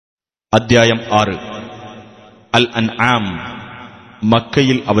അദ്ധ്യായം 6 അൽ അൻആം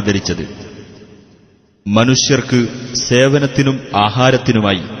മക്കയിൽ അവതരിച്ചത്. മനുഷ്യർക്ക് സേവനത്തിനും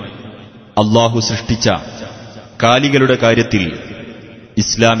ആഹാരത്തിനുമായി അല്ലാഹു സൃഷ്ടിച്ച കാലികളുടെ കാര്യത്തിൽ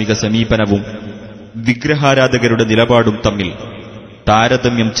ഇസ്ലാമിക സമീപനവും വിഗ്രഹാരാധകരുടെ നിലപാടും തമ്മിൽ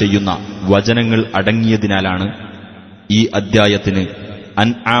താരതമ്യം ചെയ്യുന്ന വചനങ്ങൾ അടങ്ങിയതിനാലാണ് ഈ അദ്ധ്യായത്തിന്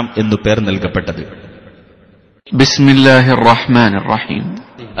അൻആം എന്നു പേർ നൽകപ്പെട്ടത്. ബിസ്മില്ലാഹിർ റഹ്മാനിർ റഹീം.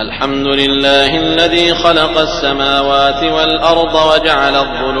 അൽഹംദുലില്ലാഹില്ലദീ ഖലഖസ് സമാവാതി വൽ അർദ വജഅല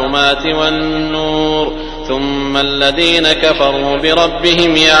അദ്ദുലുമാതി വന്നൂർ സുമ്മല്ലദീന കഫറൂ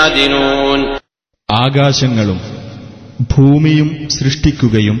ബിറബ്ബിഹിം യഅദിലൂൻ. ആകാശങ്ങളും ഭൂമിയും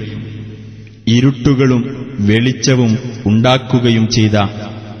സൃഷ്ടിക്കുകയും ഇരുട്ടുകളും വെളിച്ചവും ഉണ്ടാക്കുകയും ചെയ്ത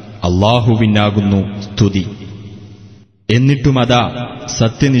അല്ലാഹുവിനാകുന്നു സ്തുതി. എന്നിട്ടുമതാ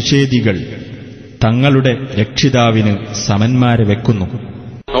സത്യനിഷേധികൾ തങ്ങളുടെ രക്ഷിതാവിന് സമന്മാരെ വെക്കുന്നു.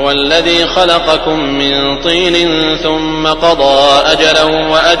 ഹുവല്ലദീ ഖലഖകും മിൻ തീനിൻ സുമ്മ ഖദാ അജലൻ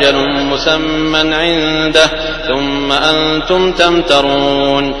വഅജലുൻ മുസമ്മൻ ഇൻദഹു സുമ്മ അൻതും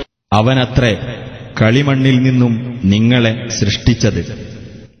തംതറൂൻ. അവനത്രേ കളിമണ്ണിൽ നിന്നും നിങ്ങളെ സൃഷ്ടിച്ചത്.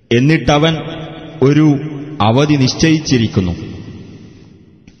 എന്നിട്ടവൻ ഒരു അവധി നിശ്ചയിച്ചിരിക്കുന്നു.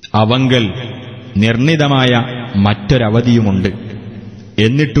 അവങ്കൽ നിർണിതമായ മറ്റൊരവധിയുമുണ്ട്.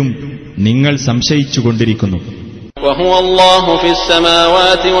 എന്നിട്ടും നിങ്ങൾ സംശയിച്ചുകൊണ്ടിരിക്കുന്നു. വഹുവല്ലാഹു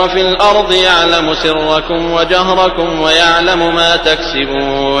ഫിസ്സമാവാതി വഫിൽ അർദി യഅലമു സിർറകും വജഹറകും വയഅലമു മാ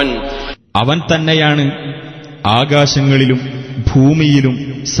തക്സിബൂൻ. അവൻ തന്നെയാണ് ആകാശങ്ങളിലും ഭൂമിയിലും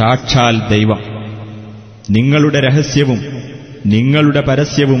സാക്ഷാൽ ദൈവം. നിങ്ങളുടെ രഹസ്യവും നിങ്ങളുടെ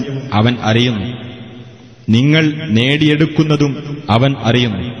പരസ്യവും അവൻ അറിയുന്നു. നിങ്ങൾ നേടിയെടുക്കുന്നതും അവൻ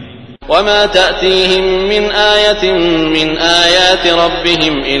അറിയുന്നു. വമാ തഅതീഹിം മിൻ ആയത്തിൻ മിൻ ആയാതി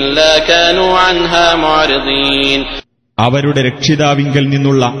റബ്ബിഹിം ഇല്ലാ കാനൂ അൻഹാ മുഅ്രിദീൻ. അവരുടെ രക്ഷിതാവിങ്കൽ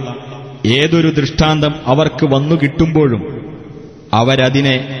നിന്നുള്ള ഏതൊരു ദൃഷ്ടാന്തം അവർക്ക് വന്നു കിട്ടുമ്പോഴും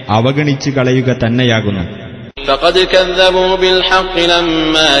അവരതിനെ അവഗണിച്ചു കളയുക തന്നെയാകുന്നു. فقد كذبوا بالحق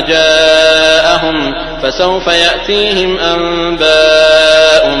لما جاءهم فسوف يأتيهم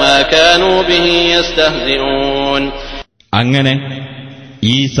أنباء ما كانوا به يستهزئون. അങ്ങനെ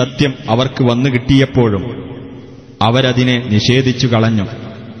ഈ സത്യം അവർക്ക് വന്നു കിട്ടിയപ്പോഴും അവരതിനെ നിഷേധിച്ചു കളഞ്ഞു.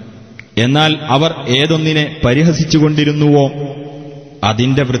 എന്നാൽ അവർ ഏതൊന്നിനെ പരിഹസിച്ചുകൊണ്ടിരുന്നുവോ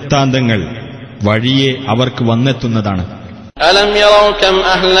അതിന്റെ വൃത്താന്തങ്ങൾ വഴിയെ അവർക്ക് വന്നെത്തുന്നതാണ്. ألم يروا كم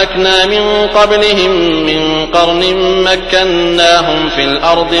أهلكنا من قبلهم من قرن مكناهم في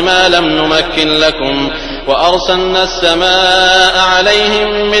الأرض ما لم نمكن لكم وأرسلنا السماء عليهم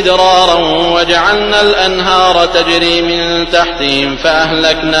مدرارا وجعلنا الأنهار تجري من تحتهم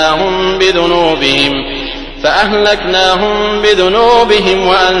فأهلكناهم بذنوبهم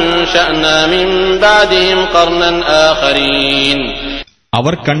وأنشأنا من بعدهم قرنا آخرين.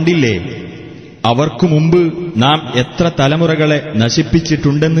 അവർ കണ്ടില്ലേ അവർക്കു മുമ്പ് നാം എത്ര തലമുറകളെ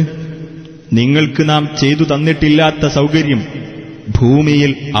നശിപ്പിച്ചിട്ടുണ്ടെന്ന്. നിങ്ങൾക്ക് നാം ചെയ്തു തന്നിട്ടില്ലാത്ത സൗകര്യം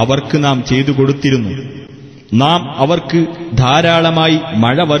ഭൂമിയിൽ അവർക്ക് നാം ചെയ്തു കൊടുത്തിരുന്നു. നാം അവർക്ക് ധാരാളമായി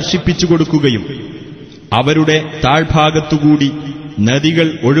മഴ വർഷിപ്പിച്ചു കൊടുക്കുകയും അവരുടെ താഴ്ഭാഗത്തുകൂടി നദികൾ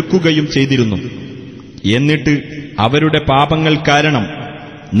ഒഴുക്കുകയും ചെയ്തിരുന്നു. എന്നിട്ട് അവരുടെ പാപങ്ങൾ കാരണം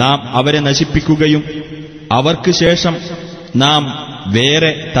നാം അവരെ നശിപ്പിക്കുകയും അവർക്ക് ശേഷം നാം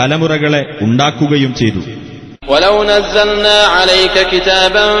വേറെ തലമുറകളെ ഉണ്ടാക്കുകയും ചെയ്തു. وَلَوْ نَزَّلْنَا عَلَيْكَ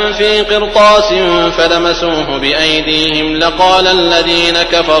كِتَابًا فِي قِرْطَاسٍ فَلَمَسُوهُ بِأَيْدِيهِمْ لَقَالَ الَّذِينَ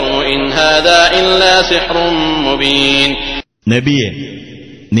كَفَرُوا إِنْ هَذَا إِلَّا سِحْرٌ مُبِينٌ. നബിയെ,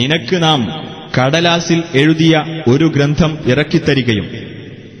 നിനക്ക് നാം കടലാസിൽ എഴുതിയ ഒരു ഗ്രന്ഥം ഇറക്കിത്തരികയും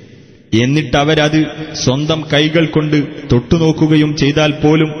എന്നിട്ടവരത് സ്വന്തം കൈകൾ കൊണ്ട് തൊട്ടുനോക്കുകയും ചെയ്താൽ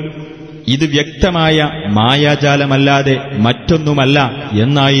പോലും ഇത് വ്യക്തമായ മായാജാലമല്ലാതെ മറ്റൊന്നുമല്ല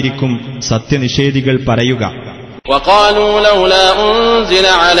എന്നായിരിക്കും സത്യനിഷേധികൾ പറയുക. وَقَالُوا لَوْلَا أُنزِلَ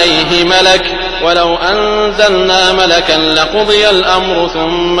عَلَيْهِ مَلَكٌ وَلَوْ أَنزَلْنَا مَلَكًا لَقُضِيَ الْأَمْرُ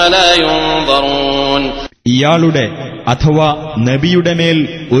ثُمَّ لَا يُنظَرُونَ. ഇയാളുടെ അഥവാ നബിയുടെ മേൽ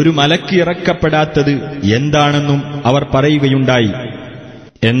ഒരു മലക്ക് ഇറക്കപ്പെടാത്തത് എന്താണെന്നും അവർ പറയുകയുണ്ടായി.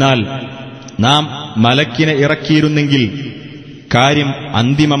 എന്നാൽ നാം മലക്കിനെ ഇറക്കിയിരുന്നെങ്കിൽ കാര്യം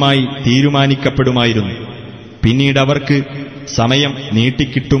അന്തിമമായി തീരുമാനിക്കപ്പെടുമായിരുന്നു. പിന്നീട് അവർക്ക് സമയം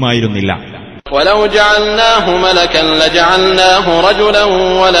നീട്ടിക്കിട്ടുമായിരുന്നില്ല. وَلَوْ جَعَلْنَاهُ مَلَكًا لَجَعَلْنَاهُ رَجُلًا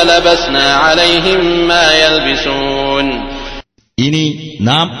وَلَلَبَسْنَا عَلَيْهِمْ مَا يَلْبِسُونَ. ഇനി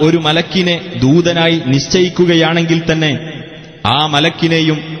നാം ഒരു മലക്കിനെ ദൂതനായി നിശ്ചയിക്കുകയാണെങ്കിൽ തന്നെ ആ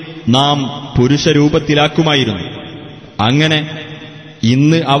മലക്കിനെയും നാം പുരുഷരൂപത്തിലാക്കുമായിരുന്നു. അങ്ങനെ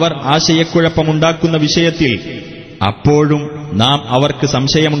ഇന്ന് അവർ ആശയക്കുഴപ്പമുണ്ടാക്കുന്ന വിഷയത്തിൽ അപ്പോഴും നാം അവർക്ക്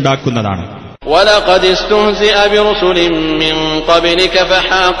സംശയമുണ്ടാക്കുന്നതാണ്. وَلَقَدِ اسْتُهْزِئَ بِرُسُلٍ مِّن قَبْلِكَ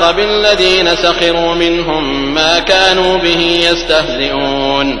فَحَاقَ بِالَّذِينَ سَخِرُوا مِنْهُم مَّا كَانُوا بِهِ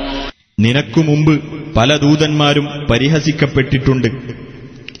يَسْتَهْزِئُونَ. നിനക്കു മുമ്പ് പല ദൂതന്മാരും പരിഹസിക്കപ്പെട്ടിട്ടുണ്ട്.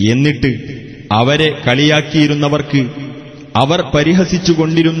 എന്നിട്ട് അവരെ കളിയാക്കിയിരുന്നവർക്ക് അവർ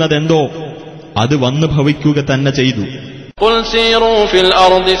പരിഹസിച്ചുകൊണ്ടിരുന്നതെന്തോ അത് വന്നു ഭവിക്കുക തന്നെ ചെയ്തു. قُلْ سِيرُوا فِي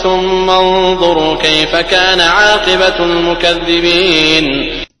الْأَرْضِ ثُمَّ انظُرُوا كَيْفَ كَانَ عَاقِبَةُ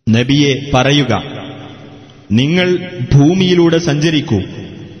الْمُكَذِّبِينَ. നബിയെ പറയുക, നിങ്ങൾ ഭൂമിയിലൂടെ സഞ്ചരിക്കൂ,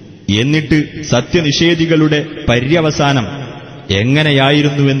 എന്നിട്ട് സത്യനിഷേധികളുടെ പര്യവസാനം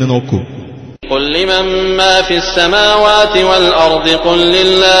എങ്ങനെയായിരുന്നുവെന്ന് നോക്കൂ. قُل لِّمَن مَّا فِي السَّمَاوَاتِ وَالْأَرْضِ قُل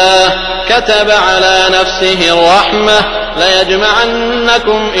لِّلَّهِ كَتَبَ عَلَى نَفْسِهِ الرَّحْمَةَ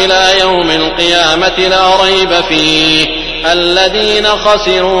لَيَجْمَعَنَّكُمْ إِلَى يَوْمِ الْقِيَامَةِ لَا رَيْبَ فِيهِ الَّذِينَ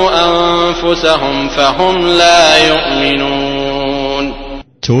خَسِرُوا أَنفُسَهُمْ فَهُمْ لَا يُؤْمِنُونَ.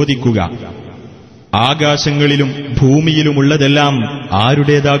 ചോദിക്കുക, ആകാശങ്ങളിലും ഭൂമിയിലുമുള്ളതെല്ലാം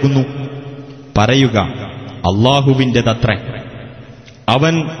ആരുടേതാകുന്നു? പറയുക, അല്ലാഹുവിന്റെതത്രേ.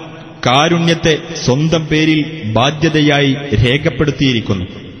 അവൻ കാരുണ്യത്തെ സ്വന്തം പേരിൽ ബാധ്യതയായി രേഖപ്പെടുത്തിയിരിക്കുന്നു.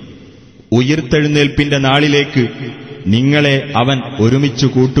 ഉയിർത്തെഴുന്നേൽപ്പിന്റെ നാളിലേക്ക് നിങ്ങളെ അവൻ ഒരുമിച്ചു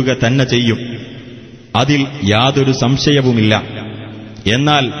കൂട്ടുക തന്നെ ചെയ്യും. അതിൽ യാതൊരു സംശയവുമില്ല.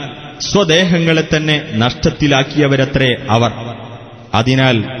 എന്നാൽ സ്വദേഹങ്ങളെ തന്നെ നഷ്ടത്തിലാക്കിയവരത്രേ അവർ.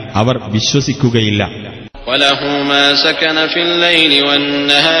 അതിനാൽ അവർ വിശ്വസിക്കുകയില്ല. وَلَهُ مَا سَكَنَ فِي اللَّيْلِ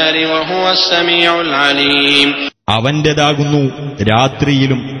وَالنَّهَارِ وَهُوَ السَّمِيعُ الْعَلِيمُ. അവന്റേതാകുന്നു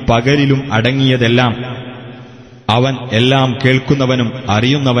രാത്രിയിലും പകലിലും അടങ്ങിയതെല്ലാം. അവൻ എല്ലാം കേൾക്കുന്നവനും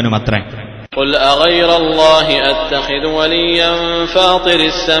അറിയുന്നവനുമത്രേ. قُلْ أَغَيْرَ اللَّهِ أَتَّخِذُ وَلِيًّا فَاطِرِ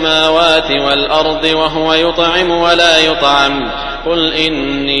السَّمَاوَاتِ وَالْأَرْضِ وَهُوَ يُطْعِمُ وَلَا يُطْعَمُ قُلْ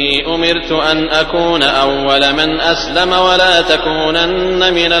إِنِّي أُمِرْتُ أَنْ أَكُونَ أَوَّلَ مَنْ أَسْلَمَ وَلَا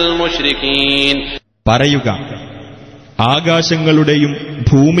تَكُونَنَّ مِنَ الْمُشْرِكِينَ. പറയുക, ആകാശങ്ങളുടെയും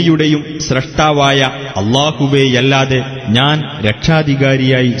ഭൂമിയുടെയും സ്രഷ്ടാവായ അല്ലാഹുവേയല്ലാതെ ഞാൻ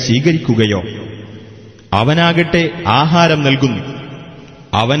രക്ഷാധികാരിയായി സ്വീകരിക്കുകയോ? അവനാകട്ടെ ആഹാരം നൽകുന്നു,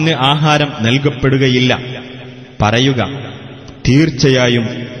 അവന് ആഹാരം നൽകപ്പെടുകയില്ല. പറയുക,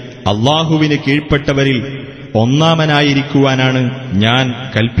 തീർച്ചയായും അല്ലാഹുവിന് കീഴ്പ്പെട്ടവരിൽ ഒന്നാമനായിരിക്കുവാനാണ് ഞാൻ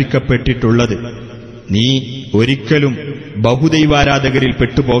കൽപ്പിക്കപ്പെട്ടിട്ടുള്ളത്. നീ ഒരിക്കലും ബഹുദൈവാരാധകരിൽ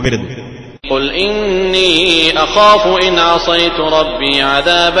പെട്ടുപോകരുത്. قُلْ إِنِّي أَخَافُ إِنْ عَصَيْتُ رَبِّي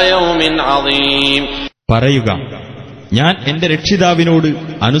عَذَابَ يَوْمٍ عَظِيمٍ. പറയുക, ഞാൻ എന്റെ രക്ഷിതാവിനോട്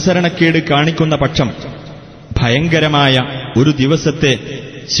അനുസരണക്കേട് കാണിക്കുന്ന പക്ഷം ഭയങ്കരമായ ഒരു ദിവസത്തെ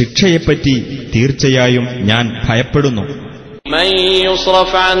ശിക്ഷയെപ്പറ്റി തീർച്ചയായും ഞാൻ ഭയപ്പെടുന്നു. مَن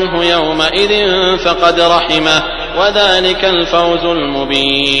يُصْرَفْ عَنْهُ يَوْمَئِذٍ فَقَدْ رَحِمَهُ وَذَلِكَ الْفَوْزُ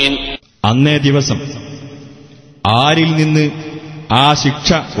الْمُبِينُ. അന്നേ ദിവസം ആരിൽ നിന്ന് ആ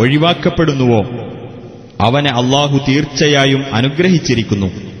ശിക്ഷ ഒഴിവാക്കപ്പെടുന്നുവോ അവനെ അല്ലാഹു തീർച്ചയായും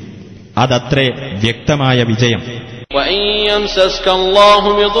അനുഗ്രഹിച്ചിരിക്കുന്നു. അതത്രേ വ്യക്തമായ വിജയം. وَإِن يَمْسَسْكَ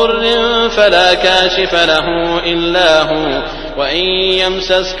اللَّهُ بِضُرٍّ فَلَا كَاشِفَ لَهُ إِلَّا هُوَ وَإِن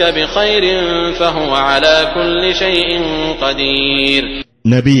يَمْسَسْكَ بِخَيْرٍ فَهُوَ عَلَى كُلِّ شَيْءٍ قَدِيرٌ.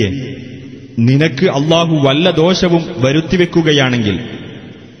 നബിയെ, നിനക്ക് അല്ലാഹു വല്ല ദോഷവും വരുത്തിവെക്കുകയാണെങ്കിൽ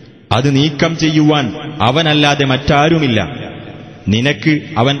അത് നീക്കം ചെയ്യുവാൻ അവനല്ലാതെ മറ്റാരുമില്ല. നിനക്ക്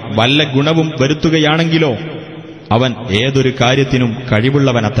അവൻ വല്ല ഗുണവും വരുത്തുകയാണെങ്കിലോ അവൻ ഏതൊരു കാര്യത്തിനും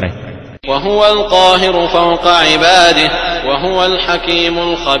കഴിവുള്ളവനത്രേ. وَهُوَ الْقَاهِرُ فَوْقَ عِبَادِهِ وَهُوَ الْحَكِيمُ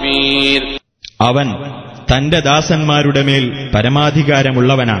الْخَبِيرُ. അവൻ തന്റെ ദാസന്മാരുടെ മേൽ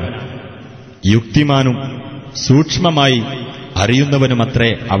പരമാധികാരമുള്ളവനാണ്. യുക്തിമാനും സൂക്ഷ്മമായി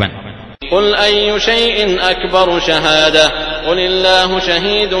അറിയുന്നവനുമത്രേ അവൻ. قُلْ أَيُّ شَيْءٍ أَكْبَرُ شَهَادَةً قُلِ اللَّهُ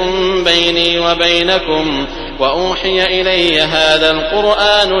شَهِيدٌ بَيْنِي وَبَيْنَكُمْ وَأُوحِيَ إِلَيَّ هَذَا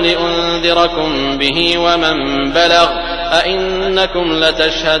الْقُرْآنُ لِأُنذِرَكُم بِهِ وَمَن بَلَغَ أَئِنَّكُمْ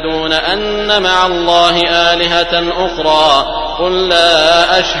لَتَشْهَدُونَ أَنَّ مَعَ اللَّهِ آلِهَةً أُخْرَى قُل لَّا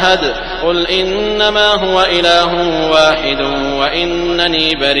أَشْهَدُ قُلْ إِنَّمَا هُوَ إِلَٰهٌ وَاحِدٌ وَإِنَّنِي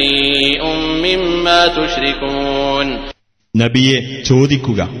بَرِيءٌ مِّمَّا تُشْرِكُونَ. നബിയെ,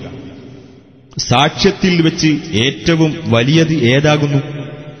 ചോദിക്കുക, സാക്ഷ്യത്തിൽ വെച്ച് ഏറ്റവും വലിയത് ഏതാകുന്നു?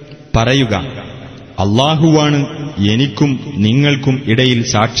 പറയുക, അല്ലാഹുവാണ് എനിക്കും നിങ്ങൾക്കും ഇടയിൽ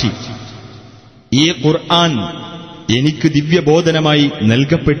സാക്ഷി. ഈ ഖുർആൻ എനിക്ക് ദിവ്യബോധനമായി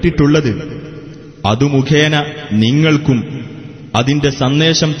നൽകപ്പെട്ടിട്ടുള്ളത് അതു മുഖേന നിങ്ങൾക്കും അതിന്റെ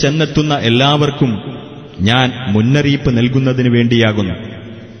സന്ദേശം ചെന്നെത്തുന്ന എല്ലാവർക്കും ഞാൻ മുന്നറിയിപ്പ് നൽകുന്നതിനു വേണ്ടിയാകുന്നു.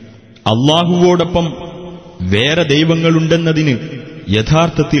 അല്ലാഹുവോടൊപ്പം വേറെ ദൈവങ്ങളുണ്ടെന്നതിന്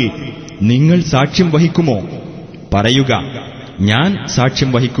യഥാർത്ഥത്തിൽ നിങ്ങൾ സാക്ഷ്യം വഹിക്കുമോ? പറയുക, ഞാൻ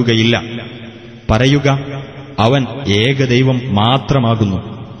സാക്ഷ്യം വഹിക്കുകയില്ല. പറയുക, അവൻ ഏകദൈവം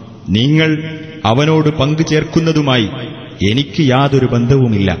മാത്രമാകുന്നു. നിങ്ങൾ അവനോട് പങ്കു ചേർക്കുന്നതുമായി എനിക്ക് യാതൊരു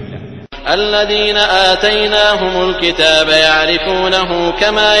ബന്ധവുമില്ല. الذين آتيناهم الكتاب يعرفونه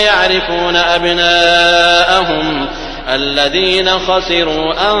كما يعرفون أبناءهم الذين خسروا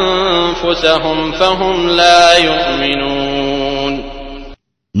أنفسهم فهم لا يؤمنون.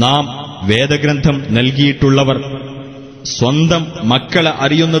 നാം വേദഗ്രന്ഥം നൽകിയിട്ടുള്ളവർ സ്വന്തം മക്കളെ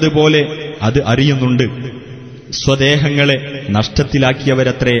അറിയുന്നതുപോലെ അത് അറിയുന്നുണ്ട്. സ്വദേഹങ്ങളെ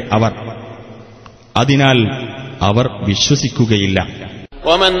നഷ്ടത്തിലാക്കിയവരത്രേ അവർ, അതിനാൽ അവർ വിശ്വസിക്കുകയില്ല.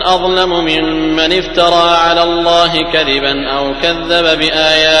 ومن أظلم ممن افترى على الله كذبا أو كذب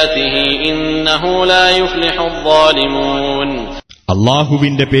بآياته إنه لا يفلح الظالمون.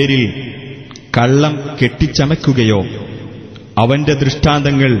 അല്ലാഹുവിന്റെ പേരിൽ കള്ളം കെട്ടിച്ചമയ്ക്കുകയോ അവന്റെ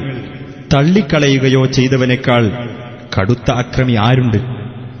ദൃഷ്ടാന്തങ്ങൾ തള്ളിക്കളയുകയോ ചെയ്തവനേക്കാൾ കടുത്ത അക്രമി ആരുണ്ട്?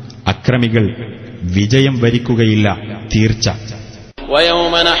 അക്രമികൾ വിജയം വരിക്കുകയില്ല, തീർച്ച.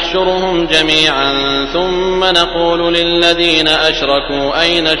 وَيَوْمَ نَحْشُرُهُمْ جَمِيعًا ثُمَّ نَقُولُ لِلَّذِينَ أَشْرَكُوا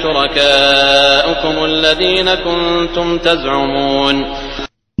أَيْنَ شُرَكَاؤُكُمُ الَّذِينَ كُنتُمْ تَزْعُمُونَ.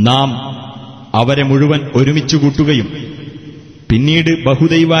 നാം അവരെ മുഴുവൻ ഒരുമിച്ചു കൂട്ടുകയും പിന്നീട്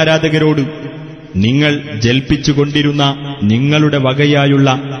ബഹുദൈവാരാധകരോട് നിങ്ങൾ ജൽപ്പിച്ചുകൊണ്ടിരുന്ന നിങ്ങളുടെ വകയായുള്ള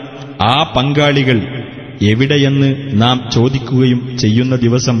ആ പങ്കാളികൾ എവിടെയെന്ന് നാം ചോദിക്കുകയും ചെയ്യുന്ന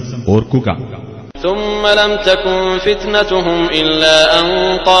ദിവസം ഓർക്കുക. ثم لم تكن فتنتهم إلا أن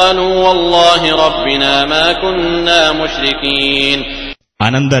قالوا والله ربنا ما كنا مشركين.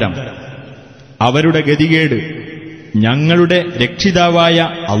 അനന്തരം അവരുടെ ഗതികേട് ഞങ്ങളുടെ രക്ഷിതാവായ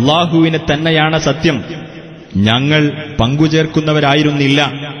അല്ലാഹുവിനെ തന്നെയാണ് സത്യം, ഞങ്ങൾ പങ്കുചേർക്കുന്നവരായിരുന്നില്ല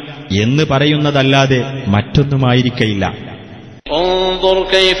എന്ന് പറയുന്നതല്ലാതെ മറ്റൊന്നുമായിരിക്കയില്ല. انظر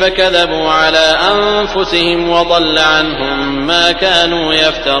كيف كذبوا على أنفسهم وضل عنهم ما كانوا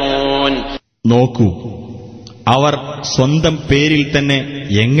يفترون. നോക്കൂ, അവർ സ്വന്തം പേരിൽ തന്നെ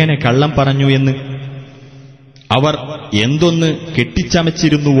എങ്ങനെ കള്ളം പറഞ്ഞു എന്ന്. അവർ എന്തൊന്ന്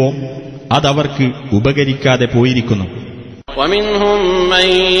കെട്ടിച്ചമച്ചിരുന്നുവോ അതവർക്ക് ഉപകരിക്കാതെ പോയിരിക്കുന്നു. ومنهم من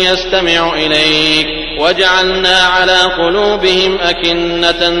يستمع إليك وجعلنا على قلوبهم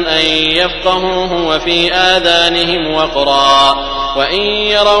أكنة أن يفقهوه وفي آذانهم وقرا وإن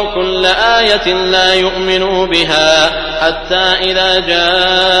يروا كل آية لا يؤمنوا بها حتى إذا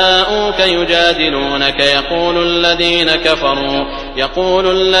جاءوك يجادلونك يقول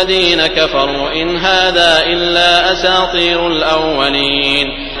الذين كفروا إن هذا إلا أساطير الأولين.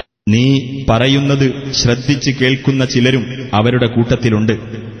 നീ പറയുന്നത് ശ്രദ്ധിച്ച് കേൾക്കുന്ന ചിലരും അവരുടെ കൂട്ടത്തിലുണ്ട്.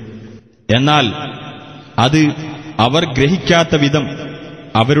 എന്നാൽ അത് അവർ ഗ്രഹിക്കാത്ത വിധം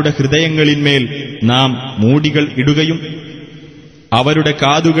അവരുടെ ഹൃദയങ്ങളിന്മേൽ നാം മൂടികൾ ഇടുകയും അവരുടെ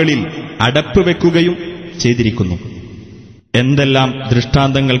കാതുകളിൽ അടപ്പ് വെക്കുകയും ചെയ്തിരിക്കുന്നു. എന്തെല്ലാം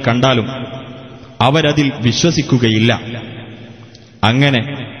ദൃഷ്ടാന്തങ്ങൾ കണ്ടാലും അവരതിൽ വിശ്വസിക്കുകയില്ല. അങ്ങനെ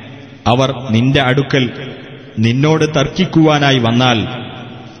അവർ നിന്റെ അടുക്കൽ നിന്നോട് തർക്കിക്കുവാനായി വന്നാൽ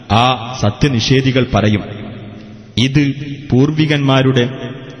ആ സത്യനിഷേധികൾ പറയും, ഇത് പൂർവികന്മാരുടെ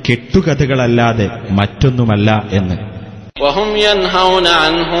കെട്ടുകഥകളല്ലാതെ മറ്റൊന്നുമല്ല എന്ന്. وهم ينهون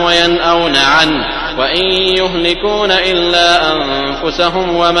عنه وينأون عنه وإن يهلكون إلا أنفسهم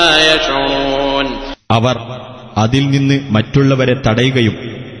وما يشعرون. അവർ അതിൽ നിന്ന് മറ്റുള്ളവരെ തടയുകയും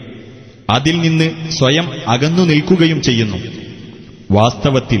അതിൽ നിന്ന് സ്വയം അകന്നു നിൽക്കുകയും ചെയ്യുന്നു.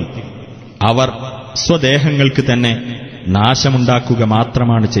 വാസ്തവത്തിൽ അവർ സ്വദേഹങ്ങൾക്ക് തന്നെ നാശമുണ്ടാക്കുക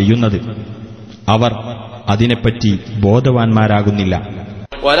മാത്രമാണ് ചെയ്യുന്നത്. അവർ അതിനെപ്പറ്റി ബോധവാന്മാരാകുന്നില്ല.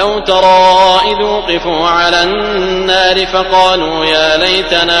 ولو ترى إذ وقفوا على النار فقالوا يا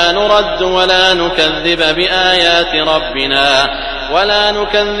ليتنا نرد ولا نكذب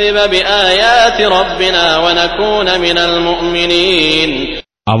بآيات ربنا ونكون من المؤمنين.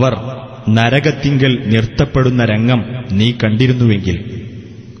 അവർ നരകത്തിങ്കൽ നിർത്തപ്പെടുന്ന രംഗം നീ കണ്ടിരുന്നുവെങ്കിൽ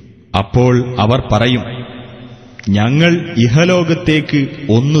അപ്പോൾ അവർ പറയും, ഞങ്ങൾ ഇഹലോകത്തേക്ക്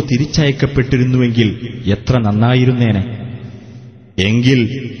ഒന്നു തിരിച്ചയക്കപ്പെട്ടിരുന്നുവെങ്കിൽ എത്ര നന്നായിരുന്നേനെ. എങ്കിൽ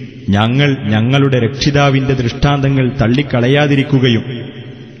ഞങ്ങൾ ഞങ്ങളുടെ രക്ഷിതാവിന്റെ ദൃഷ്ടാന്തങ്ങൾ തള്ളിക്കളയാതിരിക്കുകയും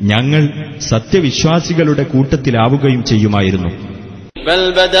ഞങ്ങൾ സത്യവിശ്വാസികളുടെ കൂട്ടത്തിലാവുകയും ചെയ്യുമായിരുന്നു. بل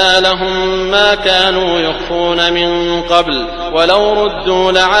بدا لهم ما كانوا يخفون من قبل ولو ردوا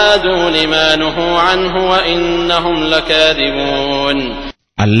لعادوا لما نهوا عنه وإنهم لكاذبون.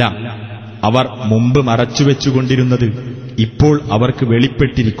 അല്ല, അവർ മുമ്പ് മറച്ചുവെച്ചുകൊണ്ടിരുന്നത് ഇപ്പോൾ അവർക്ക്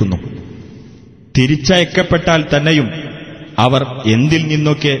വെളിപ്പെട്ടിരിക്കുന്നു. തിരിച്ചയക്കപ്പെട്ടാൽ തന്നെയും അവർ എന്തിൽ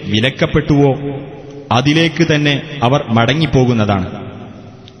നിന്നൊക്കെ വിലക്കപ്പെട്ടുവോ അതിലേക്ക് തന്നെ അവർ മടങ്ങിപ്പോകുന്നതാണ്.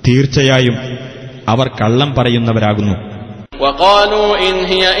 തീർച്ചയായും അവർ കള്ളം പറയുന്നവരാകുന്നു. وقالوا إن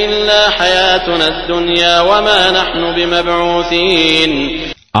هي إلا حياتنا الدنيا وما نحن بمبعوثين.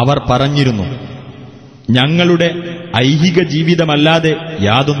 അവർ പറഞ്ഞിരുന്നു, ഞങ്ങളുടെ ഐഹിക ജീവിതമല്ലാതെ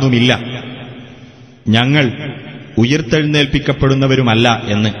യാതൊന്നുമില്ല, ഞങ്ങൾ ഉയിർത്തെഴുന്നേൽപ്പിക്കപ്പെടുന്നവരുമല്ല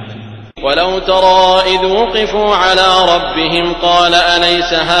എന്ന്. وَلَوْ تَرَى إِذْ وُقِفُوا عَلَى رَبِّهِمْ قَالَ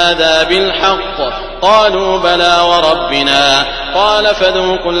أَلَيْسَ هَذَا بِالْحَقِّ قَالُوا بَلَى وَرَبِّنَا قَالَ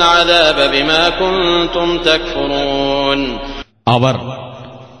فَذُوقُوا الْعَذَابَ بِمَا كُنتُمْ تَكْفُرُونَ. അവർ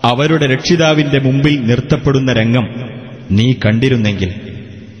അവരുടെ രക്ഷിതാവിന്റെ മുമ്പിൽ നിർത്തപ്പെടുന്ന രംഗം നീ കണ്ടിരുന്നെങ്കിൽ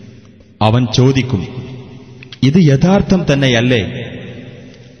അവൻ ചോദിക്കും, ഇത് യഥാർത്ഥം തന്നെയല്ലേ?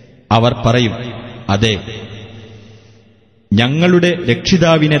 അവർ പറയും, അതെ, ഞങ്ങളുടെ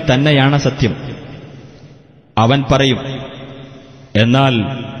രക്ഷിതാവിനെ തന്നെയാണ് സത്യം. അവൻ പറയും, എന്നാൽ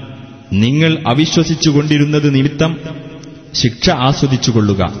നിങ്ങൾ അവിശ്വസിച്ചുകൊണ്ടിരുന്നത് നിമിത്തം ശിക്ഷ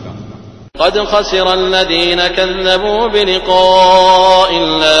ആസ്വദിച്ചുകൊള്ളുക. قد خسر الذين كذبوا بلقاء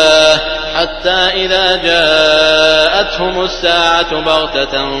الله حتى إذا جاءتهم الساعة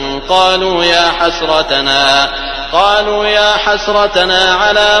بغتة قالوا يا حسرتنا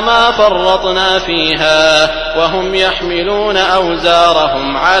على ما فرطنا فيها وهم يحملون أوزارهم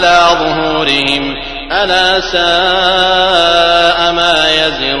على ظهورهم ألا ساء ما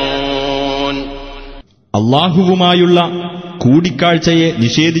يزرون. അല്ലാഹുവുമായുള്ള കൂടിക്കാഴ്ചയെ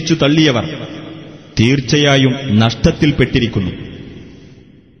നിഷേധിച്ചു തള്ളിയവർ തീർച്ചയായും നഷ്ടത്തിൽപ്പെട്ടിരിക്കുന്നു.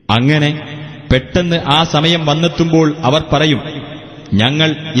 അങ്ങനെ പെട്ടെന്ന് ആ സമയം വന്നെത്തുമ്പോൾ അവർ പറയും,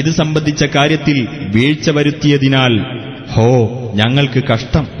 ഞങ്ങൾ ഇത് സംബന്ധിച്ച കാര്യത്തിൽ വീഴ്ച വരുത്തിയതിനാൽ ഹോ ഞങ്ങൾക്ക്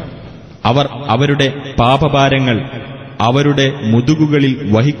കഷ്ടം. അവർ അവരുടെ പാപഭാരങ്ങൾ അവരുടെ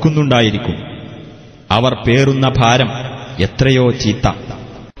മുതുകുകളിൽ വഹിക്കുന്നുണ്ടായിരിക്കും. അവർ പേറുന്ന ഭാരം എത്രയോ ചീത്ത.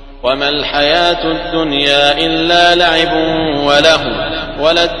 وَمَا الْحَيَاةُ الدُّنْيَا إِلَّا لَعِبٌ وَلَهْوٌ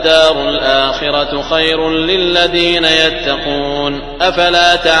وَلَلدَّارُ الْآخِرَةُ خَيْرٌ لِلَّذِينَ يَتَّقُونَ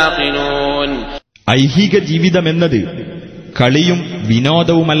أَفَلَا تَعْقِلُونَ. ഐഹിക ജീവിതമെന്നത് കളിയും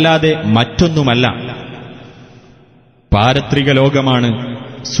വിനോദവുമല്ലാതെ മറ്റൊന്നുമല്ല. പാരത്രിക ലോകമാണ്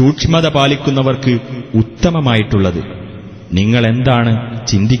സൂക്ഷ്മത പാലിക്കുന്നവർക്ക് ഉത്തമമായിട്ടുള്ളത്. നിങ്ങൾ എന്താണ്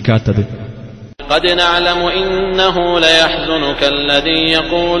ചിന്തിക്കാത്തത്? قد نعلم إنه ليحزنك الذي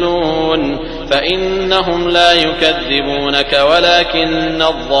يقولون فإنهم لا يكذبونك ولكن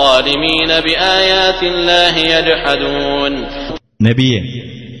الظالمين بآيات الله يجحدون. നബിയെ,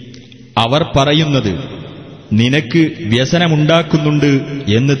 അവർ പറയുന്നത് നിനക്ക് വ്യസനമുണ്ടാക്കുന്നുണ്ട്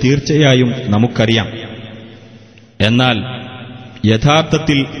എന്ന് തീർച്ചയായും നമുക്കറിയാം. എന്നാൽ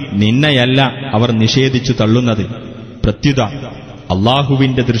യഥാർത്ഥത്തിൽ നിന്നെയല്ല അവർ നിഷേധിച്ചു തള്ളുന്നത്. പ്രത്യുത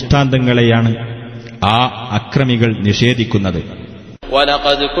അല്ലാഹുവിന്റെ ദൃഷ്ടാന്തങ്ങളെയാണ് ആ അക്രമികൾ നിഷേധിക്കുന്നത്.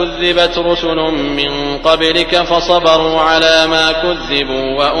 وَلَقَدْ كُذِّبَتْ رُسُلٌ مِّن قَبْلِكَ فَصَبَرُوا عَلَى مَا كُذِّبُوا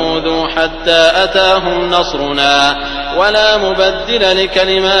وَأُوذُوا حَتَّى أَتَاهُمْ نَصْرُنَا وَلَا مُبَدِّلَ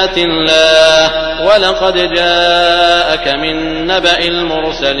لِكَلِمَاتِ اللَّهِ وَلَقَدْ جَاءَكَ مِن نَّبَإِ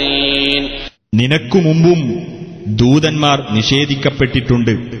الْمُرْسَلِينَ. നിനക്കു മുമ്പും ദൂതന്മാർ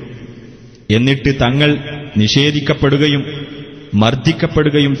നിഷേധിക്കപ്പെട്ടിട്ടുണ്ട്. എന്നിട്ട് തങ്ങൾ നിഷേധിക്കപ്പെടുകയും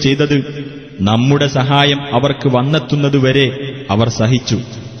മർദ്ദിക്കപ്പെടുകയും ചെയ്തത് നമ്മുടെ സഹായം അവർക്ക് വന്നെത്തുന്നതുവരെ അവർ സഹിച്ചു.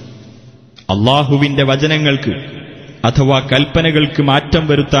 അല്ലാഹുവിന്റെ വചനങ്ങൾക്ക് അഥവാ കൽപ്പനകൾക്ക് മാറ്റം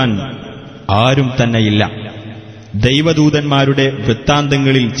വരുത്താൻ ആരും തന്നെയില്ല. ദൈവദൂതന്മാരുടെ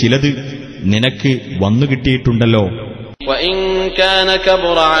വൃത്താന്തങ്ങളിൽ ചിലത് നിനക്ക് വന്നുകിട്ടിയിട്ടുണ്ടല്ലോ. وَإِن كَانَ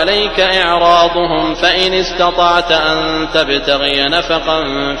كَبُرَ عَلَيْكَ إِعْرَاضُهُمْ فَإِنِ اسْتَطَعْتَ أَن تَبْتَغِيَ نَفَقًا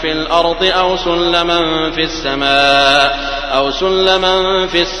فِي الْأَرْضِ أَوْ سُلَّمًا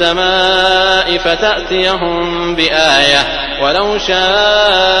فِي السَّمَاءِ فَتَأْتِيَهُم بِآيَةٍ وَلَوْ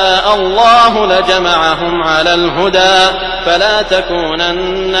شَاءَ اللَّهُ لَجَمَعَهُمْ عَلَى الْهُدَى فَلَا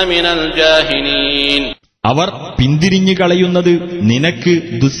تَكُونَنَّ مِنَ الْجَاهِلِينَ. അവർ പിന്തിരിഞ്ഞു കളയുന്നത്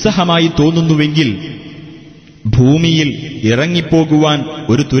നിനക്ക് ദുസ്സഹമായി തോന്നുന്നുവെങ്കിൽ ഭൂമിയിൽ ഇറങ്ങിപ്പോകുവാൻ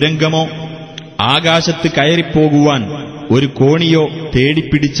ഒരു തുരങ്കമോ ആകാശത്ത് കയറിപ്പോകുവാൻ ഒരു കോണിയോ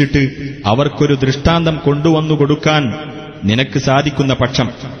തേടിപ്പിടിച്ചിട്ട് അവർക്കൊരു ദൃഷ്ടാന്തം കൊണ്ടുവന്നു കൊടുക്കാൻ നിനക്ക് സാധിക്കുന്ന പക്ഷം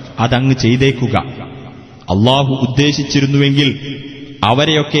അതങ്ങ് ചെയ്തേക്കുക. അല്ലാഹു ഉദ്ദേശിച്ചിരുന്നുവെങ്കിൽ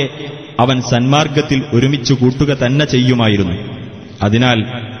അവരെയൊക്കെ അവൻ സന്മാർഗത്തിൽ ഒരുമിച്ചു കൂട്ടുക തന്നെ ചെയ്യുമായിരുന്നു. അതിനാൽ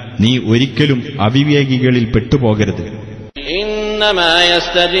നീ ഒരിക്കലും അവിവേകികളിൽ പെട്ടുപോകരുത്. إنما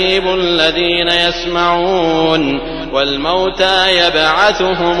يستجيب الذين يسمعون والموتى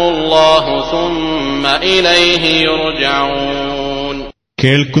يبعثهم الله ثم إليه يرجعون.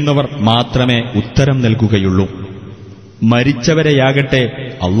 കേൾക്കുന്നവർ മാത്രമേ ഉത്തരം നൽകുകയുള്ളൂ.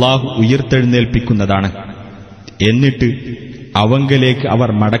 മരിച്ചവരെയാകട്ടെ അല്ലാഹു ഉയിർത്തെഴുന്നേൽപ്പിക്കുന്നതാണ്. എന്നിട്ട് അവങ്കലേക്ക്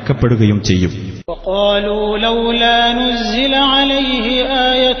അവർ മടക്കപ്പെടുകയും ചെയ്യും. وقالوا لولا نزل عليه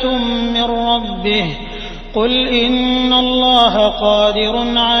آية من ربه قل إن الله قادر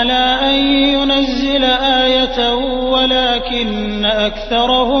على أن ينزل آية ولكن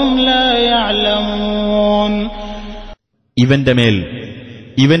أكثرهم لا يعلمون. ഇവന്റെ മേൽ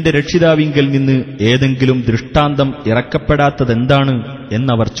ഇവന്റെ രക്ഷിതാവിങ്കൽ നിന്ന് ഏതെങ്കിലും ദൃഷ്ടാന്തം ഇറക്കപ്പെടാത്തതെന്താണ്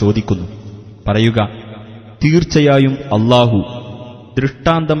എന്നവർ ചോദിക്കുന്നു. പറയുക, തീർച്ചയായും അല്ലാഹു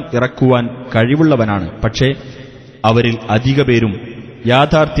ദൃഷ്ടാന്തം ഇറക്കുവാൻ കഴിവുള്ളവനാണ്. പക്ഷേ അവരിൽ അധിക പേരും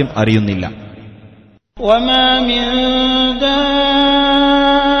യാഥാർത്ഥ്യം അറിയുന്നില്ല. وما من دابة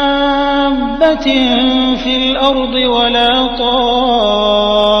في الأرض ولا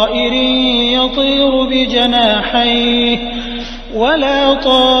طائر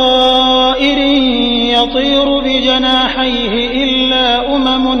يطير بجناحيه إلا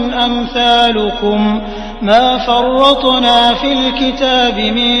أمم أمثالكم ما فرطنا في الكتاب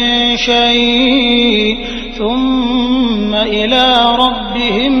من شيء ثم إلى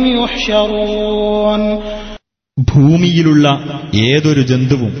ربهم يحشرون. ഭൂമിയിലുള്ള ഏതൊരു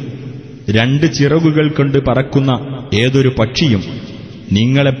ജന്തുവും രണ്ട് ചിറകുകൾ കൊണ്ട് പറക്കുന്ന ഏതൊരു പക്ഷിയും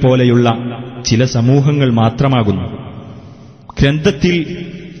നിങ്ങളെപ്പോലെയുള്ള ചില സമൂഹങ്ങൾ മാത്രമാകുന്നു. ഗ്രന്ഥത്തിൽ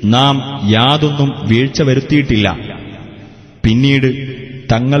നാം യാതൊന്നും വീഴ്ച വരുത്തിയിട്ടില്ല. പിന്നീട്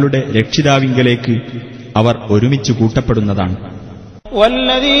തങ്ങളുടെ രക്ഷിതാവിങ്കലേക്ക് അവർ ഒരുമിച്ച് കൂട്ടപ്പെടുന്നതാണ്.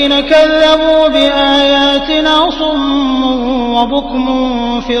 والذين كذبوا بآياتنا صم وبكم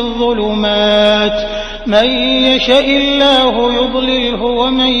في الظلمات من يشاء الله يضلله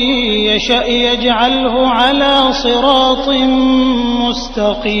ومن يشاء يجعله على صراط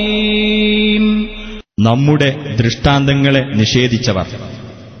مستقيم. നമ്മുടെ ദൃഷ്ടാന്തങ്ങളെ നിഷേധിച്ചവർ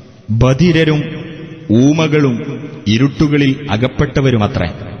ബധിരരും ഊമകളും ഇരുട്ടുകളിൽ അകപ്പെട്ടവരുമത്രേ.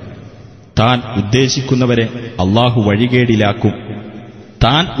 താൻ ഉദ്ദേശിക്കുന്നവരെ അല്ലാഹു വഴികേടിലാക്കും,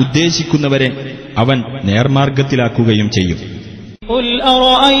 താൻ ഉദ്ദേശിക്കുന്നവരെ അവൻ നേർമാർഗത്തിലാക്കുകയും ചെയ്യും. قل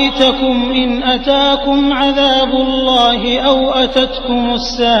أرأيتكم إن أتاكم عذاب الله أو أتتكم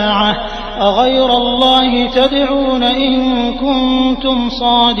الساعة أغير الله تدعون إن كنتم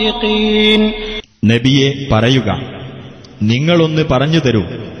صادقين. നബിയെ പറയുക, നിങ്ങളൊന്ന് പറഞ്ഞു തരൂ,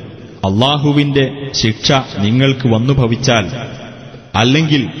 അല്ലാഹുവിന്റെ ശിക്ഷ നിങ്ങൾക്ക് വന്നു ഭവിച്ചാൽ,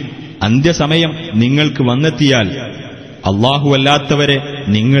 അല്ലെങ്കിൽ അന്ത്യസമയം നിങ്ങൾക്ക് വന്നെത്തിയാൽ അല്ലാഹുവല്ലാത്തവരെ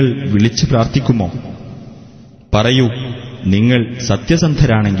നിങ്ങൾ വിളിച്ചു പ്രാർത്ഥിക്കുമോ? പറയൂ, നിങ്ങൾ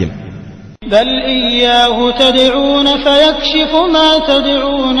സത്യസന്ധരാണെങ്കിൽ. بل إياه تدعون فيكشف ما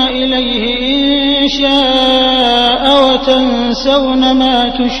تدعون إليه إن شاء وتنسون ما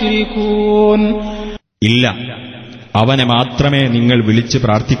تشركون. ഇല്ല, അവനെ മാത്രമേ നിങ്ങൾ വിളിച്ച്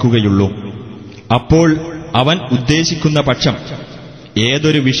പ്രാർത്ഥിക്കുകയുള്ളൂ. അപ്പോൾ അവൻ ഉദ്ദേശിക്കുന്ന പക്ഷം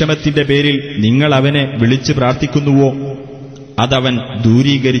ഏതൊരു വിഷമത്തിന്റെ പേരിൽ നിങ്ങൾ അവനെ വിളിച്ച് പ്രാർത്ഥിക്കുന്നുവോ അതവൻ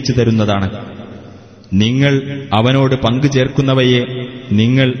ദൂരീകരിച്ചു തരുന്നതാണ്. നിങ്ങൾ അവനോട് പങ്കുചേർക്കുന്നവയെ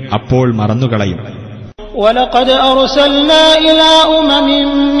നിങ്ങൾ അപ്പോൾ മറന്നുകളയും. وَلَقَدْ أَرْسَلْنَا إِلَى أُمَمٍ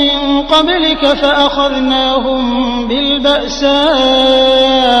مِّن قَبْلِكَ فَأَخَذْنَاهُمْ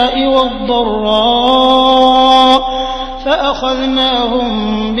بِالْبَأْسَاءِ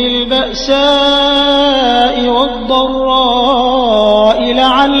وَالضَّرَّاءِ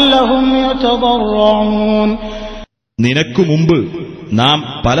لَعَلَّهُمْ يَتَضَرَّعُونَ. നിനക്കു മുമ്പ് നാം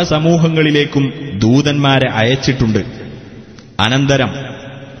പല സമൂഹങ്ങളിലേക്കും ദൂതന്മാരെ അയച്ചിട്ടുണ്ട്. അനന്തരം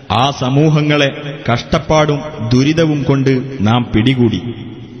ആ സമൂഹങ്ങളെ കഷ്ടപ്പാടും ദുരിതവും കൊണ്ട് നാം പിടികൂടി,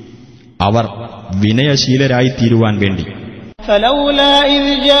 അവർ വിനയശീലരായിത്തീരുവാൻ വേണ്ടി. فلولا إذ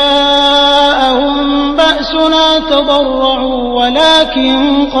جاءهم بأسنا تضرعوا ولكن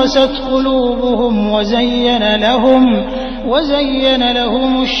قست قلوبهم وزين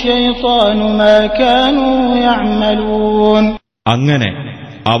لهم الشيطان ما كانوا يعملون. അങ്ങനെ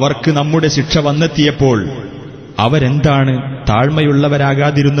അവർക്ക് നമ്മുടെ ശിക്ഷ വന്നെത്തിയപ്പോൾ അവരെന്താണ്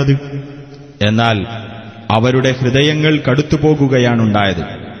താഴ്മയുള്ളവരാകാതിരുന്നത്? എന്നാൽ അവരുടെ ഹൃദയങ്ങൾ കടുത്തുപോകുകയാണുണ്ടായത്.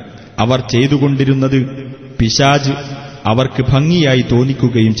 അവർ ചെയ്തുകൊണ്ടിരുന്നത് പിശാച് അവർക്ക് ഭംഗിയായി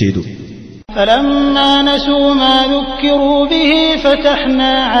തോന്നിക്കുകയും ചെയ്തു. فلما نسوا ما ذكروا به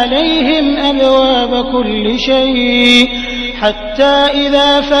فتحنا عليهم أبواب كل شيء حتى إذا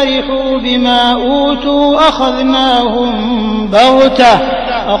فرحوا بما أوتوا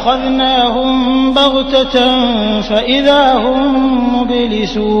أخذناهم بغتة فإذا هم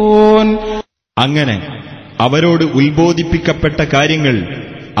مبلسون. അങ്ങനെ അവരോട് ഉത്ബോധിപ്പിക്കപ്പെട്ട കാര്യങ്ങൾ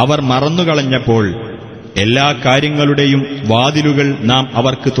അവർ മറന്നുകളഞ്ഞപ്പോൾ എല്ലാ കാര്യങ്ങളുടെയും വാതിലുകൾ നാം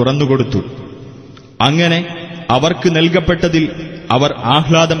അവർക്ക് തുറന്നുകൊടുത്തു. അങ്ങനെ അവർക്ക് നൽകപ്പെട്ടതിൽ അവർ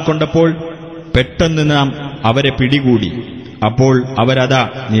ആഹ്ലാദം കൊണ്ടപ്പോൾ പെട്ടെന്ന് നാം അവരെ പിടികൂടി. അപ്പോൾ അവരതാ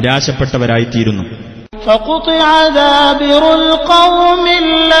നിരാശപ്പെട്ടവരായിത്തീരുന്നു. فقطع دابر القوم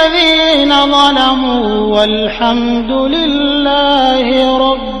الذين ظلموا والحمد لله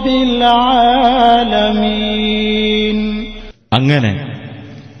رب العالمين. അങ്ങനെ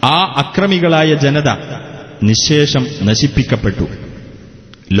ആ അക്രമികളായ ജനത നിശ്ശേഷം നശിപ്പിക്കപ്പെട്ടു.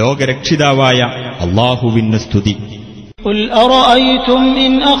 ലോകരക്ഷിതാവായ അല്ലാഹുവിന് സ്തുതി. قل أرأيتم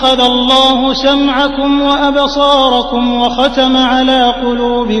إن أخذ الله سمعكم وأبصاركم وختم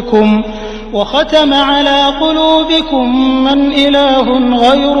على قلوبكم من إله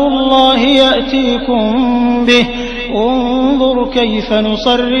غير الله يأتيكم به انظر كيف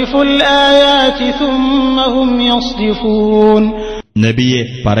نصرف الآيات ثم هم يصدفون. നബിയെ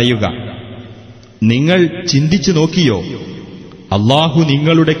പറയുക, നിങ്ങൾ ചിന്തിച്ചു നോക്കിയോ, അല്ലാഹു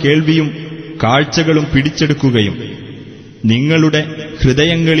നിങ്ങളുടെ കേൾവിയും കാഴ്ചകളും പിടിച്ചെടുക്കുകയും നിങ്ങളുടെ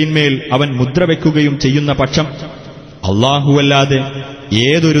ഹൃദയങ്ങളിന്മേൽ അവൻ മുദ്രവെക്കുകയും ചെയ്യുന്ന പക്ഷം അല്ലാഹുവല്ലാതെ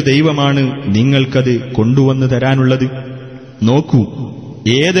ഏതൊരു ദൈവമാണ് നിങ്ങൾക്കത് കൊണ്ടുവന്നു തരാനുള്ളത്? നോക്കൂ,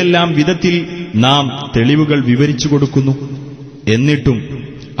 ഏതെല്ലാം വിധത്തിൽ നാം തെളിവുകൾ വിവരിച്ചു കൊടുക്കുന്നു, എന്നിട്ടും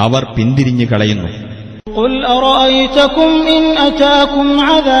അവർ പിന്തിരിഞ്ഞു കളയുന്നു. قل أرأيتكم إن أتاكم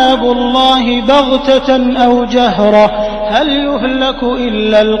عذاب الله بغتة أو جهرة هل يهلك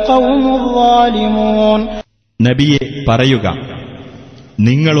إلا القوم الظالمون. നബിയെ പറയുക,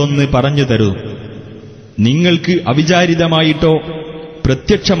 നിങ്ങളൊന്ന് പറഞ്ഞു തരൂ, നിങ്ങൾക്ക് അവിചാരിതമായിട്ടോ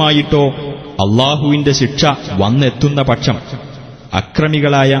പ്രത്യക്ഷമായിട്ടോ അല്ലാഹുവിന്റെ ശിക്ഷ വന്നെത്തുന്ന പക്ഷം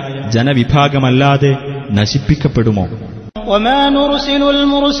അക്രമികളായ ജനവിഭാഗമല്ലാതെ നശിപ്പിക്കപ്പെടുമോ? وما نرسل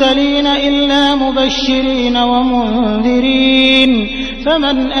المرسلين إلا مبشرين ومنذرين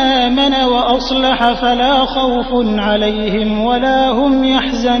فمن آمن وأصلح فلا خوف عليهم ولا هم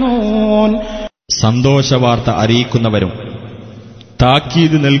يحزنون. സന്തോഷവാർത്ത അറിയിക്കുന്നവരും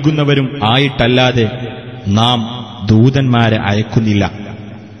താക്കീത് നൽകുന്നവരും ആയിട്ടല്ലാതെ നാം ദൂതന്മാരെ അയക്കുന്നില്ല.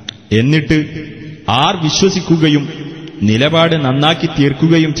 എന്നിട്ട് ആർ വിശ്വസിക്കുകയും നിലപാട് നന്നാക്കി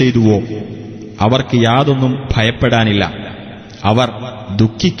തീർക്കുകയും ചെയ്തുവോ അവർക്ക് യാതൊന്നും ഭയപ്പെടാനില്ല, അവർ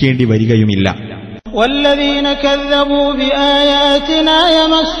ദുഃഖിക്കേണ്ടി വരികയുമില്ല. والذين كذبوا بآياتنا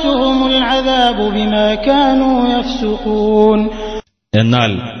يمسهم العذاب بما كانوا يفسقون.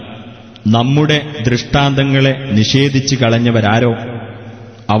 എന്നാൽ നമ്മുടെ ദൃഷ്ടാന്തങ്ങളെ നിഷേധിച്ചു കളഞ്ഞവരാരോ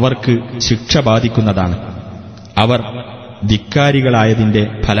അവർക്ക് ശിക്ഷ ബാധിക്കുന്നതാണ്, അവർ ധിക്കാരികളായതിന്റെ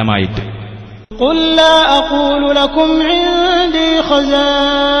ഫലമായിട്ട്. قل لا أقول لكم عندي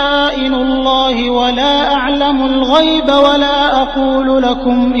خزائن الله ولا أعلم الغيب ولا أقول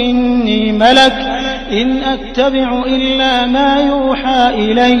لكم إني ملك إن أتبع إلا ما يوحى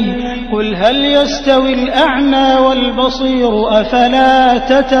إلي قل هل يستوي الأعمى والبصير أفلا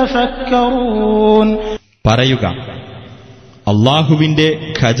تتفكرون. പറയുക, അല്ലാഹുവിന്റെ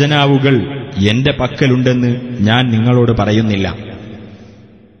ഖജനാവുകൾ എന്റെ പക്കലുണ്ടെന്ന് ഞാൻ നിങ്ങളോട് പറയുന്നില്ല,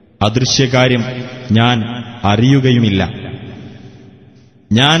 അദൃശ്യകാര്യം ഞാൻ അറിയുകയുമില്ല.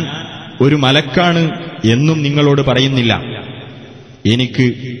 ഞാൻ ഒരു മലക്കാണ് എന്നും നിങ്ങളോട് പറയുന്നില്ല. എനിക്ക്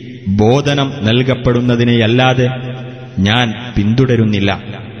ബോധനം നൽകപ്പെടുന്നതിനെയല്ലാതെ ഞാൻ പിന്തുടരുന്നില്ല.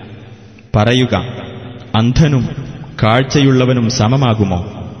 പറയുക, അന്ധനും കാഴ്ചയുള്ളവനും സമമാകുമോ?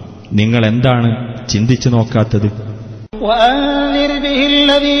 നിങ്ങൾ എന്താണ് ചിന്തിച്ചു നോക്കാത്തത്? وأنذر به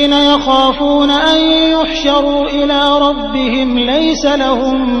الذين يخافون أن يحشروا إلى ربهم ليس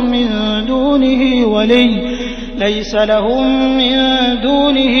لهم من دونه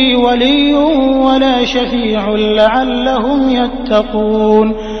ولي ولا شفيع لعلهم يتقون.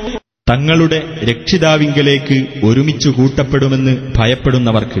 തങ്ങളുടെ രക്ഷിതാവിങ്കലേക്ക് ഒരുമിച്ചു കൂട്ടപ്പെടുമെന്ന്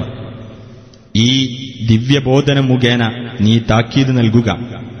ഭയപ്പെടുന്നവർക്ക് ഈ ദിവ്യബോധനം മുഖേന നീ താക്കീത് നൽകുക.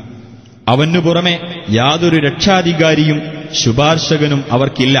 അവനു പുറമെ യാതൊരു രക്ഷാധികാരിയും ശുപാർശകനും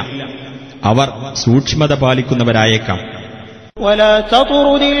അവർക്കില്ല, അവർ സൂക്ഷ്മത പാലിക്കുന്നവരായേക്കാം. ولا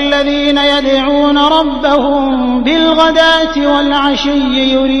تطرد الذين يدعون ربهم بالغداة والعشي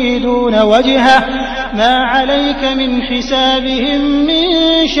يريدون وجهه ما عليك من حسابهم من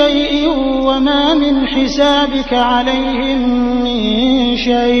شيء وما من حسابك عليهم من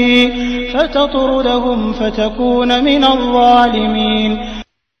شيء فتطردهم فتكون من الظالمين.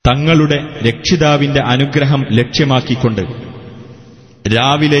 തങ്ങളുടെ രക്ഷിതാവിന്റെ അനുഗ്രഹം ലക്ഷ്യമാക്കിക്കൊണ്ട്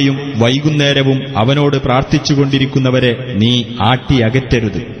രാവിലെയും വൈകുന്നേരവും അവനോട് പ്രാർത്ഥിച്ചുകൊണ്ടിരിക്കുന്നവരെ നീ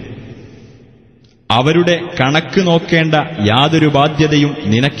ആട്ടിയകറ്റരുത്. അവരുടെ കണക്ക് നോക്കേണ്ട യാതൊരു ബാധ്യതയും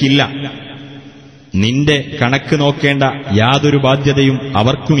നിനക്കില്ല, നിന്റെ കണക്ക് നോക്കേണ്ട യാതൊരു ബാധ്യതയും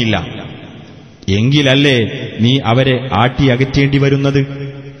അവർക്കുമില്ല. എങ്കിലല്ലേ നീ അവരെ ആട്ടിയകറ്റേണ്ടി വരുന്നത്?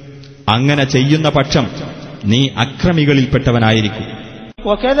 അങ്ങനെ ചെയ്യുന്ന പക്ഷം നീ അക്രമികളിൽപ്പെട്ടവനായിരിക്കും.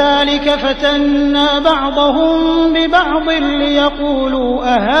 وكذلك فتنا بعضهم ببعض ليقولوا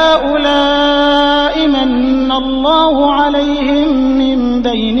أهؤلاء من الله عليهم من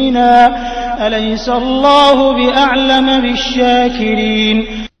بيننا أليس الله بأعلم بالشاكرين.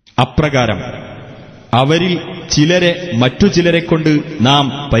 അപ്രകാരം അവരിൽ ചിലരെ മറ്റു ചിലരെക്കൊണ്ട് നാം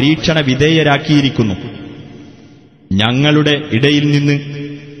പരീക്ഷണ വിധേയരാക്കിയിരിക്കുന്നു. ഞങ്ങളുടെ ഇടയിൽ നിന്ന്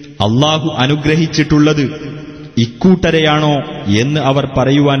അല്ലാഹു അനുഗ്രഹിച്ചിട്ടുള്ളത് ഇക്കൂട്ടരെയാണോ എന്ന് അവർ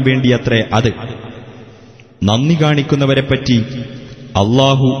പറയുവാൻ വേണ്ടിയത്രേ അത്. നന്ദി കാണിക്കുന്നവരെപ്പറ്റി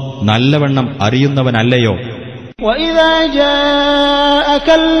അല്ലാഹു നല്ലവണ്ണം അറിയുന്നവനല്ലയോ? وَإِذَا جَاءَكَ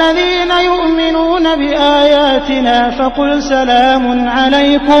الَّذِينَ يُؤْمِنُونَ بِآيَاتِنَا فَقُلْ سَلَامٌ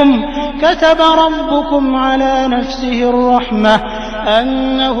عَلَيْكُمْ كَتَبَ رَبُّكُمْ عَلَى نَفْسِهِ الرَّحْمَةَ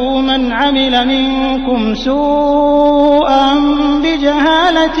أَنَّهُ مَنْ عَمِلَ مِنكُمْ سُوءًا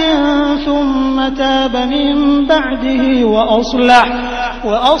بِجَهَالَةٍ ثُمَّ تَابَ مِن بَعْدِهِ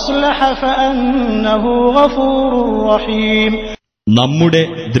وَأَصْلَحَ فَأَنَّهُ غَفُورٌ رَّحِيمٌ. നമ്മുടെ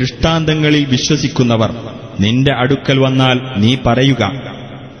ദൃഷ്ടാന്തങ്ങളിൽ വിശ്വസിക്കുന്നവർ നിന്റെ അടുക്കൽ വന്നാൽ നീ പറയുക,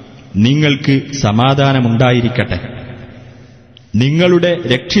 നിങ്ങൾക്ക് സമാധാനമുണ്ടായിരിക്കട്ടെ. നിങ്ങളുടെ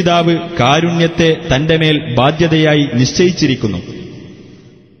രക്ഷിതാവ് കാരുണ്യത്തെ തന്റെ മേൽ ബാധ്യതയായി നിശ്ചയിച്ചിരിക്കുന്നു.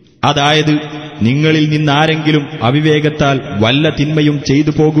 അതായത്, നിങ്ങളിൽ നിന്നാരെങ്കിലും അവിവേകത്താൽ വല്ല തിന്മയും ചെയ്തു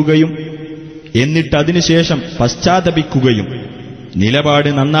പോകുകയും എന്നിട്ടതിനുശേഷം പശ്ചാത്തപിക്കുകയും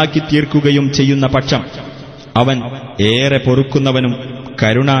നിലപാട് നന്നാക്കി തീർക്കുകയും ചെയ്യുന്ന പക്ഷം അവൻ ഏറെ പൊറുക്കുന്നവനും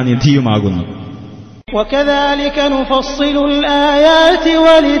കരുണാനിധിയുമാകുന്നു. وَكَذَلِكَ نُفَصِّلُ الْآيَاتِ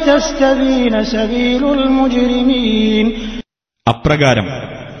وَلِتَسْتَبِينَ سَبِيلُ الْمُجْرِمِينَ. അപ്രകാരം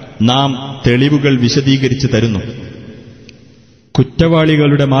നാം തെളിവുകൾ വിശദീകരിച്ചു തരുന്നു.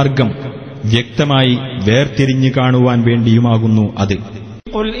 കുറ്റവാളികളുടെ മാർഗം വ്യക്തമായി വേർതിരിഞ്ഞു കാണുവാൻ വേണ്ടിയുമാകുന്നു അത്.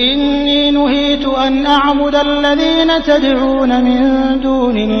 قُلْ إِنِّي نُهِيتُ أَنْ أَعْبُدَ الَّذِينَ تَدْعُونَ مِن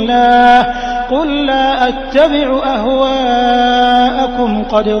دُونِ اللَّهِ قُل لَّا أَتَّبِعُ أَهْوَاءَكُمْ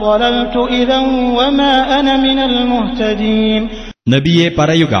قَدْ ضَلَلْتُ إِذًا وَمَا أَنَا مِنَ الْمُهْتَدِينَ. നബിയെ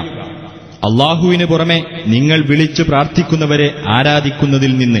പറയുക, അല്ലാഹുവിന് പുറമെ നിങ്ങൾ വിളിച്ചു പ്രാർത്ഥിക്കുന്നവരെ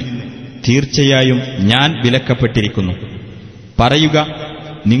ആരാധിക്കുന്നതിൽ നിന്ന് തീർച്ചയായും ഞാൻ വിലക്കപ്പെട്ടിരിക്കുന്നു. പറയുക,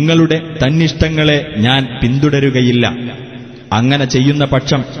 നിങ്ങളുടെ തന്നിഷ്ടങ്ങളെ ഞാൻ പിന്തുടരുകയില്ല. അങ്ങനെ ചെയ്യുന്ന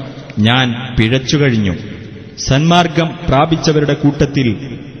പക്ഷം ഞാൻ പിഴച്ചുകഴിഞ്ഞു. സന്മാർഗം പ്രാപിച്ചവരുടെ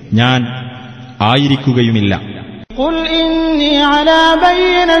കൂട്ടത്തിൽ ഞാൻ ആയിരിക്കുകയുമില്ല. قُلْ إِنِّي عَلَى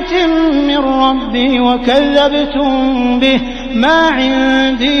بَيِّنَةٍ مِّن رَّبِّي وَكَذَّبْتُم بِهِ مَا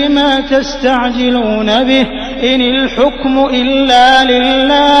عِندِي مَا تَسْتَعْجِلُونَ بِهِ إِنِ الْحُكْمُ إِلَّا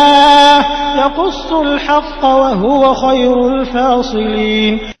لِلَّهِ يَقُصُّ الْحَقَّ وَهُوَ خَيْرُ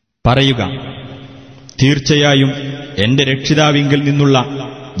الْفَاصِلِينَ. പറയുക, തീർച്ചയായും എന്റെ രക്ഷിതാവിങ്കിൽ നിന്നുള്ള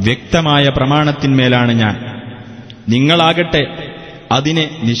വ്യക്തമായ പ്രമാണത്തിന്മേലാണ് ഞാൻ. നിങ്ങളാകട്ടെ അതിനെ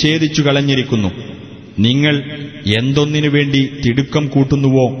നിഷേധിച്ചു കളഞ്ഞിരിക്കുന്നു. നിങ്ങൾ എന്തൊന്നിനു വേണ്ടി തിടുക്കം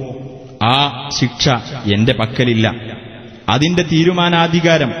കൂട്ടുന്നുവോ ആ ശിക്ഷ എന്റെ പക്കലില്ല. അതിന്റെ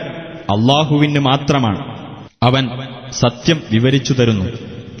തീരുമാനാധികാരം അല്ലാഹുവിന് മാത്രമാണ്. അവൻ സത്യം വിവരിച്ചു തരുന്നു.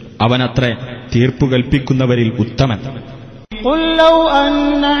 അവനത്രേ തീർപ്പുകൽപ്പിക്കുന്നവരിൽ ഉത്തമൻ. قُل لَّوْ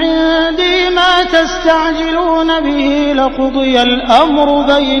أَنَّ عِندِي مَا تَسْتَعْجِلُونَ بِهِ لَقُضِيَ الْأَمْرُ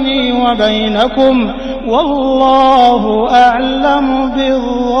بَيْنِي وَبَيْنَكُمْ وَاللَّهُ أَعْلَمُ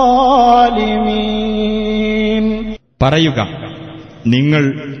بِالظَّالِمِينَ. പറയുക,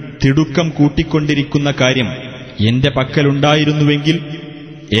 നിങ്ങൾ തിടുക്കം കൂട്ടിക്കൊണ്ടിരിക്കുന്ന കാര്യം എന്റെ പക്കലുണ്ടായിരുന്നുവെങ്കിൽ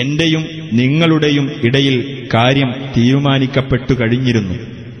എന്റെയും നിങ്ങളുടെയും ഇടയിൽ കാര്യം തീരുമാനിക്കപ്പെട്ടു കഴിഞ്ഞിരുന്നു.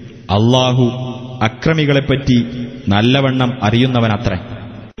 അല്ലാഹു അക്രമികളെപ്പറ്റി നല്ലവണ്ണം അറിയുന്നവനത്രേ.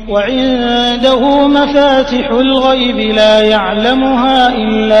 وعنده مفاتح الغيب لا يعلمها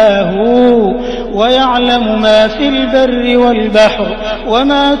إلا هو ويعلم ما في البر والبحر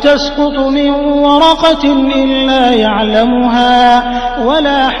وما تسقط من ورقة إلا يعلمها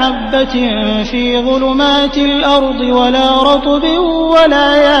ولا حبة في ظلمات الأرض ولا رطب ولا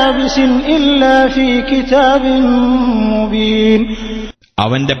يابس إلا في كتاب مبين.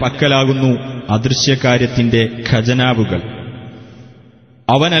 അവന്റെ പക്കലാകുന്നു അദൃശ്യകാര്യത്തിന്റെ ഖജനാവുകൾ.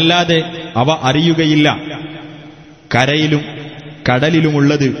 അവനല്ലാതെ അവ അറിയുകയില്ല. കരയിലും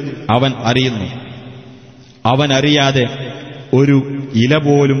കടലിലുമുള്ളത് അവൻ അറിയുന്നു. അവനറിയാതെ ഒരു ഇല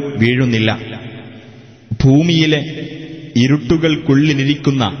പോലും വീഴുന്നില്ല. ഭൂമിയിലെ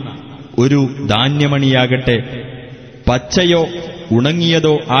ഇരുട്ടുകൾക്കുള്ളിലിരിക്കുന്ന ഒരു ധാന്യമണിയാകട്ടെ, പച്ചയോ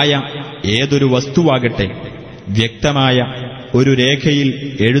ഉണങ്ങിയതോ ആയ ഏതൊരു വസ്തുവാകട്ടെ, വ്യക്തമായ ഒരു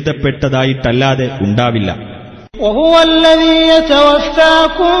രേഖയിൽ എഴുതപ്പെട്ടതായിട്ടല്ലാതെ ഉണ്ടാവില്ല. وهو الذي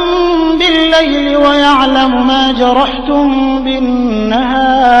يتوفاكم بالليل ويعلم ما جرحتم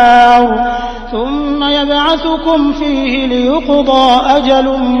بالنهار ثم يبعثكم فيه ليقضى أجل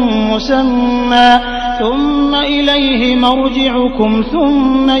مسمى ثم إليه مرجعكم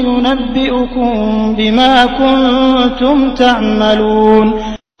ثم ينبئكم بما كنتم تعملون.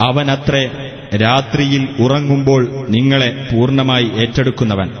 അവനത്രേ രാത്രിയിൽ ഉറങ്ങുമ്പോൾ നിങ്ങളെ പൂർണ്ണമായി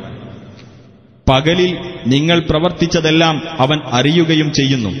ഏറ്റെടുക്കുന്നവൻ. പകലിൽ നിങ്ങൾ പ്രവർത്തിച്ചതെല്ലാം അവൻ അറിയുകയും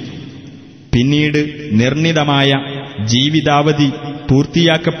ചെയ്യുന്നു. പിന്നീട് നിർണിതമായ ജീവിതാവധി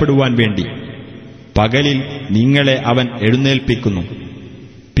പൂർത്തിയാക്കപ്പെടുവാൻ വേണ്ടി പകലിൽ നിങ്ങളെ അവൻ എഴുന്നേൽപ്പിക്കുന്നു.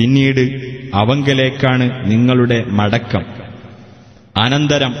 പിന്നീട് അവങ്കലേക്കാണ് നിങ്ങളുടെ മടക്കം.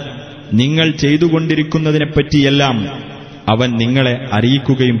 അനന്തരം നിങ്ങൾ ചെയ്തുകൊണ്ടിരിക്കുന്നതിനെപ്പറ്റിയെല്ലാം അവൻ നിങ്ങളെ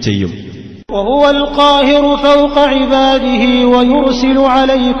അറിയിക്കുകയും ചെയ്യും. وهو القاهر فوق عباده ويرسل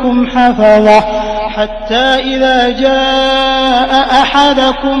عليكم حفظة حتى إذا جاء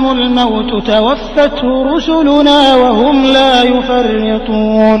أحدكم الموت توفته رسلنا وهم لا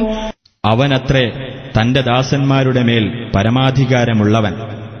يفرطون. അവനത്രേ തന്റെ ദാസന്മാരുടെ മേൽ പരമാധികാരമുള്ളവൻ.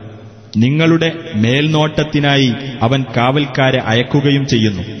 നിങ്ങളുടെ മേൽനോട്ടത്തിനായി അവൻ കാവൽക്കാരെ അയക്കുകയും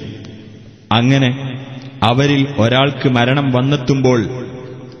ചെയ്യുന്നു. അങ്ങനെ അവരിൽ ഒരാൾക്ക് മരണം വന്നെത്തുമ്പോൾ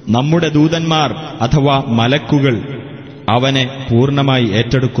നമ്മുടെ ദൂതന്മാർ അഥവാ മലക്കുകൾ അവനെ പൂർണ്ണമായി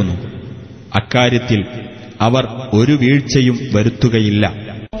ഏറ്റെടുക്കുന്നു. അക്കാര്യത്തിൽ അവർ ഒരു വീഴ്ചയും വരുത്തുകയില്ല.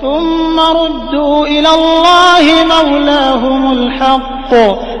 ثم ردوا إلى الله مولاهم الحق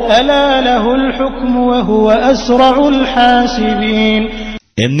ألا له الحكم وهو أسرع الحاسبين.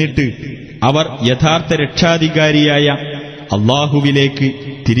 എന്നിട്ട് അവർ യഥാർത്ഥ രക്ഷാധികാരിയായ അല്ലാഹുവിലേക്ക്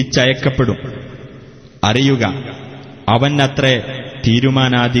തിരിച്ചയക്കപ്പെടും. അറിയുക, അവനത്രേ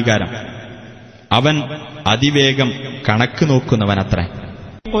തീരുമാനാധികാരം. അവൻ അതിവേഗം കണക്ക് നോക്കുന്നവനത്രേ.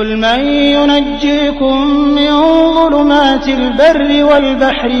 قل من ينجيكم من ظلمات البر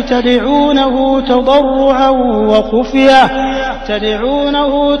والبحر تدعونه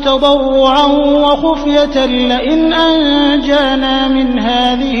تضرعا وخفية لئن أنجانا من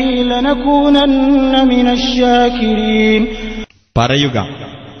هذه لنكونن من الشاكرين. പറയുക,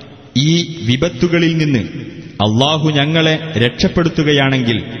 ഈ വിപത്തുകളിൽ നിന്ന് അല്ലാഹു ഞങ്ങളെ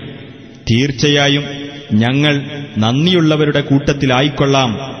രക്ഷപ്പെടുത്തുകയാണെങ്കിൽ തീർച്ചയായും ഞങ്ങൾ നന്ദിയുള്ളവരുടെ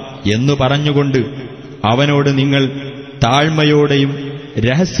കൂട്ടത്തിലായിക്കൊള്ളാം എന്നു പറഞ്ഞുകൊണ്ട് അവനോട് നിങ്ങൾ താഴ്മയോടെയും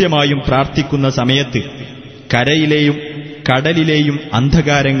രഹസ്യമായും പ്രാർത്ഥിക്കുന്ന സമയത്ത് കരയിലെയും കടലിലെയും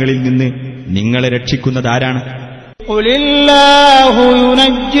അന്ധകാരങ്ങളിൽ നിന്ന് നിങ്ങളെ രക്ഷിക്കുന്നതാരാണ്? قل الله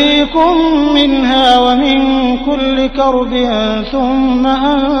ينجيكم منها ومن كل كرب ثم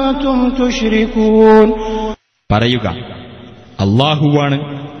أنتم تشركون. പറയുക, അല്ലാഹുവാണ്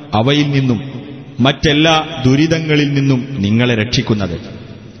അവയിൽ നിന്നും മറ്റെല്ലാ ദുരിതങ്ങളിൽ നിന്നും നിങ്ങളെ രക്ഷിക്കുന്നത്.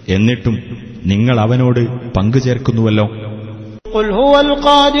 എന്നിട്ടും നിങ്ങൾ അവനോട് പങ്കുചേർക്കുന്നുവല്ലോ. قل هو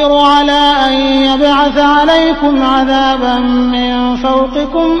القادر على أن يبعث عليكم عذابا من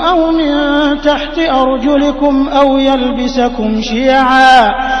فوقكم أو من تحت أرجلكم أو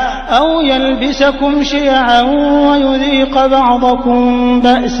يلبسكم شيعا ويذيق بعضكم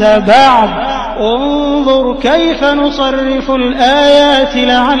بأس بعض انظر كيف نصرف الآيات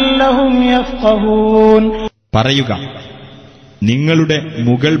لعلهم يفقهون. പറയുക, നിങ്ങളുടെ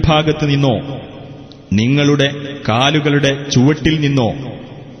മുകൾ ഭാഗത്ത് നിന്നോ നിങ്ങളുടെ കാലുകളുടെ ചുവട്ടിൽ നിന്നോ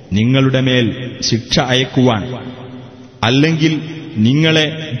നിങ്ങളുടെ മേൽ ശിക്ഷ അയക്കുവാൻ, അല്ലെങ്കിൽ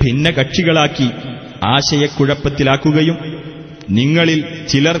നിങ്ങളെ ഭിന്നകക്ഷികളാക്കി ആശയക്കുഴപ്പത്തിലാക്കുകയും നിങ്ങളിൽ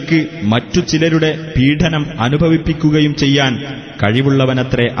ചിലർക്ക് മറ്റു ചിലരുടെ പീഡനം അനുഭവിപ്പിക്കുകയും ചെയ്യാൻ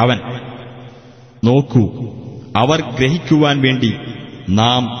കഴിവുള്ളവനത്രേ അവൻ. നോക്കൂ, അവർ ഗ്രഹിക്കുവാൻ വേണ്ടി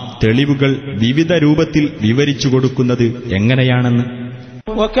നാം തെളിവുകൾ വിവിധ രൂപത്തിൽ വിവരിച്ചു കൊടുക്കുന്നത് എങ്ങനെയാണെന്ന്.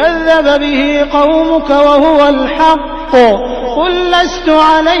 وكذب به قومك وهو الحق قل لست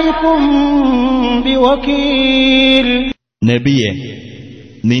عليكم بوكيل. നബിയെ,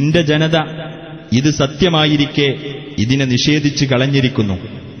 നിന്റെ ജനത ഇത് സത്യമായിരിക്കെ ഇതിനെ നിഷേധിച്ചു കളഞ്ഞിരിക്കുന്നു.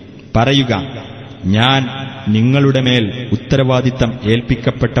 പറയുക, ഞാൻ നിങ്ങളുടെ മേൽ ഉത്തരവാദിത്തം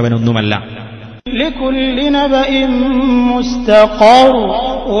ഏൽപ്പിക്കപ്പെട്ടവനൊന്നുമല്ല. لكل نبأ مستقر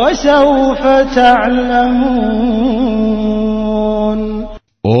وسوف تعلمون.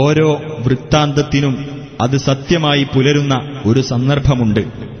 ഓരോ വൃത്താന്തത്തിനും അത് സത്യമായി പുലരുന്ന ഒരു സന്ദർഭമുണ്ട്.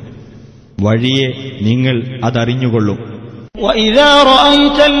 വഴിയെ നിങ്ങൾ അതറിഞ്ഞുകൊള്ളും. وإذا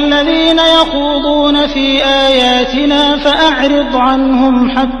رأيت الذين يخوضون في آياتنا فأعرض عنهم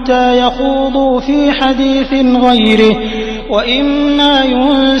حتى يخوضوا في حديث غيره وإما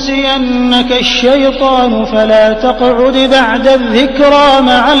ينسينك الشيطان فلا تقعد بعد الذكرى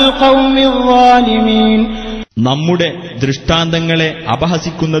مع القوم الظالمين. നമ്മുടെ ദൃഷ്ടാന്തങ്ങളെ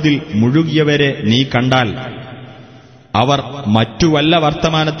അപഹസിക്കുന്നതിൽ മുഴുകിയവരെ നീ കണ്ടാൽ അവർ മറ്റു വല്ല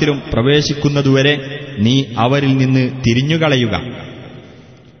വർത്തമാനത്തിലും പ്രവേശിക്കുന്നതുവരെ നീ അവരിൽ നിന്ന് തിരിഞ്ഞുകളയുക.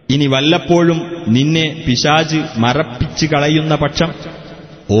 ഇനി വല്ലപ്പോഴും നിന്നെ പിശാച് മറപ്പിച്ചു കളയുന്ന പക്ഷം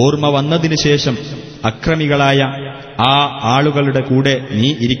ഓർമ്മ വന്നതിനു ശേഷം അക്രമികളായ ആ ആളുകളുടെ കൂടെ നീ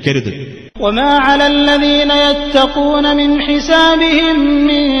ഇരിക്കരുത്. وما على الذين يتقون من حسابهم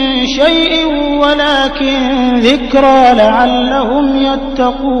من شيء ولكن ذكرى لعلهم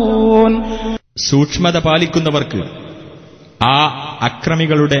يتقون. സൂക്ഷ്മത പാലിക്കുന്നവർക്ക് ആ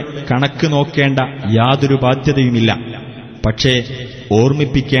അക്രമികളുടെ കണക്ക് നോക്കേണ്ട യാതൊരു ബാധ്യതയുമില്ല. പക്ഷേ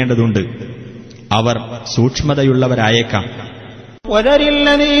ഓർമ്മിപ്പിക്കേണ്ടതുണ്ട്. അവർ സൂക്ഷ്മതയുള്ളവരായേക്കാം. وذر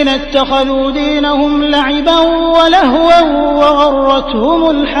الذين اتخذوا دينهم لعبا ولهوا وغرتهم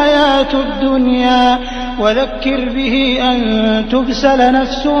الحياة الدنيا وذكر به أن تبسل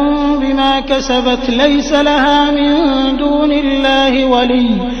نفس بما كسبت ليس لها من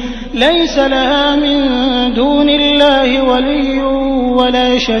دون الله ولي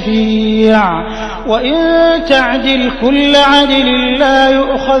ولا شفيع وإن تعدل كل عدل لا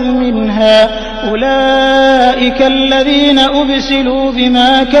يؤخذ منها أولئك الذين أبسلوا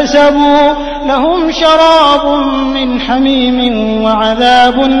بما كسبوا لهم شراب من حميم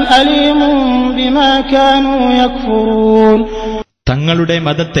وعذاب أليم بما كانوا يكفرون. തങ്ങളുടെ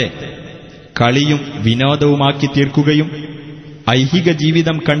മതത്തെ കളിയും വിനോദവുമാക്കി തീർക്കുകയും ഐഹിക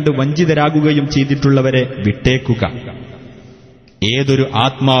ജീവിതം കണ്ട് വഞ്ചിതരാകുകയും ചെയ്തിട്ടുള്ളവരെ വിട്ടേക്കുക. ഏതൊരു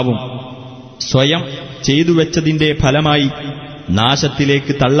ആത്മാവും സ്വയം ചെയ്തുവെച്ചതിന്റെ ഫലമായി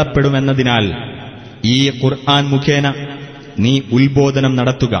നാശത്തിലേക്ക് തള്ളപ്പെടുമെന്നതിനാൽ ഈ ഖുർആൻ മുഖേന നീ ഉത്ബോധനം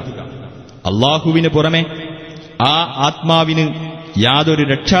നടത്തുക. അല്ലാഹുവിന് പുറമെ ആ ആത്മാവിന് യാതൊരു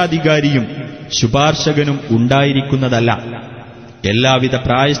രക്ഷാധികാരിയും ശുപാർശകനും ഉണ്ടായിരിക്കുന്നതല്ല. എല്ലാവിധ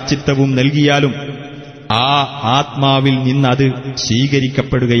പ്രായശ്ചിത്തവും നൽകിയാലും ആ ആത്മാവിൽ നിന്നത്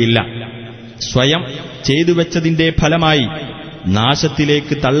സ്വീകരിക്കപ്പെടുകയില്ല. സ്വയം ചെയ്തുവെച്ചതിന്റെ ഫലമായി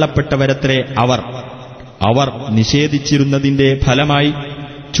നാശത്തിലേക്ക് തള്ളപ്പെട്ടവരത്രേ അവർ നിഷേധിച്ചിരുന്നതിന്റെ ഫലമായി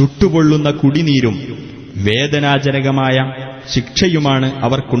ചുട്ടുപൊള്ളുന്ന കുടിനീരും വേദനാജനകമായ ശിക്ഷയുമാണ്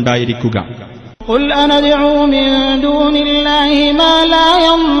അവർക്കുണ്ടായിരിക്കുക. قل أندعو من دون الله ما لا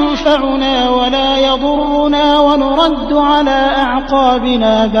ينفعنا ولا يضرنا ونرد على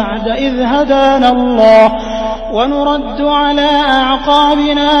أعقابنا بعد إذ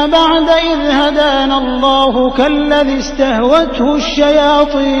هدانا الله كالذي استهوته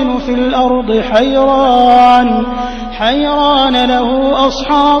الشياطين في الأرض حيران له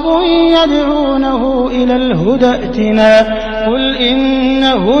أصحاب يدعونه إلى الهدى ائتنا قل إن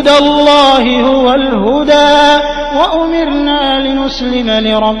هدى الله هو الهدى وأمرنا لنسلم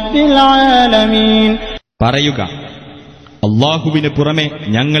لرب العالمين. പറയുക, അല്ലാഹുവിന് പുറമെ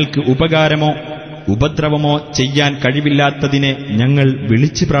ഞങ്ങൾക്ക് ഉപകാരമോ ഉപദ്രവമോ ചെയ്യാൻ കഴിവില്ലാത്തതിനെ ഞങ്ങൾ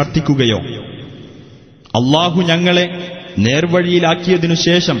വിളിച്ചു പ്രാർത്ഥിക്കുകയോ അല്ലാഹു ഞങ്ങളെ നേർവഴിയിലാക്കിയതിനു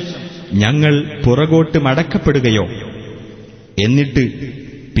ശേഷം ഞങ്ങൾ പുറകോട്ട് മടക്കപ്പെടുകയോ എന്നിട്ട്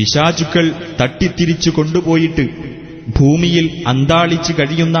പിശാചുക്കൾ തട്ടിത്തിരിച്ചു കൊണ്ടുപോയിട്ട് ഭൂമിയിൽ അന്താളിച്ചു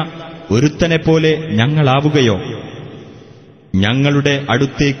കഴിയുന്ന ഒരുത്തനെപ്പോലെ ഞങ്ങളാവുകയോ? ഞങ്ങളുടെ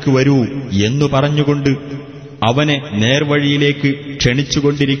അടുത്തേക്ക് വരൂ എന്നു പറഞ്ഞുകൊണ്ട് അവനെ നേർവഴിയിലേക്ക്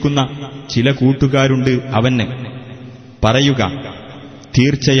ക്ഷണിച്ചുകൊണ്ടിരിക്കുന്ന ചില കൂട്ടുകാരുണ്ട് അവന്. പറയുക,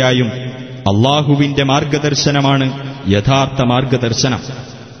 തീർച്ചയായും അല്ലാഹുവിന്റെ മാർഗദർശനമാണ് യഥാർത്ഥ മാർഗദർശനം.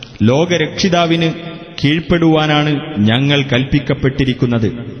 ലോകരക്ഷിതാവിന് കീഴ്പ്പെടുവാനാണ് ഞങ്ങൾ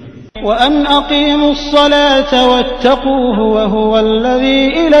കൽപ്പിക്കപ്പെട്ടിരിക്കുന്നത്. وأن أقيموا الصلاة واتقوه وهو الذي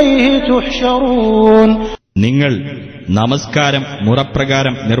إليه تحشرون. നിങ്ങൾ നമസ്കാരം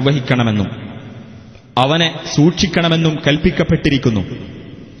മുറപ്രകാരം നിർവഹിക്കണമെന്നും അവനെ സൂക്ഷിക്കണമെന്നും കൽപ്പിക്കപ്പെട്ടിരിക്കുന്നു.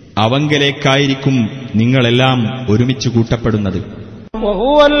 അവങ്കലേക്കായിരിക്കും നിങ്ങളെല്ലാം ഒരുമിച്ച് കൂട്ടപ്പെടുന്നത്.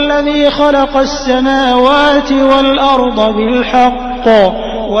 وهو الذي خلق السماوات والأرض بالحق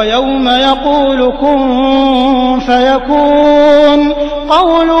ويوم يقول كن فيكون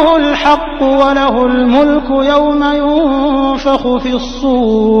قوله الحق وله الملك يوم ينفخ في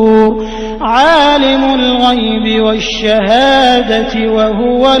الصور عالم الغيب والشهادة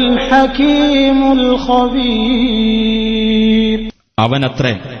وهو الحكيم الخبير.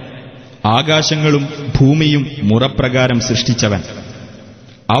 അവനത്രേ ആകാശങ്ങളും ഭൂമിയും മുറപ്രകാരം സൃഷ്ടിച്ചവൻ.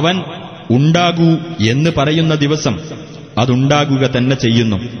 അവൻ ഉണ്ടാകൂ എന്ന് പറയുന്ന ദിവസം അതുണ്ടാകുക തന്നെ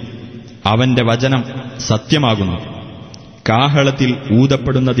ചെയ്യുന്നു. അവന്റെ വചനം സത്യമാകുന്നു. കാഹളത്തിൽ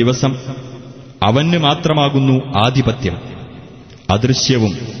ഊതപ്പെടുന്ന ദിവസം അവന് മാത്രമാകുന്നു ആധിപത്യം.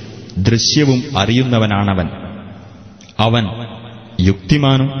 അദൃശ്യവും ദൃശ്യവും അറിയുന്നവനാണവൻ. അവൻ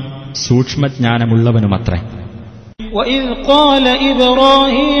യുക്തിമാനും സൂക്ഷ്മജ്ഞാനമുള്ളവനുമത്രേ. وَإِذْ قَالَ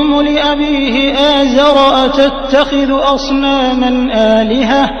إِبْرَاهِيمُ لِأَبِيهِ آزَرَ أَتَتَّخِذُ أَصْنَامًا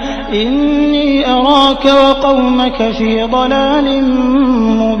آلِهَةً إِنِّي أَرَاكَ وَقَوْمَكَ فِي ضَلَالٍ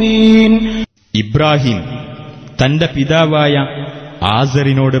مُبِينٍ. ഇബ്രാഹിം തന്റെ പിതാവായ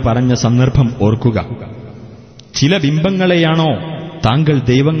ആസറിനോട് പറഞ്ഞ സന്ദർഭം ഓർക്കുക. ചില ബിംബങ്ങളെയാണോ താങ്കൾ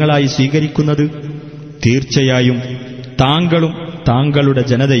ദൈവങ്ങളായി സ്വീകരിക്കുന്നത്? തീർച്ചയായും താങ്കളും താങ്കളുടെ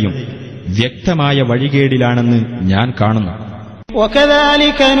ജനതയും വ്യക്തമായ വഴികേടിലാണെന്ന് ഞാൻ കാണുന്നു.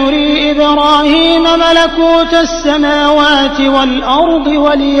 وَكَذَلِكَ نُرِي إِبْرَاهِيمَ مَلَكُوتَ السَّمَاوَاتِ وَالْأَرْضِ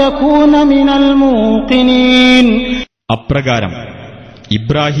وَلِيَكُونَ مِنَ الْمُوقِنِينَ. അപ്രകാരം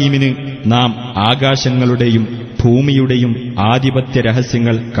ഇബ്രാഹീമിന് നാം ആകാശങ്ങളുടെയും ഭൂമിയുടെയും ആധിപത്യ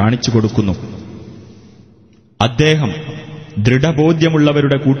രഹസ്യങ്ങൾ കാണിച്ചു കൊടുക്കുന്നു. അദ്ദേഹം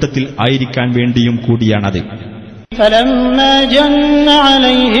ദൃഢബോധ്യമുള്ളവരുടെ കൂട്ടത്തിൽ ആയിരിക്കാൻ വേണ്ടിയും കൂടിയാണത്. فلما جن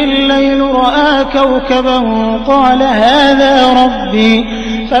عليه الليل رأى كوكبا قال هذا ربي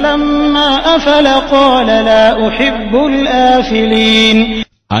فلما أفل قال لا أحب الآفلين.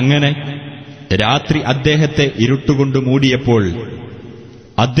 അങ്ങനെ രാത്രി അദ്ദേഹത്തെ ഇരുട്ടുകൊണ്ട് മൂടിയപ്പോൾ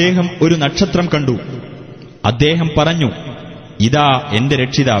അദ്ദേഹം ഒരു നക്ഷത്രം കണ്ടു. അദ്ദേഹം പറഞ്ഞു, ഇതാ എന്റെ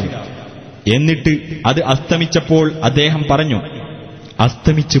രക്ഷിതാവ്. എന്നിട്ട് അത് അസ്തമിച്ചപ്പോൾ അദ്ദേഹം പറഞ്ഞു,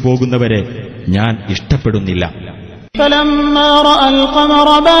 അസ്തമിച്ചു പോകുന്നവരെ ഞാൻ ഇഷ്ടപ്പെടുന്നില്ല. فلما رأى القمر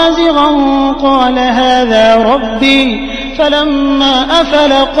بازغا قال هذا ربي فلما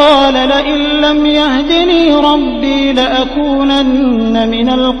أفل قال لئن لم يهدني ربي لأكونن من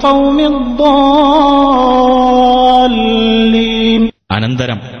القوم الضالين.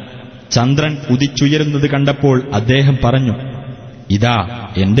 അനന്തരം ചന്ദ്രൻ ഉദിച്ചുയരുന്നത് കണ്ടപ്പോൾ അദ്ദേഹം പറഞ്ഞു, ഇതാ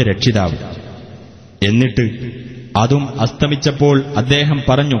എന്റെ രക്ഷിതാവ്. എന്നിട്ട് അതും അസ്തമിച്ചപ്പോൾ അദ്ദേഹം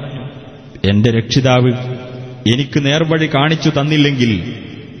പറഞ്ഞു, എന്റെ രക്ഷിതാവ് എനിക്ക് നേർവഴി കാണിച്ചു തന്നില്ലെങ്കിൽ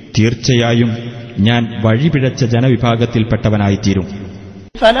തീർച്ചയായും ഞാൻ വഴിപിഴച്ച ജനവിഭാഗത്തിൽപ്പെട്ടവനായിത്തീരും.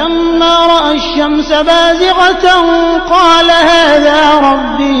 فلما رأى الشمس بازغة قال هذا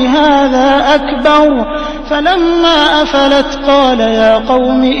ربي هذا أكبر فلما أفلت قال يا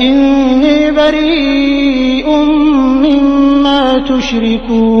قوم إني بريء مما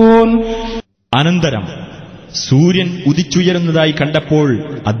تشركون. അനന്തരം സൂര്യൻ ഉദിച്ചുയരുന്നതായി കണ്ടപ്പോൾ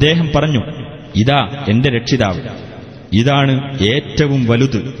അദ്ദേഹം പറഞ്ഞു, ഇതാ എന്റെ രക്ഷിതാവ്, ഇതാണ് ഏറ്റവും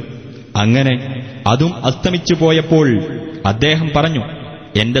വലുത്. അങ്ങനെ അതും അസ്തമിച്ചു പോയപ്പോൾ അദ്ദേഹം പറഞ്ഞു,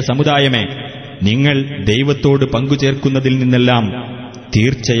 എന്റെ സമുദായമേ, നിങ്ങൾ ദൈവത്തോട് പങ്കുചേർക്കുന്നതിൽ നിന്നെല്ലാം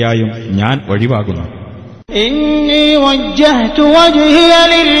തീർച്ചയായും ഞാൻ ഒഴിവാകുന്നു. إني وجهت وجهي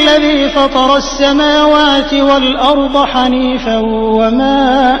للذي فطر السماوات والأرض حنيفا وما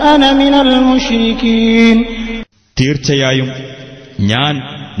أنا من المشركين. തീർച്ചയായും ഞാൻ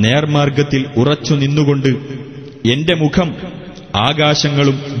നേർമാർഗത്തിൽ ഉറച്ചു നിന്നുകൊണ്ട് എന്റെ മുഖം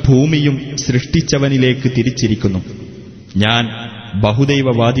ആകാശങ്ങളും ഭൂമിയും സൃഷ്ടിച്ചവനിലേക്ക് തിരിച്ചിരിക്കുന്നു. ഞാൻ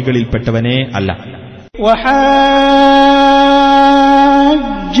ബഹുദൈവവാദികളിൽപ്പെട്ടവനേ അല്ല.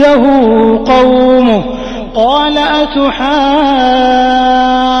 وحاجه قومه قال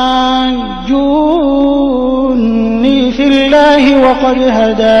أتحاجوني في الله وقد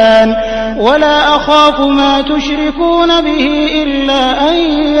هدان ولا أخاف ما تشركون به إلا أن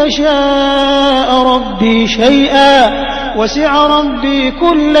يشاء ربي شيئا وسع ربي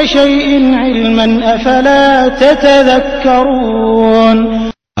كل شيء علما أفلا تتذكرون.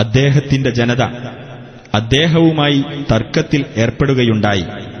 അദ്ദേഹത്തിന്റെ ജനത അദ്ദേഹവുമായി തർക്കത്തിൽ ഏർപ്പെടുകയുണ്ടായി.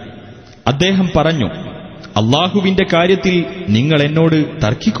 അദ്ദേഹം പറഞ്ഞു, അല്ലാഹുവിന്റെ കാര്യത്തിൽ നിങ്ങൾ എന്നോട്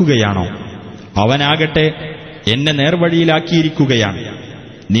തർക്കിക്കുകയാണോ? അവനാകട്ടെ എന്നെ നേർവഴിയിലാക്കിയിരിക്കുകയാണ്.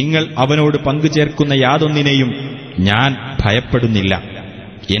 നിങ്ങൾ അവനോട് പങ്കുചേർക്കുന്ന യാതൊന്നിനെയും ഞാൻ ഭയപ്പെടുന്നില്ല.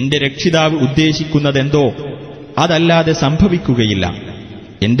 എന്റെ രക്ഷിതാവ് ഉദ്ദേശിക്കുന്നതെന്തോ അതല്ലാതെ സംഭവിക്കുകയില്ല.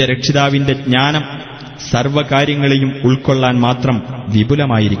 എന്റെ രക്ഷിതാവിന്റെ ജ്ഞാനം സർവകാര്യങ്ങളെയും ഉൾക്കൊള്ളാൻ മാത്രം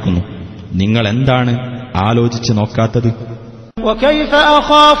വിപുലമായിരിക്കുന്നു. നിങ്ങൾ എന്താണ് ആലോചിച്ചു നോക്കാത്തത്? وكيف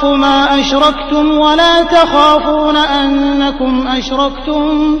أخاف ما أشركتم ولا تخافون أنكم أشركتم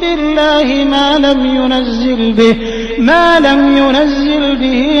بالله ما لم ينزل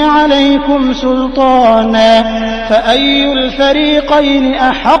به عليكم سلطانا فأي الفريقين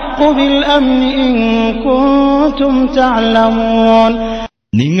أحق بالأمن إن كنتم تعلمون.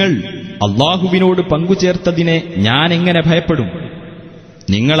 നിങ്ങൾ അല്ലാഹുവിനോട് പങ്കുചേർത്തതിനെ ഞാൻ എങ്ങനെ ഭയപ്പെടും?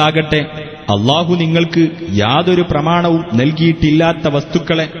 നിങ്ങളാകട്ടെ അല്ലാഹു നിങ്ങൾക്ക് യാതൊരു പ്രമാണവും നൽകിയിട്ടില്ലാത്ത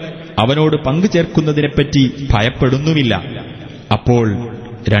വസ്തുക്കളെ അവനോട് പങ്കുചേർക്കുന്നതിനെപ്പറ്റി ഭയപ്പെടുന്നുമില്ല. അപ്പോൾ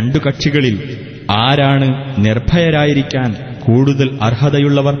രണ്ടു കക്ഷികളിൽ ആരാണ് നിർഭയരായിരിക്കാൻ കൂടുതൽ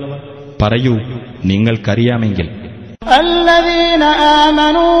അർഹതയുള്ളവർ? പറയൂ, നിങ്ങൾക്കറിയാമെങ്കിൽ. الذين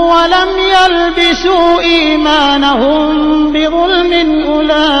آمنوا ولم يلبسوا إيمانهم بظلم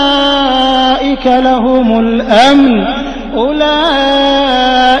أولئك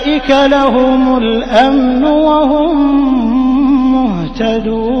لهم الأمن وهم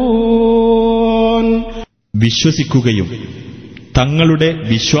مهتدون. വിശ്വസിക്കുകയും തങ്ങളുടെ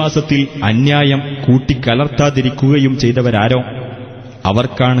വിശ്വാസത്തിൽ അന്യായം കൂട്ടിക്കലർത്താതിരിക്കുകയും ചെയ്തവരാരോ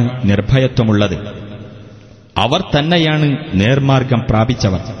അവർക്കാണ് നിർഭയത്വമുള്ളത്. അവർ തന്നെയാണ് നേർമാർഗം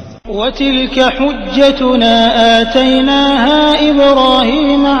പ്രാപിച്ചവർ. وتلك حجتنا آتيناها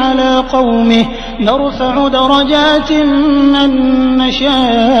إبراهيم على قومه نرفع درجات من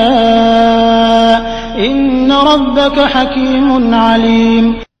نشاء إن ربك حكيم عليم.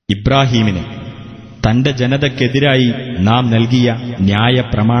 ഇബ്രാഹീമിന് തന്റെ ജനതയ്ക്കെതിരായി നാം നൽകിയ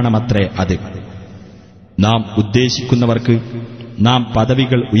ന്യായപ്രമാണമത്രേ അത്. നാം ഉദ്ദേശിക്കുന്നവർക്ക് നാം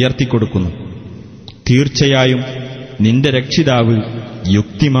പദവികൾ ഉയർത്തിക്കൊടുക്കുന്നു. തീർച്ചയായും നിന്റെ രക്ഷിതാവ്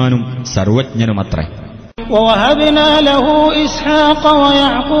യുക്തിമാനും സർവജ്ഞനുമത്രേ. ووهبنا له إسحاق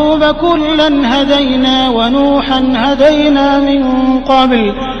ويعقوب كلا هدينا ونوحا هدينا من قبل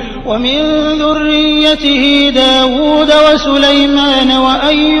ومن ذريته داود وسليمان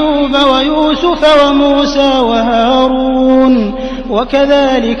وأيوب ويوسف وموسى وهارون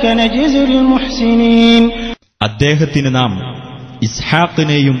وكذلك نجزي المحسنين. അദ്ദേഹത്തിന് നാം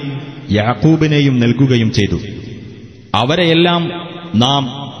ഇസ്ഹാഖിനെയും യാക്കൂബിനെയും നൽകുകയും ചെയ്തു. അവരെയെല്ലാം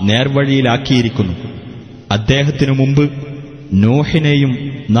നാം നേർവഴിയിലാക്കിയിരിക്കുന്നു. അദ്ദേഹത്തിനു മുമ്പ്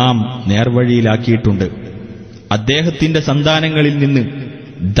നോഹിനെയും നാം നേർവഴിയിലാക്കിയിട്ടുണ്ട്. അദ്ദേഹത്തിന്റെ സന്താനങ്ങളിൽ നിന്ന്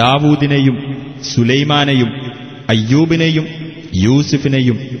ദാവൂദിനെയും സുലൈമാനെയും അയ്യൂബിനെയും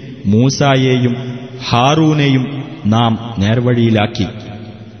യൂസുഫിനെയും മൂസായെയും ഹാറൂനെയും നാം നേർവഴിയിലാക്കി.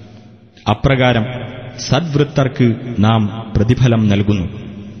 അപ്രകാരം സദ്വൃത്തർക്ക് നാം പ്രതിഫലം നൽകുന്നു.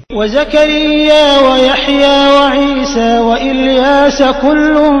 وزكريا ويحيى وعيسى وإلياس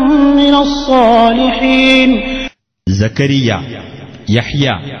كل من الصالحين. സക്കരിയ,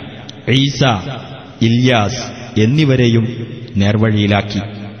 യഹ്യ, ഈസ, ഇല്യാസ് എന്നിവരെയും നേർവഴിയിലാക്കി.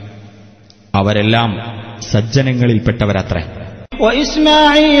 അവരെല്ലാം സജ്ജനങ്ങളിൽപ്പെട്ടവരത്രേ.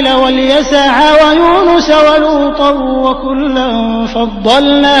 وإسماعيل واليسع ويونس ولوطا وكلا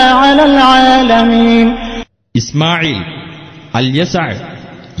فضلنا على العالمين. ഇസ്മായിൽ, അൽയസഅ,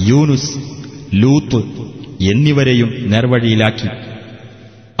 യൂനുസ്, ലൂത്ത് എന്നിവരെയും നേർവഴിയിലാക്കി.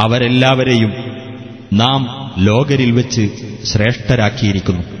 അവരെല്ലാവരെയും നാം ലോകരിൽ വെച്ച്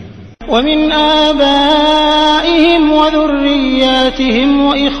ശ്രേഷ്ഠരാക്കിയിരിക്കുന്നു. ومن آبائهم وذرياتهم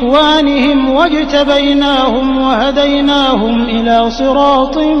وإخوانهم واجتبيناهم وهديناهم إلى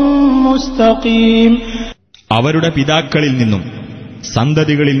صراط مستقيم. അവരുടെ പിതാക്കളിൽ നിന്നും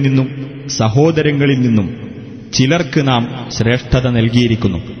സന്തതികളിൽ നിന്നും സഹോദരങ്ങളിൽ നിന്നും ചിലർക്ക് നാം ശ്രേഷ്ഠത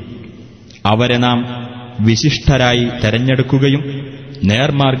നൽകിയിരിക്കുന്നു. അവരെ നാം വിശിഷ്ടരായി തെരഞ്ഞെടുക്കുകയും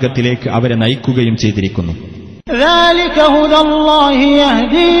നേർമാർഗത്തിലേക്ക് അവരെ നയിക്കുകയും ചെയ്തിരിക്കുന്നു. ذلك هدى الله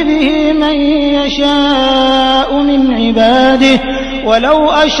يهدي به من يشاء من عباده ولو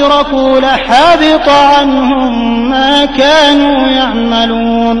أشركوا لحبط عنهم ما كانوا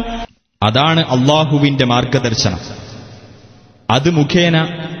يعملون. അതാണ് അല്ലാഹുവിന്റെ മാർഗദർശനം. അത് മുഖേന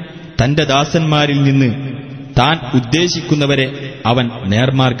തന്റെ ദാസന്മാരിൽ നിന്ന് താൻ ഉദ്ദേശിക്കുന്നവരെ അവൻ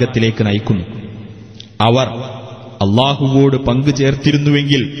നേർമാർഗത്തിലേക്ക് നയിക്കുന്നു. അവർ അല്ലാഹുവോട് പങ്കു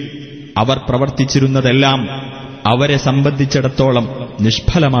ചേർത്തിരുന്നുവെങ്കിൽ അവർ പ്രവർത്തിച്ചിരുന്നതെല്ലാം അവരെ സംബന്ധിച്ചിടത്തോളം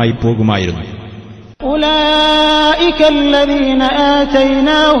നിഷ്ഫലമായി പോകുമായിരുന്നു. أولئك الذين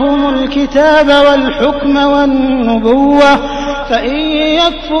آتيناهم الكتاب والحكم والنبوة فإن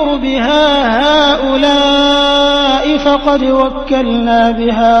يكفر بها هؤلاء فقد وكلنا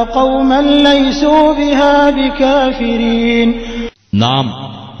بها قوما ليسوا بها بكافرين. നാം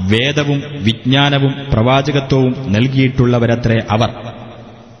വേദവും വിജ്ഞാനവും പ്രവാചകത്വവും നൽകിയിട്ടുള്ളവരത്രേ അവർ.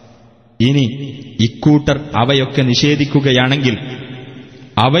 ഇനി ഇക്കൂട്ടർ അവയൊക്കെ നിഷേധിക്കുകയാണെങ്കിൽ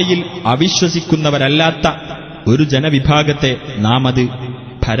അവയിൽ അവിശ്വസിക്കുന്നവരല്ലാത്ത ഒരു ജനവിഭാഗത്തെ നാം അത്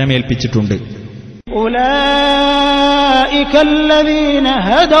ഭരമേൽപ്പിച്ചിട്ടുണ്ട്. أولئك الذين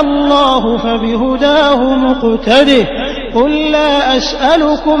هدى الله فبهداه مقتده قل لا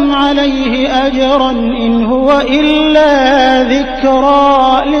أسألكم عليه أجرا إن هو إلا ذكرى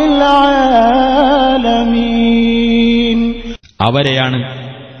للعالمين. അവരെയാണ്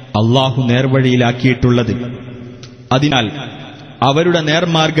അല്ലാഹു നേർവഴിയിലാക്കിയിട്ടുള്ളത്. അതിനാൽ അവരുടെ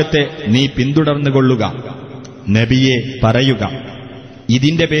നേർമാർഗത്തെ നീ പിന്തുടർന്നുകൊള്ളുക. നബിയെ പറയുക,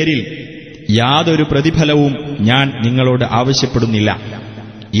 ഇതിന്റെ പേരിൽ യാതൊരു പ്രതിഫലവും ഞാൻ നിങ്ങളോട് ആവശ്യപ്പെടുന്നില്ല.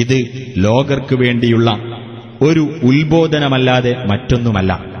 ഇത് ലോകർക്ക് വേണ്ടിയുള്ള ഒരു ഉത്ബോധനമല്ലാതെ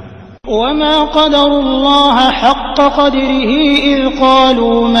മറ്റൊന്നുമല്ല. وما قدروا الله حق قدره إذ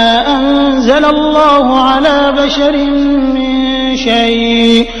قالوا ما أنزل الله على بشر من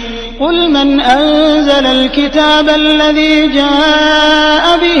شيء قل من أنزل الكتاب الذي جاء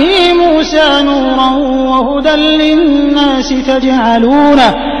به موسى نورا وهدى للناس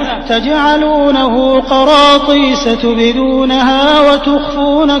تجعلونه قراطيس تبدونها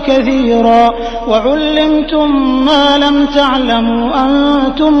وتخفون كثيرا وعلمتم ما لم تعلموا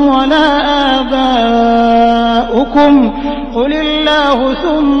أنتم ولا آباؤكم قل الله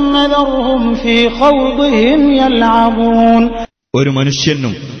ثم ذرهم في خوضهم يلعبون. ഒരു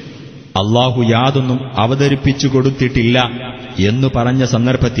മനുഷ്യനും അല്ലാഹു യാതൊന്നും അവതരിപ്പിച്ചു കൊടുത്തിട്ടില്ല എന്നു പറഞ്ഞ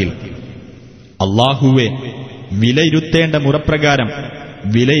സന്ദർഭത്തിൽ അല്ലാഹുവെ വിലയിരുത്തേണ്ട മുറപ്രകാരം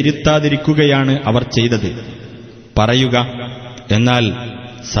വിലയിരുത്താതിരിക്കുകയാണ് അവർ ചെയ്തത്. പറയുക, എന്നാൽ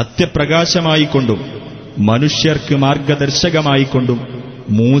സത്യപ്രകാശമായിക്കൊണ്ടും മനുഷ്യർക്ക് മാർഗദർശകമായിക്കൊണ്ടും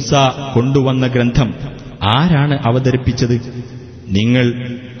മൂസ കൊണ്ടുവന്ന ഗ്രന്ഥം ആരാണ് അവതരിപ്പിച്ചത്? നിങ്ങൾ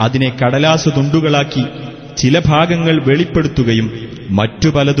അതിനെ കടലാസു തുണ്ടുകളാക്കി ചില ഭാഗങ്ങൾ വെളിപ്പെടുത്തുകയും മറ്റു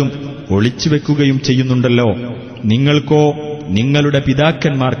പലതും ഒളിച്ചുവെക്കുകയും ചെയ്യുന്നുണ്ടല്ലോ. നിങ്ങൾക്കോ നിങ്ങളുടെ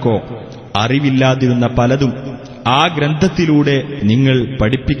പിതാക്കന്മാർക്കോ അറിവില്ലാതിരുന്ന പലതും ആ ഗ്രന്ഥത്തിലൂടെ നിങ്ങൾ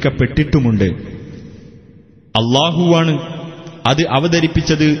പഠിപ്പിക്കപ്പെട്ടിട്ടുമുണ്ട്. അല്ലാഹുവാണ് അത്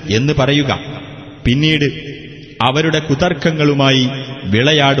അവതരിപ്പിച്ചത് എന്ന് പറയുക. പിന്നീട് അവരുടെ കുതർക്കങ്ങളുമായി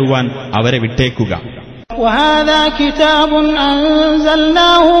വിളയാടുവാൻ അവരെ വിട്ടേക്കുക. وهذا كتاب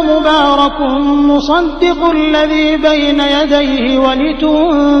أنزلناه مبارك مصدق الذي بين يديه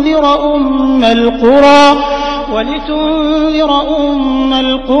ولتنذر أم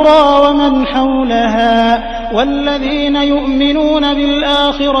القرى ومن حولها والذين يؤمنون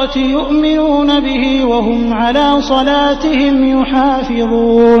بالآخرة يؤمنون به وهم على صلاتهم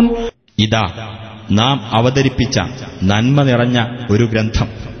يحافظون. ഇതാ നാം അവതരിപ്പിച്ച നന്മ നിറഞ്ഞ ഒരു ഗ്രന്ഥം.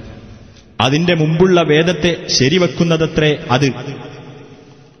 അതിന്റെ മുമ്പുള്ള വേദത്തെ ശരിവെക്കുന്നതത്രേ അത്.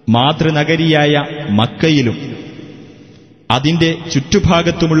 മാതൃനഗരിയായ മക്കയിലും അതിന്റെ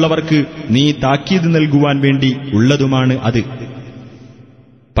ചുറ്റുഭാഗത്തുമുള്ളവർക്ക് നീ താക്കീത് നൽകുവാൻ വേണ്ടി ഉള്ളതുമാണ് അത്.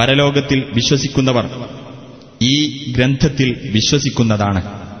 പരലോകത്തിൽ വിശ്വസിക്കുന്നവർ ഈ ഗ്രന്ഥത്തിൽ വിശ്വസിക്കുന്നതാണ്.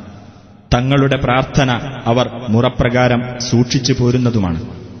 തങ്ങളുടെ പ്രാർത്ഥന അവർ മുറപ്രകാരം സൂക്ഷിച്ചു പോരുന്നതുമാണ്.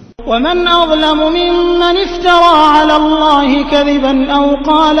 ومن أظلم ممن افترى على الله كذبا أو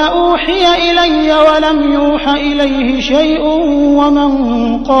قال أوحي إلي ولم يوح إليه شيء ومن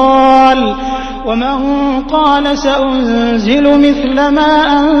قال سأنزل مثل ما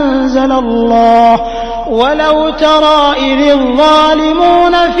أنزل الله ولو ترى إذ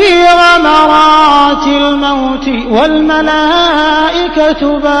الظالمون في غمرات الموت والملائكة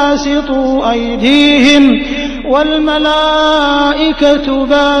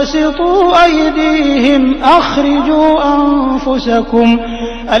باسطوا أيديهم أخرجوا أنفسكم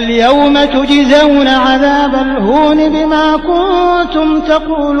اليوم تجزون عذاب الهون بما كنتم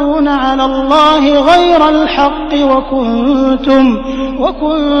تقولون على الله غير الحق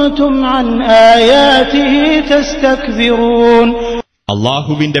وكنتم عن آياته تستكبرون.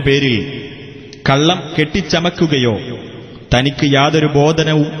 അല്ലാഹുവിന്റെ പേരിൽ കള്ളം കെട്ടിച്ചമക്കുകയോ തനിക്ക് യാതൊരു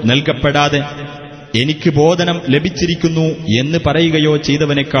ബോധനവും നൽകപ്പെടാതെ എനിക്ക് ബോധനം ലഭിച്ചിരിക്കുന്നു എന്ന് പറയുകയോ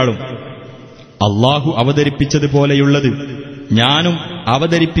ചെയ്തവനേക്കാളും അല്ലാഹു അവതരിപ്പിച്ചതുപോലെയുള്ളത് ഞാനും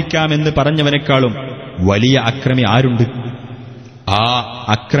അവതരിപ്പിക്കാമെന്ന് പറഞ്ഞവനേക്കാളും വലിയ അക്രമി ആരുണ്ട്? ആ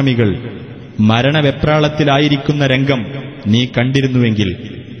അക്രമികൾ മരണവെപ്രാളത്തിലായിരിക്കുന്ന രംഗം നീ കണ്ടിരുന്നുവെങ്കിൽ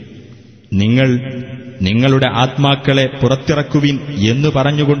നിങ്ങൾ നിങ്ങളുടെ ആത്മാക്കളെ പുറത്തിറക്കുവിൻ എന്നു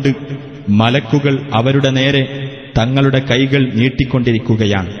പറഞ്ഞുകൊണ്ട് മലക്കുകൾ അവരുടെ നേരെ തങ്ങളുടെ കൈകൾ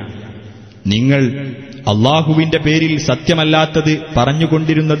നീട്ടിക്കൊണ്ടിരിക്കുകയാണ്. നിങ്ങൾ അല്ലാഹുവിന്റെ പേരിൽ സത്യമല്ലാത്തത്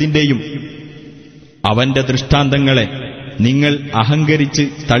പറഞ്ഞുകൊണ്ടിരുന്നതിന്റെയും അവന്റെ ദൃഷ്ടാന്തങ്ങളെ നിങ്ങൾ അഹങ്കരിച്ച്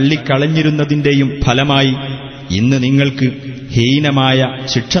തള്ളിക്കളഞ്ഞിരുന്നതിന്റെയും ഫലമായി ഇന്ന് നിങ്ങൾക്ക് ഹീനമായ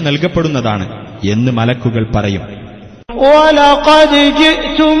ശിക്ഷ നൽകപ്പെടുന്നതാണ് എന്ന് മലക്കുകൾ പറയും. وَلَقَدْ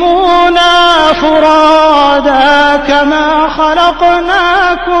جِئْتُمُونَا فُرَادَى كَمَا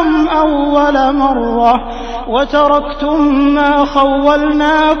خَلَقْنَاكُمْ أَوَّلَ مَرَّةٍ وَتَرَكْتُم مَّا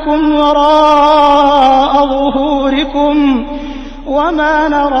خَوَّلْنَاكُمْ وَرَاءَ ظُهُورِكُمْ وَمَا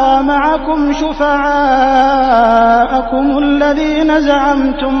نَرَىٰ مَعَكُمْ شُفَعَاءَكُمُ الَّذِينَ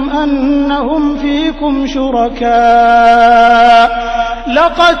زَعَمْتُمْ أَنَّهُمْ فِيكُمْ شُرَكَاءُ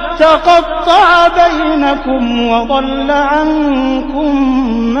لَقَد تَّقَطَّعَ بَيْنَكُمْ وَضَلَّ عَنكُم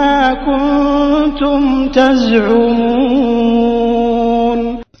مَّا كُنتُمْ تَزْعُمُونَ.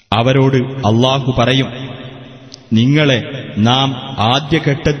 അവരോട് അല്ലാഹു പറയും, നിങ്ങളെ നാം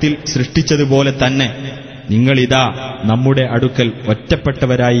ആദ്യഘട്ടത്തിൽ സൃഷ്ടിച്ചതുപോലെ തന്നെ നിങ്ങളിതാ നമ്മുടെ അടുക്കൽ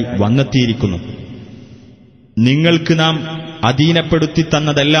ഒറ്റപ്പെട്ടവരായി വന്നെത്തിയിരിക്കുന്നു. നിങ്ങൾക്ക് നാം അധീനപ്പെടുത്തി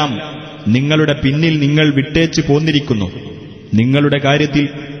തന്നതെല്ലാം നിങ്ങളുടെ പിന്നിൽ നിങ്ങൾ വിട്ടേച്ചു പോന്നിരിക്കുന്നു. നിങ്ങളുടെ കാര്യത്തിൽ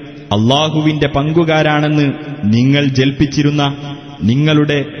അല്ലാഹുവിന്റെ പങ്കുകാരാണെന്ന് നിങ്ങൾ ജൽപ്പിച്ചിരുന്ന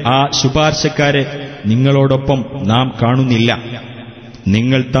നിങ്ങളുടെ ആ ശുപാർശക്കാരെ നിങ്ങളോടൊപ്പം നാം കാണുന്നില്ല.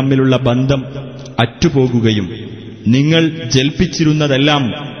 നിങ്ങൾ തമ്മിലുള്ള ബന്ധം അറ്റുപോകുകയും നിങ്ങൾ ജൽപ്പിച്ചിരുന്നതെല്ലാം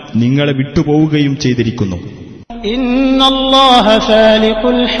നിങ്ങളെ വിട്ടുപോവുകയും ചെയ്തിരിക്കുന്നു. ഇന്നല്ലാഹ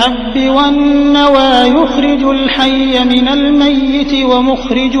ഫാലിഖുൽ ഹബ്ബി വന്നവാ യുഖ്രിജുൽ ഹയ്യ മിനൽ മയ്യിതി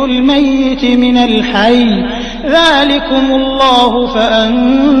വമുഖ്രിജുൽ മയ്യിതി മിനൽ ഹയ്യ് ദാലികുമുല്ലാഹു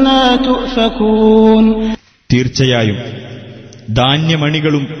ഫഅന്നാ തുഅഫകൂൻ. തീർച്ചയായും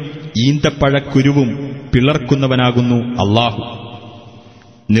ധാന്യമണികളും ഈന്തപ്പഴക്കുരുവും പിളർക്കുന്നവനാകുന്നു അല്ലാഹു.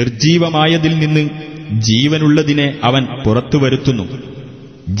 നിർജീവമായതിൽ നിന്ന് ജീവനുള്ളതിനെ അവൻ പുറത്തുവരുത്തുന്നു.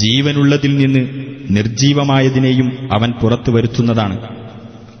 ജീവനുള്ളതിൽ നിന്ന് നിർജീവമായതിനെയും അവൻ പുറത്തുവരുത്തുന്നതാണ്.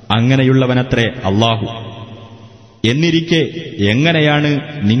 അങ്ങനെയുള്ളവനത്രേ അല്ലാഹു. എന്നിരിക്കെ എങ്ങനെയാണ്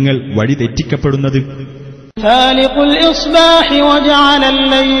നിങ്ങൾ വഴി തെറ്റിക്കപ്പെടുന്നത്? فالق الإصباح وجعل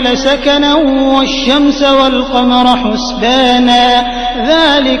الليل سكنا والشمس والقمر حسبانا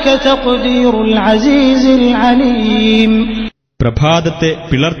ذلك تقدير العزيز العليم. പ്രഭാതത്തെ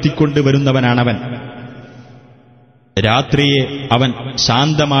പിളർത്തിക്കൊണ്ടുവരുന്നവനാണവൻ. രാത്രിയെ അവൻ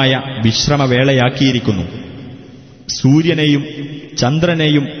ശാന്തമായ വിശ്രമവേളയാക്കിയിരിക്കുന്നു. സൂര്യനെയും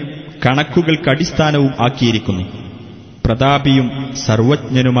ചന്ദ്രനെയും കണക്കുകൾക്കടിസ്ഥാനവും ആക്കിയിരിക്കുന്നു. പ്രതാപിയും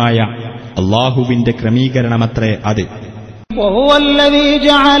സർവജ്ഞനുമായ അല്ലാഹുവിന്റെ ക്രമീകരണമത്രേ അത്. وهو الذي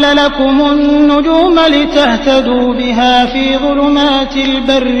جعل لكم النجوم لتهتدوا بها في ظلمات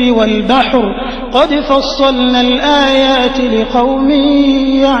البر والبحر قد فصلنا الآيات لقوم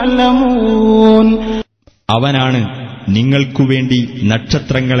يعلمون. അവനാണ് നിങ്ങൾക്കുവേണ്ടി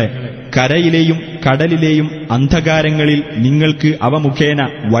നക്ഷത്രങ്ങളെ കരയിലെയും കടലിലെയും അന്ധകാരങ്ങളിൽ നിങ്ങൾക്ക് അവ മുഖേന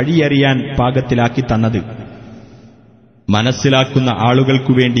വഴിയറിയാൻ പാകത്തിലാക്കി തന്നത്. മനസ്സിലാക്കുന്ന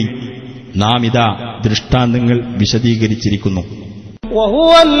ആളുകൾക്കുവേണ്ടി നാം ഇതാ ദൃഷ്ടാന്തങ്ങൾ വിശദീകരിച്ചിരിക്കുന്നു.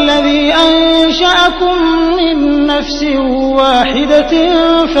 وهو الذي أنشأكم من نفس واحدة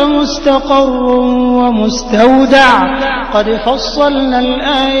فمستقر ومستودع قد فصلنا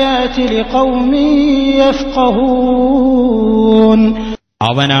الآيات لقوم يفقهون.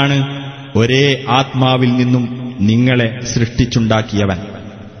 അവനാണ് ഒരേ ആത്മാവിൽ നിന്നും നിങ്ങളെ സൃഷ്ടിച്ചുണ്ടാക്കിയവൻ.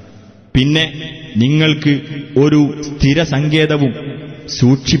 പിന്നെ നിങ്ങൾക്ക് ഒരു സ്ഥിരസങ്കേതവും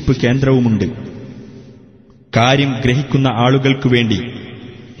സൂക്ഷിപ്പ് കേന്ദ്രവുമുണ്ട്. കാര്യം ഗ്രഹിക്കുന്ന ആളുകൾക്കു വേണ്ടി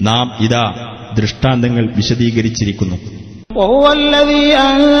നാം ഇതാ ദൃഷ്ടാന്തങ്ങൾ വിശദീകരിച്ചിരിക്കുന്നു. وهو الذي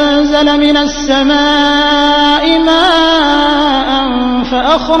أنزل من السماء ماء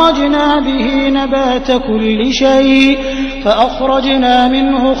فأخرجنا به نبات كل شيء فأخرجنا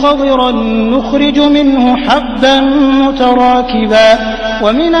منه خضرا نخرج منه حبا متراكبا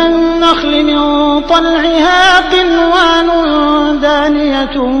ومن النخل من طلعها قنوان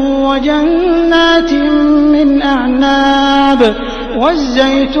دانية وجنات من أعناب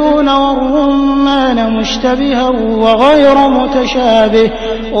والزيتون والرمان مشتبها وغير متشابه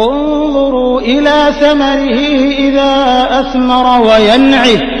انظروا إلى ثمره إذا أثمر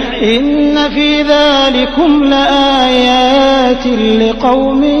وينعه إن في ذلكم لآيات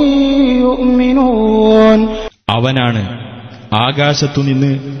لقوم يؤمنون. അവനാണ്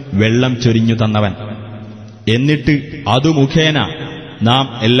ആകാശത്തുനിന്ന് വെള്ളം ചൊരിഞ്ഞു തന്നവൻ. എന്നിട്ട് അതു മുഖേന നാം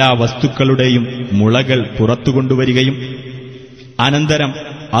എല്ലാ വസ്തുക്കളുടെയും മുളകൾ പുറത്തുകൊണ്ടുവരികയും അനന്തരം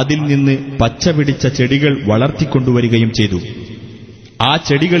അതിൽ നിന്ന് പച്ചപിടിച്ച ചെടികൾ വളർത്തിക്കൊണ്ടുവരികയും ചെയ്തു. ആ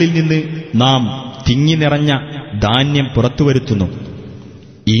ചെടികളിൽ നിന്ന് നാം തിങ്ങി നിറഞ്ഞ ധാന്യം പുറത്തുവരുത്തുന്നു.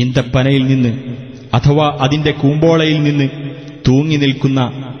 ഈന്തപ്പനയിൽ നിന്ന് അഥവാ അതിന്റെ കൂമ്പോളയിൽ നിന്ന് തൂങ്ങി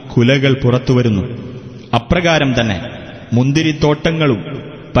നിൽക്കുന്ന കുലകൾ പുറത്തുവരുന്നു. അപ്രകാരം തന്നെ മുന്തിരിത്തോട്ടങ്ങളും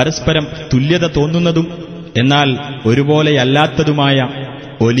പരസ്പരം തുല്യത തോന്നുന്നതും എന്നാൽ ഒരുപോലെയല്ലാത്തതുമായ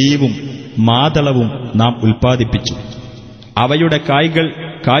ഒലീവും മാതളവും നാം ഉൽപ്പാദിപ്പിച്ചു. അവയുടെ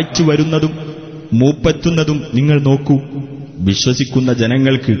കായ്കൾ കായ്ച്ചുവരുന്നതും മൂപ്പെത്തുന്നതും നിങ്ങൾ നോക്കൂ. വിശ്വസിക്കുന്ന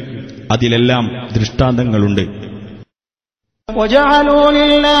ജനങ്ങൾക്ക് അതിലെല്ലാം ദൃഷ്ടാന്തങ്ങളുണ്ട്. وجعلوا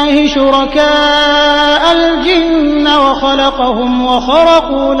لله شركاء الجن وخلقهم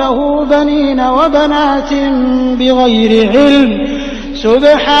وخرقوا له بنين وبنات بغير علم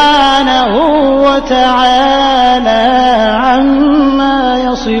سبحانه وتعالى عما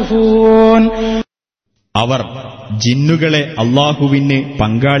يصفون. അവർ ജിന്നുകളെ അല്ലാഹുവിന്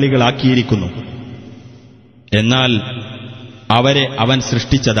പങ്കാളികളാക്കിയിരിക്കുന്നു. എന്നാൽ അവരെ അവൻ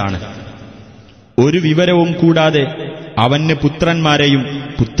സൃഷ്ടിച്ചതാണ്. ഒരു വിവരവും കൂടാതെ അവന് പുത്രന്മാരെയും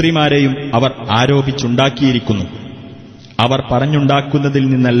പുത്രിമാരെയും അവർ ആരോപിച്ചുണ്ടാക്കിയിരിക്കുന്നു. അവർ പറഞ്ഞുണ്ടാക്കുന്നതിൽ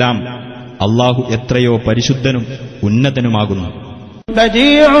നിന്നെല്ലാം അല്ലാഹു എത്രയോ പരിശുദ്ധനും ഉന്നതനുമാകുന്നു.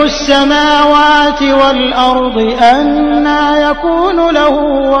 بديع السماوات والأرض أنى يكون له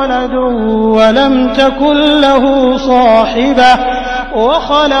ولد ولم تكن له صاحبة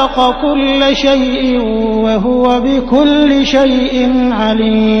وخلق كل شيء وهو بكل شيء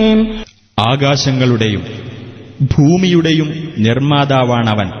عليم. ആകാശങ്ങളുടെയും ഭൂമിയുടെയും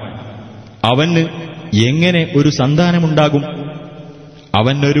നിർമ്മാതാവാണവൻ. അവന് എങ്ങനെ ഒരു സന്താനമുണ്ടാകും?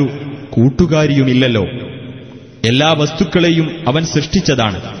 അവനൊരു കൂട്ടുകാരിയുമില്ലല്ലോ. എല്ലാ വസ്തുക്കളെയും അവൻ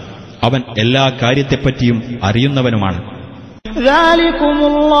സൃഷ്ടിച്ചതാണ്. അവൻ എല്ലാ കാര്യത്തെപ്പറ്റിയും അറിയുന്നവനുമാണ്. ذلكم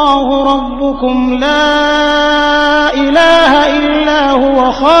الله ربكم لا إله إلا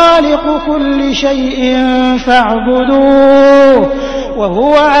هو خالق كل شيء فاعبدوه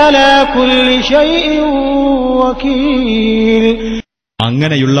وهو على كل شيء وكيل.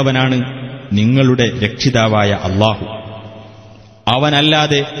 അങ്ങനെയുള്ളവനാണ് നിങ്ങളുടെ രക്ഷിതാവായ അല്ലാഹു.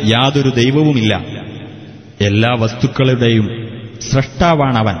 അവനല്ലാതെ യാതൊരു ദൈവവുമില്ല. എല്ലാ വസ്തുക്കളുടെയും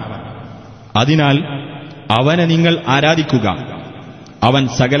സ്രഷ്ടാവാണവൻ. അതിനാൽ അവനെ നിങ്ങൾ ആരാധിക്കുക. അവൻ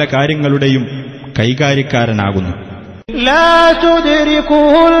സകല കാര്യങ്ങളുടെയും കൈകാര്യക്കാരനാകുന്നു. لا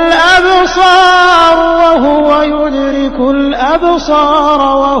تدركه الأبصار وهو يدرك الأبصار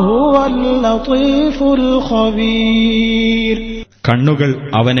وهو اللطيف الخبير. കണ്ണുകൾ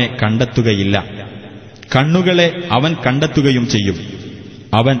അവനെ കണ്ടെത്തുകയില്ല, കണ്ണുകളെ അവൻ കണ്ടെത്തുകയും ചെയ്യും.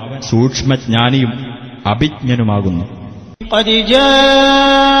 അവൻ സൂക്ഷ്മജ്ഞാനിയും അഭിജ്ഞനുമാകുന്നു. قد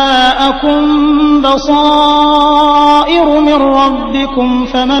جاءكم بصائر من ربكم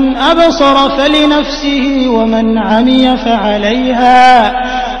فمن أبصر فلنفسه ومن عمي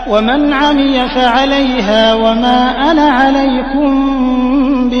فعليها وما أنا عليكم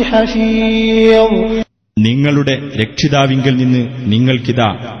بحفيظ. നിങ്ങളുടെ രക്ഷിതാവിങ്കിൽ നിന്ന് നിങ്ങൾക്കിതാ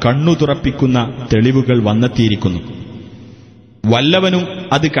കണ്ണു തുറപ്പിക്കുന്ന തെളിവുകൾ വന്നെത്തിയിരിക്കുന്നു. വല്ലവനും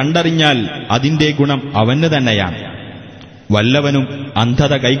അത് കണ്ടറിഞ്ഞാൽ അതിന്റെ ഗുണം അവന് തന്നെയാണ്. വല്ലവനും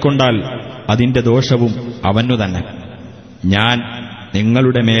അന്ധത കൈക്കൊണ്ടാൽ അതിന്റെ ദോഷവും അവനു തന്നെ. ഞാൻ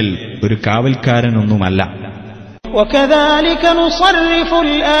നിങ്ങളുടെ മേൽ ഒരു കാവൽക്കാരനൊന്നുമല്ല. وكذلك نصرف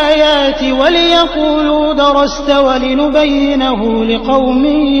الآيات وليقولوا درست ولنبينه لقوم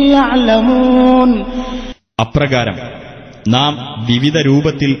يعلمون. അപ്രകാരം നാം വിവിധ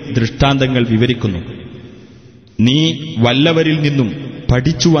രൂപത്തിൽ ദൃഷ്ടാന്തങ്ങൾ വിവരിക്കുന്നു. നീ വല്ലവരിൽ നിന്നും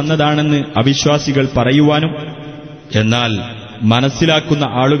പഠിച്ചു വന്നതാണെന്ന് അവിശ്വാസികൾ പറയുവാനും, എന്നാൽ മനസ്സിലാക്കുന്ന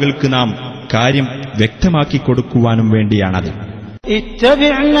ആളുകൾക്ക് നാം കാര്യം വ്യക്തമാക്കി കൊടുക്കുവാനും വേണ്ടിയാണത്.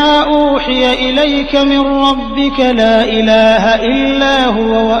 اتبع ما أوحي إليك من ربك لا إله إلا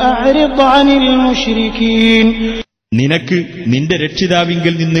هو وأعرض عن المشركين. നിനക്ക് നിന്റെ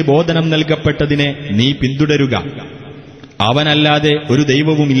രക്ഷിതാവിങ്കിൽ നിന്ന് ബോധനം നൽകപ്പെട്ടതിനെ നീ പിന്തുടരുക. അവനല്ലാതെ ഒരു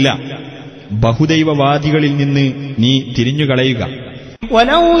ദൈവവുമില്ല. ബഹുദൈവവാദികളിൽ നിന്ന് നീ തിരിഞ്ഞുകളയുക.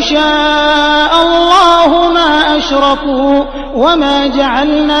 ولو شاء الله ما أشركوا وما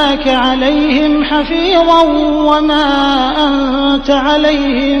جعلناك عليهم حفيظا وما أنت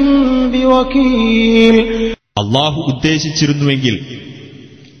عليهم بوكيل. അല്ലാഹു ഉദ്ദേശിച്ചിരുന്നുവെങ്കിൽ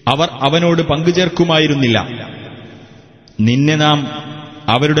അവർ അവനോട് പങ്കുചേർക്കുമായിരുന്നില്ല. നിന്നെ നാം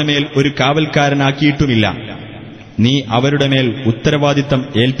അവരുടെ മേൽ ഒരു കാവൽക്കാരനാക്കിയിട്ടുമില്ല. നീ അവരുടെ മേൽ ഉത്തരവാദിത്തം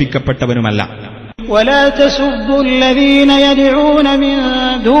ഏൽപ്പിക്കപ്പെട്ടവനുമല്ല. ولا تسبوا الذين يدعون من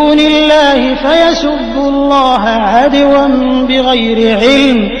دون الله فيسبوا الله عدوا بغير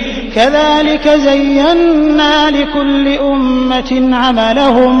علم كذلك زينا لكل أمة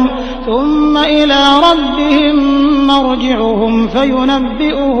عملهم ثم إلى ربهم مرجعهم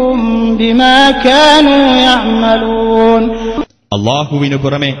فينبئهم بما كانوا يعملون. അല്ലാഹുവിനു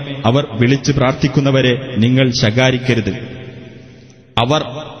പുറമെ അവർ വിളിച്ച് പ്രാർത്ഥിക്കുന്നവരെ നിങ്ങൾ ശകാരിക്കരുത്. അവർ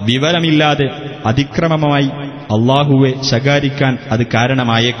വിവരമില്ലാതെ അതിക്രമമായി അല്ലാഹുവെ ശകാരിക്കാൻ അത്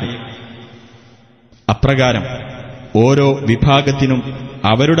കാരണമായേക്കും. അപ്രകാരം ഓരോ വിഭാഗത്തിനും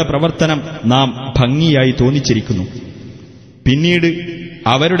അവരുടെ പ്രവർത്തനം നാം ഭംഗിയായി തോന്നിച്ചിരിക്കുന്നു. പിന്നീട്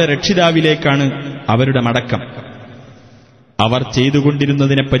അവരുടെ രക്ഷിതാവിലേക്കാണ് അവരുടെ മടക്കം. അവർ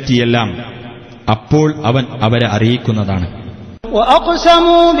ചെയ്തുകൊണ്ടിരുന്നതിനെപ്പറ്റിയെല്ലാം അപ്പോൾ അവൻ അവരെ അറിയിക്കുന്നതാണ്.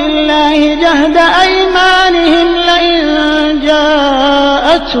 وأقسموا بالله جهد أيمانهم لئن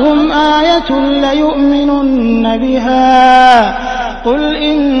جاءتهم آية ليؤمنن بها قل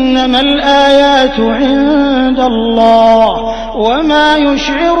إنما الآيات عند الله وما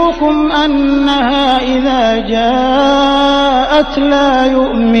يشعركم أنها إذا جاءت لا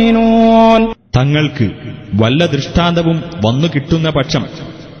يؤمنون. തങ്ങൾക്ക് വല്ല ദൃഷ്ടാന്തവും വന്നു കിട്ടുന്ന പക്ഷം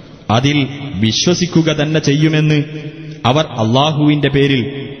അതിൽ വിശ്വസിക്കുക തന്നെ ചെയ്യുമെന്ന് അവർ അല്ലാഹുവിന്റെ പേരിൽ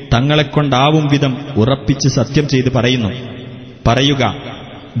തങ്ങളെക്കൊണ്ടാവും വിധം ഉറപ്പിച്ച് സത്യം ചെയ്ത് പറയുന്നു. പറയുക,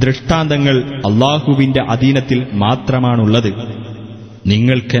 ദൃഷ്ടാന്തങ്ങൾ അല്ലാഹുവിന്റെ അധീനത്തിൽ മാത്രമാണുള്ളത്.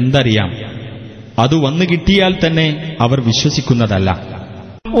 നിങ്ങൾക്കെന്തറിയാം? അത് വന്നു കിട്ടിയാൽ തന്നെ അവർ വിശ്വസിക്കുന്നതല്ല.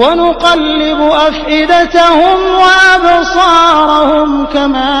 ونقلب أفئدتهم وأبصارهم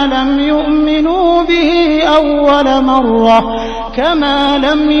كما لم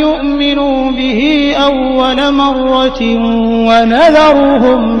يؤمنوا به أول مرة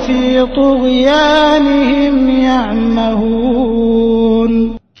ونذرهم في طغيانهم يعمهون.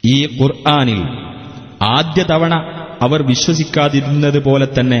 ഈ ഖുർആനിൽ ആദ്യ തവണ അവർ വിശ്വസിക്കാതിരുന്നത് പോലെ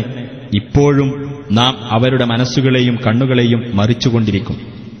തന്നെ ഇപ്പോഴും നാം അവരുടെ മനസ്സുകളെയും കണ്ണുകളെയും മറിച്ചുകൊണ്ടിരിക്കും.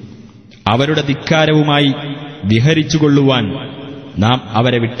 അവരുടെ ധിക്കാരവുമായി വിഹരിച്ചുകൊള്ളുവാൻ നാം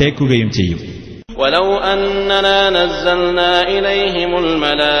അവരെ വിട്ടേക്കുകയും ചെയ്യും. ولو أننا نزلنا إليهم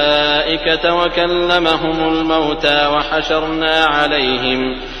الملائكة وكلمهم الموتى وحشرنا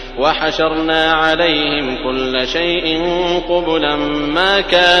عليهم كل شيء قبلا ما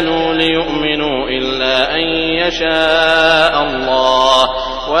كانوا ليؤمنوا إلا أن يشاء الله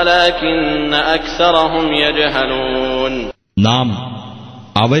ولكن أكثرهم يجهلون. നാം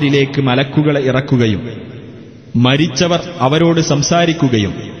അവരിലേക്ക് മലക്കുകളെ ഇറക്കുകയും മരിച്ചവർ അവരോട്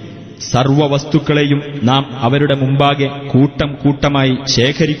സംസാരിക്കുകയും സർവവസ്തുക്കളെയും നാം അവരുടെ മുമ്പാകെ കൂട്ടം കൂട്ടമായി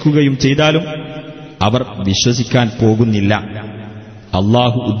ശേഖരിക്കുകയും ചെയ്താലും അവർ വിശ്വസിക്കാൻ പോകുന്നില്ല,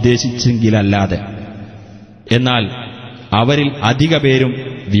 അല്ലാഹു ഉദ്ദേശിച്ചെങ്കിലല്ലാതെ. എന്നാൽ അവരിൽ അധിക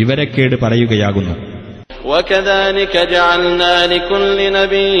പേരും വിവരക്കേട് പറയുകയാകുന്നു. وكذلك جعلنا لكل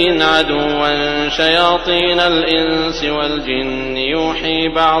نبي عدوا شياطين الإنس والجن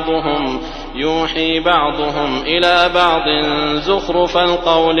يوحي بعضهم إلى بعض زخرف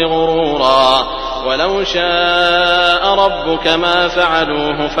القول غرورا ولو شاء ربك ما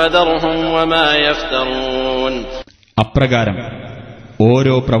فعلوه فذرهم وما يفترون. അപ്രകാരം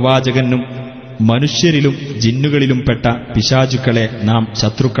ഓരോ പ്രവാചകനും മനുഷ്യരിലും ജിന്നുകളിലും പെട്ട പിശാചുക്കളെ നാം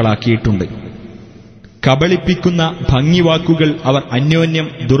ശത്രുക്കളാക്കിയിട്ടുണ്ട്. കബളിപ്പിക്കുന്ന ഭംഗിവാക്കുകൾ അവർ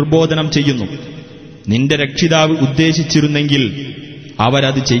അന്യോന്യം ദുർബോധനം ചെയ്യുന്നു. നിന്റെ രക്ഷിതാവ് ഉദ്ദേശിച്ചിരുന്നെങ്കിൽ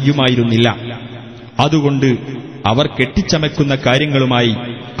അവരത് ചെയ്യുമായിരുന്നില്ല. അതുകൊണ്ട് അവർ കെട്ടിച്ചമയ്ക്കുന്ന കാര്യങ്ങളുമായി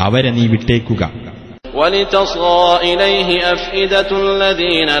അവരെ നീ വിട്ടേക്കുക. وَلِتَصْغَى إِلَيْهِ أَفْئِدَةُ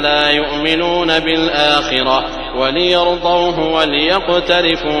الَّذِينَ لَا يُؤْمِنُونَ بِالْآخِرَةِ وَلِيَرْضَوْهُ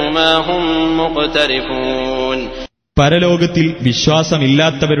وَلِيَقْتَرِفُوا مَا هُمْ مُقْتَرِفُونَ. പരലോകത്തിൽ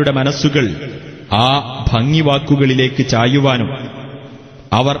വിശ്വാസമില്ലാത്തവരുടെ മനസ്സുകൾ ആ ഭംഗിവാക്കുകളിലേക്ക് ചായുവാനും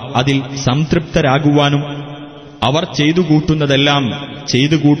അവർ അതിൽ സംതൃപ്തരാകുവാനും അവർ ചെയ്തുകൂട്ടുന്നതെല്ലാം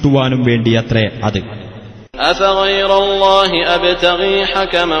ചെയ്തുകൂട്ടുവാനും വേണ്ടിയത്രേ അത്. أفغير الله أبتغي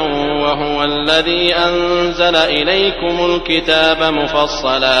حكما وهو الذي أنزل إليكم الكتاب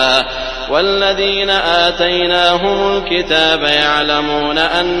مفصلا والذين آتيناهم الكتاب يعلمون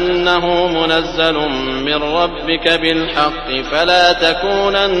أنه منزل من ربك بالحق فلا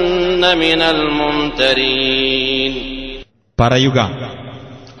تكونن من الممترين. പറയുക,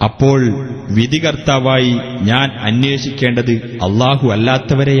 അപ്പോൾ വിധികർത്താവായി ഞാൻ അന്വേഷിക്കേണ്ടത് അല്ലാഹു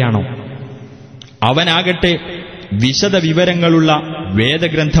അല്ലാത്തവരെയാണോ? അവനാകട്ടെ വിശദ വിവരങ്ങളുള്ള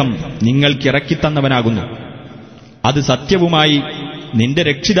വേദഗ്രന്ഥം നിങ്ങൾക്കിറക്കിത്തന്നവനാകുന്നു. അത് സത്യവുമായി നിന്റെ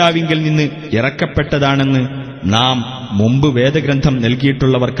രക്ഷിതാവിങ്കിൽ നിന്ന് ഇറക്കപ്പെട്ടതാണെന്ന് നാം മുമ്പ് വേദഗ്രന്ഥം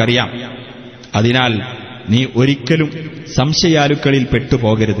നൽകിയിട്ടുള്ളവർക്കറിയാം. അതിനാൽ നീ ഒരിക്കലും സംശയാലുക്കളിൽ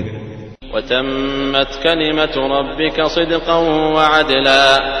പെട്ടുപോകരുത്. وتمت كلمة ربك صدقا وعدلا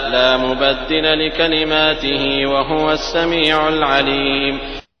لا مبدل لكلماته وهو السميع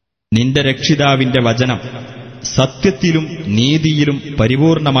العليم. നിന്റെ രക്ഷിതാവിന്റെ വചനം സത്യത്തിലും നീതിയിലും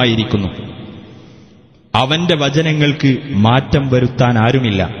പരിപൂർണമായിരിക്കുന്നു. അവന്റെ വചനങ്ങൾക്ക് മാറ്റം വരുത്താൻ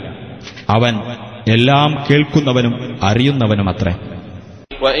ആരുമില്ല. അവൻ എല്ലാം കേൾക്കുന്നവനും അറിയുന്നവനുമത്രേ.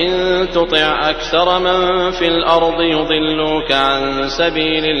 وَإِن تُطِعْ أَكْثَرَ مَن فِي الْأَرْضِ يُضِلُّوكَ عَن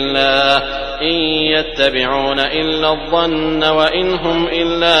سَبِيلِ اللَّهِ إِن يَتَّبِعُونَ إِلَّا الظَّنَّ وَإِنْ هُمْ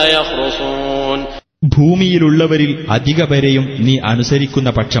إِلَّا يَخْرُصُونَ. ഭൂമിയിലുള്ളവരിൽ അധിക പേരെയും നീ അനുസരിക്കുന്ന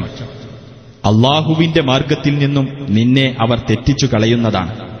പക്ഷം അല്ലാഹുവിന്റെ മാർഗത്തിൽ നിന്നും നിന്നെ അവർ തെറ്റിച്ചു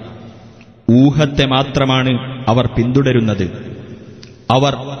കളയുന്നതാണ്. ഊഹത്തെ മാത്രമാണ് അവർ പിന്തുടരുന്നത്.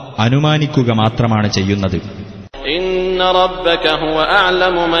 അവർ അനുമാനിക്കുക മാത്രമാണ് ചെയ്യുന്നത്. ഇന്ന റബ്ബക ഹുവ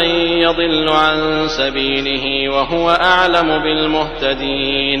അഅലമു മൻ യദില്ലു അൻ സബീലിഹി വഹുവ അഅലമു ബിൽ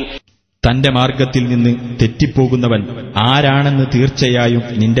മുഹ്തദീൻ. തന്റെ മാർഗത്തിൽ നിന്ന് തെറ്റിപ്പോകുന്നവൻ ആരാണെന്ന് തീർച്ചയായും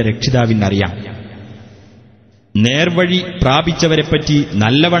നിന്റെ രക്ഷിതാവിനറിയാം. നേർവഴി പ്രാപിച്ചവരെപ്പറ്റി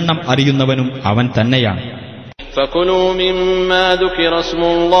നല്ലവണ്ണം അറിയുന്നവനും അവൻ തന്നെയാണ്. فَكُلُوا مِمَّا ذُكِرَ اسْمُ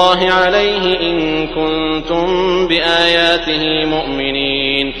اللَّهِ عَلَيْهِ إِن كُنتُم بِآيَاتِهِ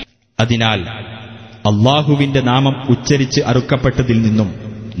مُؤْمِنِينَ. അതിനാൽ അല്ലാഹുവിന്റെ നാമം ഉച്ചരിച്ച് അറുക്കപ്പെട്ടതിൽ നിന്നും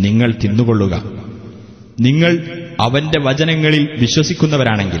നിങ്ങൾ തിന്നുകൊള്ളുക, നിങ്ങൾ അവന്റെ വചനങ്ങളിൽ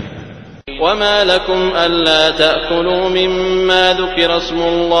വിശ്വസിക്കുന്നവരാണെങ്കിൽ. وَمَا لَكُمْ أَلَّا تَأْكُلُوا مِمَّا ذُكِرَ اسْمُ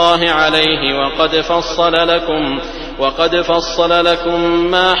اللَّهِ عَلَيْهِ وَقَدْ فَصَّلَ لَكُم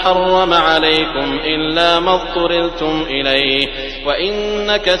مَّا حَرَّمَ عَلَيْكُمْ إِلَّا مَا اضْطُرِرْتُمْ إِلَيْهِ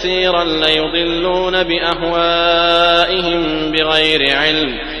وَإِنَّ كَثِيرًا لَّيُضِلُّونَ بِأَهْوَائِهِم بِغَيْرِ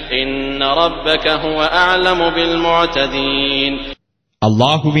عِلْمٍ إِنَّ رَبَّكَ هُوَ أَعْلَمُ بِالْمُعْتَدِينَ.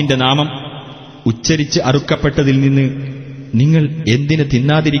 അല്ലാഹുവിന്റെ നാമം ഉച്ചരിച്ച് അറുക്കപ്പെട്ടതിൽ നിന്ന് നിങ്ങൾ എന്തിന്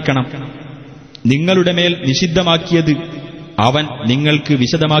തിന്നാതിരിക്കണം? നിങ്ങളുടെ മേൽ നിഷിദ്ധമാക്കിയത് അവൻ നിങ്ങൾക്ക്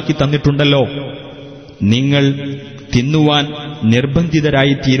വിശദമാക്കി തന്നിട്ടുണ്ടല്ലോ. നിങ്ങൾ തിന്നുവാൻ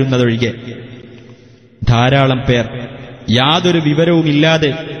നിർബന്ധിതരായിത്തീരുന്നതൊഴികെ ധാരാളം പേർ യാതൊരു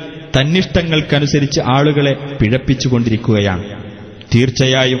വിവരവുമില്ലാതെ തന്നിഷ്ടങ്ങൾക്കനുസരിച്ച് ആളുകളെ പിഴപ്പിച്ചുകൊണ്ടിരിക്കുകയാണ്.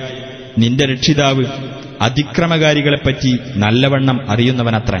 തീർച്ചയായും നിന്റെ രക്ഷിതാവ് അതിക്രമകാരികളെപ്പറ്റി നല്ലവണ്ണം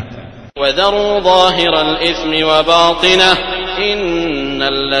അറിയുന്നവനത്രേ. وَذَرُوا ظَاهِرَ الْإِثْمِ وَبَاطِنَهُ إِنَّ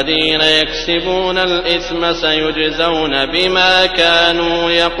الَّذِينَ يَكْسِبُونَ الْإِثْمَ سَيُجْزَوْنَ بِمَا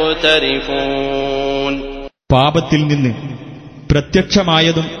كَانُوا يَقْتَرِفُونَ. പാപത്തിൽ നിന്ന്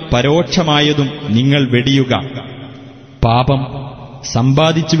പ്രത്യക്ഷമായതും പരോക്ഷമായതും നിങ്ങൾ വെടിയുക. പാപം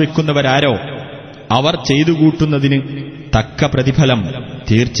സമ്പാദിച്ചു വെക്കുന്നവരാരോ അവർ ചെയ്തു കൂട്ടുന്നതിന് തക്ക പ്രതിഫലം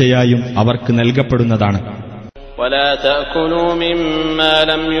തീർച്ചയായും അവർക്ക് നൽകപ്പെടുന്നതാണ്. ولا تأكلوا مما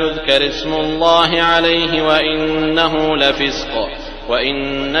لم يذكر اسم الله عليه وإنه لفسق وإن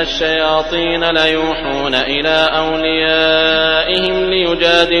الشياطين ليوحون إلى أوليائهم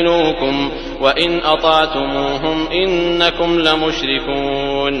ليجادلوكم وإن أطعتموهم إنكم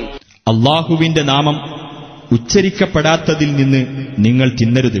لمشركون. അല്ലാഹുവിന്റെ നാമം ഉച്ചരിക്കപ്പെടാത്തതിൽ നിന്ന് നിങ്ങൾ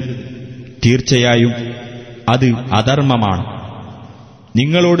തിന്നരുത്. തീർച്ചയായും അത് അധർമ്മമാണ്.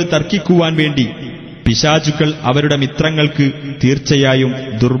 നിങ്ങളോട് തർക്കിക്കുവാൻ വേണ്ടി പിശാചുക്കൾ അവരുടെ മിത്രങ്ങൾക്ക്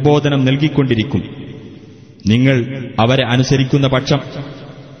തീർച്ചയായും ദുർബോധനം നൽകിക്കൊണ്ടിരിക്കും. നിങ്ങൾ അവരെ അനുസരിക്കുന്ന പക്ഷം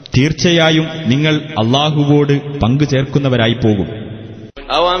തീർച്ചയായും നിങ്ങൾ അല്ലാഹുവോട് പങ്കു ചേർക്കുന്നവരായി പോകും.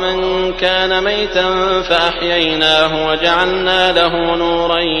 أَوَمَنْ كَانَ مَيْتًا فَأَحْيَيْنَاهُ وَجَعَلْنَا لَهُ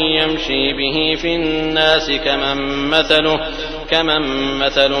نُورًا يَمْشِي بِهِ فِي النَّاسِ كَمَنْ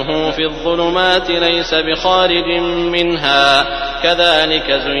مَثَلُهُ فِي الظُّلُمَاتِ لَيْسَ بِخَارِجٍ مِنْهَا كَذَلِكَ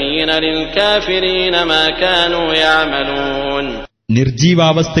زُيِّنَ لِلْكَافِرِينَ مَا كَانُوا يَعْمَلُونَ.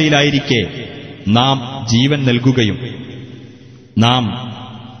 നിർജീവാവസ്ഥയിലായിരിക്കെ നാം ജീവൻ നൽകുകയും നാം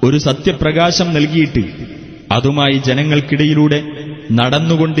ഒരു സത്യപ്രകാശം നൽകിയിട്ട് അതുമായി ജനങ്ങൾക്കിടയിലൂടെ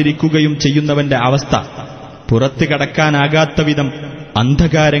നടന്നുകൊണ്ടിരിക്കുകയും ചെയ്യുന്നവന്റെ അവസ്ഥ പുറത്തു കടക്കാനാകാത്ത വിധം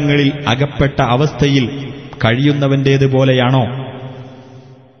അന്ധകാരങ്ങളിൽ അകപ്പെട്ട അവസ്ഥയിൽ കഴിയുന്നവന്റേതുപോലെയാണോ?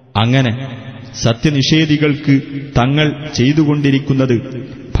 അങ്ങനെ സത്യനിഷേധികൾക്ക് തങ്ങൾ ചെയ്തുകൊണ്ടിരിക്കുന്നത്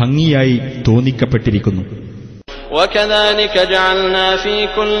ഭംഗിയായി തോന്നിക്കപ്പെട്ടിരിക്കുന്നു. وَكَذَلِكَ جَعَلْنَا فِي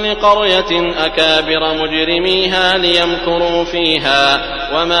كُلِّ قَرْيَةٍ أَكَابِرَ مُجْرِمِيهَا لِيَمْكُرُوا فِيهَا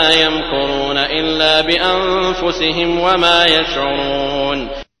وَمَا يَمْكُرُونَ إِلَّا بِأَنفُسِهِمْ وَمَا يَشْعُرُونَ.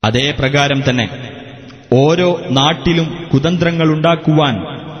 അതേ പ്രകാരം തന്നെ ഓരോ നാട്ടിലും കുതന്ത്രങ്ങളുണ്ടാക്കുവാൻ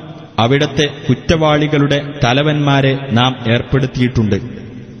അവിടത്തെ കുറ്റവാളികളുടെ തലവന്മാരെ നാം ഏർപ്പെടുത്തിയിട്ടുണ്ട്.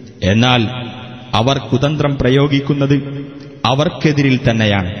 എന്നാൽ അവർ കുതന്ത്രം പ്രയോഗിക്കുന്നത് അവർക്കെതിരിൽ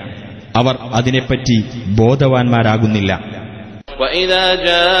തന്നെയാണ്. അവർ അതിനെപ്പറ്റി ബോധവാന്മാരാകുന്നില്ല. وَإِذَا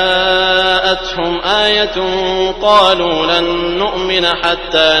جَاءَتْهُمْ آيَةٌ قَالُوا لَن نُّؤْمِنَ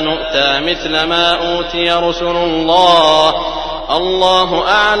حَتَّى نُؤْتَىٰ مِثْلَ مَا أُوتِيَ رُسُلُ اللَّهِ اللَّهُ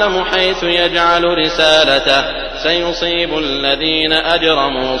أَعْلَمُ حَيْثُ يَجْعَلُ رِسَالَتَهُ سَيُصِيبُ الَّذِينَ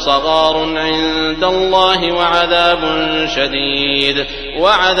أَجْرَمُوا صَغَارٌ عِندَ اللَّهِ وَعَذَابٌ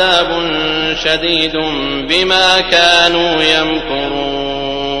شَدِيدٌ بِمَا كَانُوا يَمْكُرُونَ.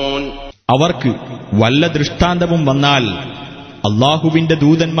 അവർക്ക് വല്ല ദൃഷ്ടാന്തവും വന്നാൽ അല്ലാഹുവിന്റെ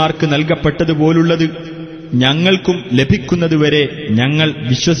ദൂതന്മാർക്ക് നൽകപ്പെട്ടതുപോലുള്ളത് ഞങ്ങൾക്കും ലഭിക്കുന്നതുവരെ ഞങ്ങൾ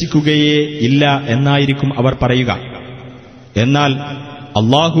വിശ്വസിക്കുകയേ ഇല്ല എന്നായിരിക്കും അവർ പറയുക. എന്നാൽ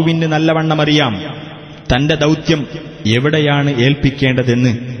അല്ലാഹുവിന് നല്ലവണ്ണമറിയാം തന്റെ ദൗത്യം എവിടെയാണ്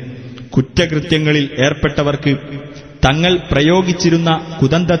ഏൽപ്പിക്കേണ്ടതെന്ന്. കുറ്റകൃത്യങ്ങളിൽ ഏർപ്പെട്ടവർക്ക് തങ്ങൾ പ്രയോഗിച്ചിരുന്ന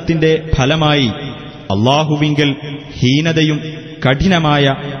കുതന്ത്രത്തിന്റെ ഫലമായി അല്ലാഹുവിങ്കൽ ഹീനതയും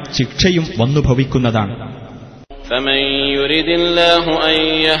കഠിനമായ ശിക്ഷയും വന്നുഭവിക്കുന്നതാണ്. فمن يرد الله أن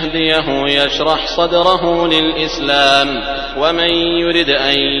يهديه يشرح صدره للإسلام ومن يرد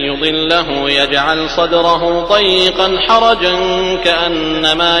أن يضله يجعل صدره ضيقا حرجا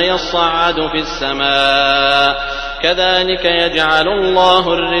كأنما يصعد في السماء كذلك يجعل الله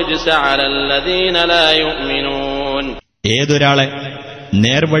الرجس على الذين لا يؤمنون. ഏതൊരാളെ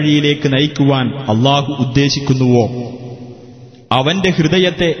നേർവഴിയിലേക്ക് നയിക്കുവാൻ അല്ലാഹു ഉദ്ദേശിക്കുന്നുവോ അവന്റെ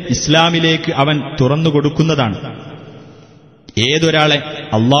ഹൃദയത്തെ ഇസ്ലാമിലേക്ക് അവൻ തുറന്നുകൊടുക്കുന്നതാണ്. ഏതൊരാളെ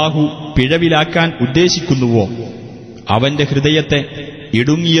അല്ലാഹു പിഴവിലാക്കാൻ ഉദ്ദേശിക്കുന്നുവോ അവന്റെ ഹൃദയത്തെ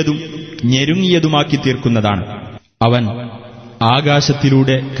ഇടുങ്ങിയതും ഞെരുങ്ങിയതുമാക്കി തീർക്കുന്നതാണ്. അവൻ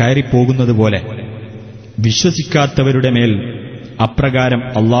ആകാശത്തിലൂടെ കയറിപ്പോകുന്നതുപോലെ വിശ്വസിക്കാത്തവരുടെ മേൽ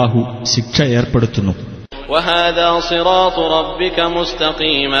അപ്രകാരം അല്ലാഹു ശിക്ഷ ഏർപ്പെടുത്തുന്നു. وهذا صراط ربك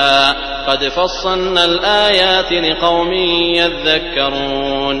مستقيما قد فصلنا الآيات لقوم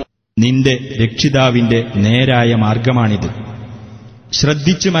يذكرون. നിന്റെ രക്ഷിതാവിന്റെ നേരായ മാർഗമാണിത്.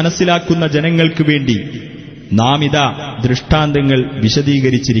 ശ്രദ്ധിച്ച് മനസ്സിലാക്കുന്ന ജനങ്ങൾക്ക് വേണ്ടി നാം ഇതാ ദൃഷ്ടാന്തങ്ങൾ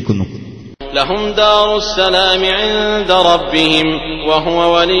വിശദീകരിച്ചിരിക്കുന്നു. لهم دار السلام عند ربهم وهو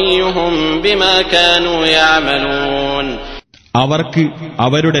وليهم بما كانوا يعملون. അവർക്ക്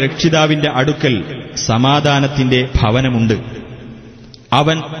അവരുടെ രക്ഷിതാവിന്റെ അടുക്കൽ സമാധാനത്തിന്റെ ഭവനമുണ്ട്.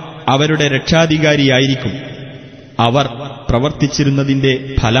 അവൻ അവരുടെ രക്ഷാധികാരിയായിരിക്കും. അവർ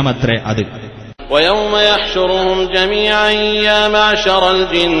പ്രവർത്തിച്ചിരുന്നതിന്റെ ഫലമത്രേ അത്. ويوم يحشرهم جميعا يا معشر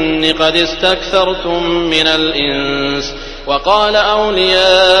الجن قد استكثرتم من الإنس وقال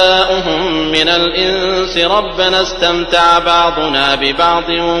أولياؤهم من الإنس ربنا استمتع بعضنا ببعض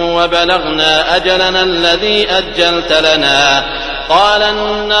وبلغنا أجلنا الذي أجلت لنا قال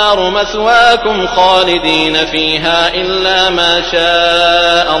النار مثواكم خالدين فيها إلا ما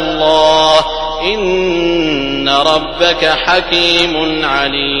شاء الله إن ربك حكيم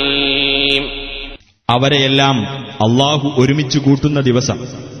عليم. അവരെയെല്ലാം അല്ലാഹു ഒരുമിച്ച് കൂട്ടുന്ന ദിവസം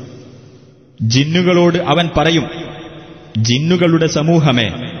ജിന്നുകളോട് അവൻ പറയും, ജിന്നുകളുടെ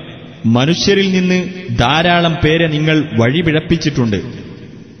സമൂഹമേ, മനുഷ്യരിൽ നിന്ന് ധാരാളം പേരെ നിങ്ങൾ വഴിപിഴപ്പിച്ചിട്ടുണ്ട്.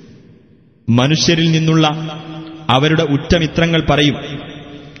 മനുഷ്യരിൽ നിന്നുള്ള അവരുടെ ഉറ്റമിത്രങ്ങൾ പറയും,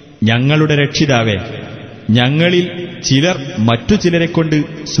 ഞങ്ങളുടെ രക്ഷിതാവേ, ഞങ്ങളിൽ ചിലർ മറ്റു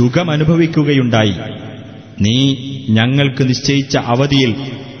ചിലരെക്കൊണ്ട് സുഖമനുഭവിക്കുകയുണ്ടായി. നീ ഞങ്ങൾക്ക് നിശ്ചയിച്ച അവധിയിൽ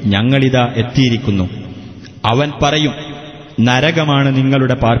ഞങ്ങളിതാ എത്തിയിരിക്കുന്നു. അവൻ പറയും, നരകമാണ്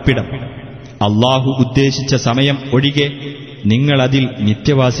നിങ്ങളുടെ പാർപ്പിടം. അല്ലാഹു ഉദ്ദേശിച്ച സമയം ഒഴികെ നിങ്ങളതിൽ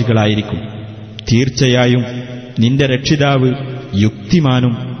നിത്യവാസികളായിരിക്കും. തീർച്ചയായും നിന്റെ രക്ഷിതാവ്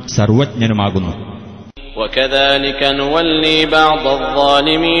യുക്തിമാനും സർവജ്ഞനുമാകുന്നു. وكذلك نولي بعض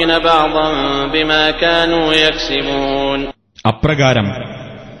الظالمين بعضا بما كانوا يكسبون. അപ്രകാരം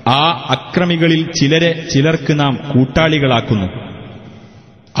ആ അക്രമികളിൽ ചിലരെ ചിലർക്ക് നാം കൂട്ടാളികളാക്കുന്നു.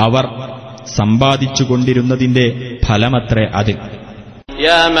 അവർ സമ്പാദിച്ചുകൊണ്ടിരുന്നതിന്റെ ഫലമത്രേ അത്.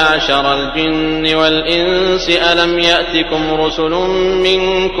 يا معشر الجن والإنس ألم يأتكم رسل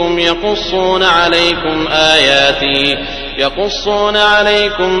منكم يقصون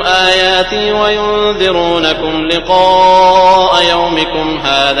عليكم آياتي وينذرونكم لقاء يومكم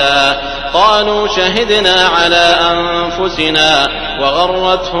هذا قالوا شهدنا على أنفسنا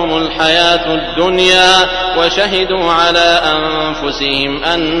وغرتهم الحياة الدنيا وشهدوا على أنفسهم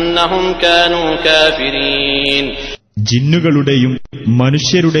أنهم كانوا كافرين. ജിന്നുകളുടെയും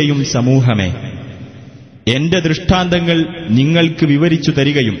മനുഷ്യരുടെയും സമൂഹമേ, എന്റെ ദൃഷ്ടാന്തങ്ങൾ നിങ്ങൾക്ക് വിവരിച്ചു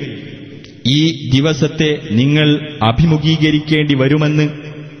തരികയും ഈ ദിവസത്തെ നിങ്ങൾ അഭിമുഖീകരിക്കേണ്ടി വരുമെന്ന്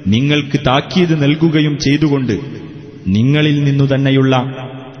നിങ്ങൾക്ക് താക്കീത് നൽകുകയും ചെയ്തുകൊണ്ട് നിങ്ങളിൽ നിന്നു തന്നെയുള്ള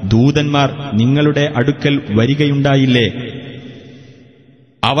ദൂതന്മാർ നിങ്ങളുടെ അടുക്കൽ വരികയുണ്ടായില്ലേ?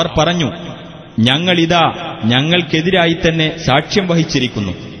 അവർ പറഞ്ഞു, ഞങ്ങളിതാ ഞങ്ങൾക്കെതിരായി തന്നെ സാക്ഷ്യം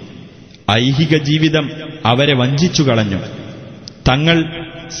വഹിച്ചിരിക്കുന്നു. ഐഹിക ജീവിതം അവരെ വഞ്ചിച്ചു കളഞ്ഞു. തങ്ങൾ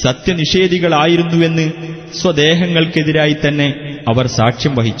സത്യനിഷേധികളായിരുന്നുവെന്ന് സ്വദേഹങ്ങൾക്കെതിരായി തന്നെ അവർ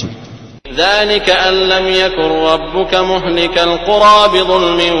സാക്ഷ്യം വഹിച്ചു. ذلك أن لم يكن ربك مهلك القرى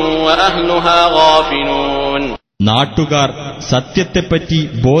بظلم وأهلها غافلون. നാട്ടുകാർ സത്യത്തെപ്പറ്റി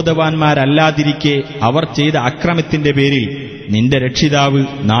ബോധവാന്മാരല്ലാതിരിക്കെ അവർ ചെയ്ത അക്രമത്തിന്റെ പേരിൽ നിന്റെ രക്ഷിതാവ്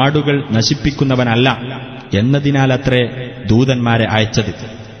നാടുകൾ നശിപ്പിക്കുന്നവനല്ല എന്നതിനാലത്രേ ദൂതന്മാരെ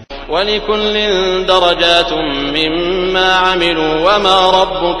അയച്ചത്. وَلِكُلٍّ دَرَجَاتٌ مِّمَّا عَمِلُوا وَمَا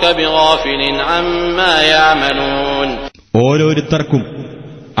رَبُّكَ بِغَافِلٍ عَمَّا يَعْمَلُونَ. ഓരോരുത്തർക്കും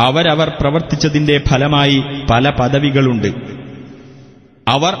അവരവർ പ്രവർത്തിച്ചതിന്റെ ഫലമായി പല പദവികളുണ്ട്.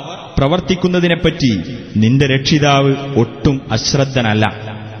 അവർ പ്രവർത്തിക്കുന്നതിനെപ്പറ്റി നിന്റെ രക്ഷിതാവ് ഒട്ടും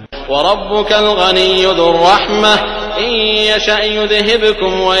അശ്രദ്ധനല്ല. وَرَبُّكَ الْغَنِيُّ ذُو الرَّحْمَةِ إِن يَشَأْ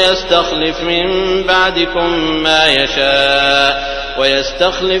يُذْهِبْكُمْ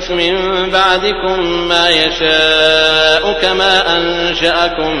وَيَسْتَخْلِفْ مِن بَعْدِكُم مَّا يَشَاءُ كَمَا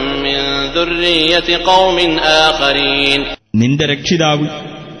أَنشَأَكُم مِّن ذُرِّيَّةِ قَوْمٍ آخَرِينَ. നിന്റെ രക്ഷിതാവ്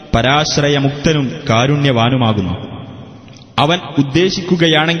പരാശ്രയമുക്തനും കാരുണ്യവാനുമാകുന്നു. അവൻ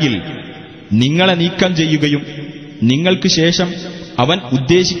ഉദ്ദേശിക്കുകയാണെങ്കിൽ നിങ്ങളെ നീക്കം ചെയ്യുകയും നിങ്ങൾക്ക് ശേഷം അവൻ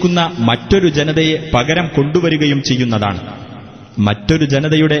ഉദ്ദേശിക്കുന്ന മറ്റൊരു ജനതയെ പകരം കൊണ്ടുവരികയും ചെയ്യുന്നതാണ്. മറ്റൊരു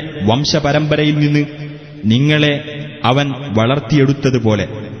ജനതയുടെ വംശപരമ്പരയിൽ നിന്ന് നിങ്ങളെ അവൻ വളർത്തിയെടുത്തതുപോലെ.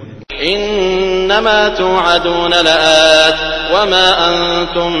 ഇന്നമാ തുഅദൂന ലആത് വമാ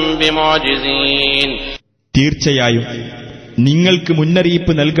അൻതും ബിമുഅ്ജിസീൻ. തീർച്ചയായും നിങ്ങൾക്ക്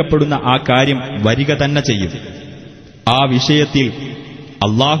മുന്നറിയിപ്പ് നൽകപ്പെടുന്ന ആ കാര്യം വരിക തന്നെ ചെയ്യും. ആ വിഷയത്തിൽ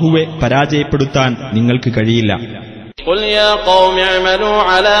അല്ലാഹുവെ പരാജയപ്പെടുത്താൻ നിങ്ങൾക്ക് കഴിയില്ല. ഖുൽ യാ ഖൗമി അഅ്മലൂ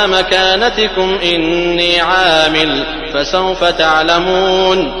അലാ മകാനതികും ഇന്നി ആമിൽ ഫസൗഫ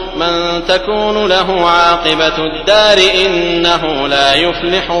തഅലമൂൻ മൻ തകൂനു ലഹു ആഖിബത്തുദ് ദാരി ഇന്നഹു ലാ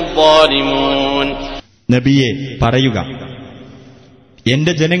യുഫ്ലിഹുദ് ളാലിമൂൻ. നബിയെ പറയുക,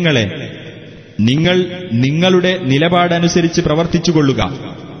 എന്റെ ജനങ്ങളെ, നിങ്ങൾ നിങ്ങളുടെ നിലപാടനുസരിച്ച് പ്രവർത്തിച്ചുകൊള്ളുക.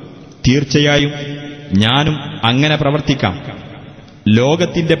 തീർച്ചയായും ഞാനും അങ്ങനെ പ്രവർത്തിക്കാം.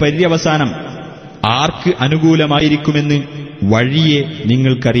 ലോകത്തിന്റെ പര്യവസാനം ആർക്ക് അനുകൂലമായിരിക്കുമെന്ന് വഴിയെ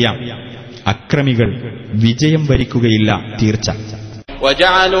നിങ്ങൾക്കറിയാം. അക്രമികൾ വിജയം വരിക്കുകയില്ല തീർച്ച.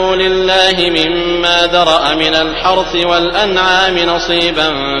 وَجَعَلُوا لِلَّهِ مِمَّا ذَرَأَ مِنَ الْحَرْثِ وَالْأَنْعَامِ نَصِيبًا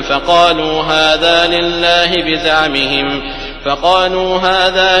فَقَالُوا هَذَا لِلَّهِ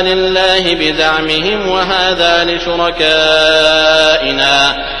بِزَعْمِهِمْ وَهَذَا لِشُرَكَائِنَا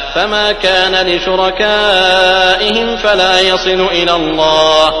فَمَا كَانَ لِشُرَكَائِهِمْ فَلَا يَصِلُ إِلَى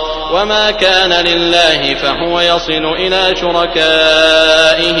اللَّهِ وما كان لله فهو يصل إلى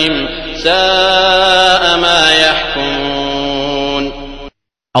شركائهم ساء ما يحكمون.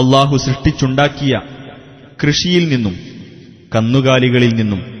 അല്ലാഹു സൃഷ്ടിച്ചുണ്ടാക്കിയ കൃഷിയിൽ നിന്നും കന്നുകാലികളിൽ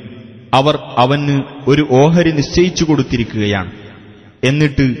നിന്നും അവർ അവന് ഒരു ഓഹരി നിശ്ചയിച്ചു കൊടുത്തിരിക്കുകയാണ്.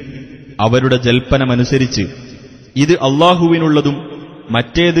 എന്നിട്ട് അവരുടെ ജൽപ്പനമനുസരിച്ച് ഇത് അല്ലാഹുവിനുള്ളതും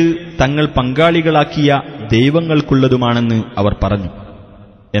മറ്റേത് തങ്ങൾ പങ്കാളികളാക്കിയ ദൈവങ്ങൾക്കുള്ളതുമാണെന്ന് അവർ പറഞ്ഞു.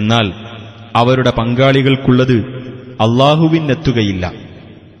 എന്നാൽ അവരുടെ പങ്കാളികൾക്കുള്ളത് അല്ലാഹുവിനെത്തുകയില്ല.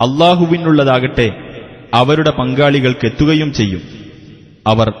 അല്ലാഹുവിനുള്ളതാകട്ടെ അവരുടെ പങ്കാളികൾക്കെത്തുകയും ചെയ്യും.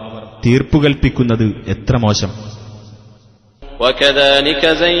 അവർ തീർപ്പുകൽപ്പിക്കുന്നത് എത്ര മോശം! وكذلك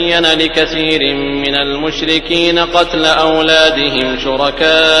زين لكثير من المشركين قتل أولادهم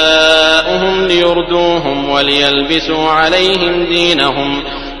شركاؤهم ليردوهم وليلبسوا عليهم دينهم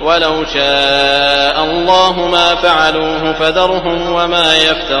ولو شاء الله ما فعلوه فذرهم وما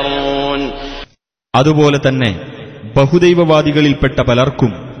يفترون. അതുപോലെ തന്നെ ബഹുദൈവവാദികളിൽപ്പെട്ട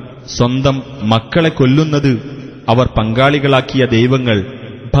പലർക്കും സ്വന്തം മക്കളെ കൊല്ലുന്നത് അവർ പങ്കാളികളാക്കിയ ദൈവങ്ങൾ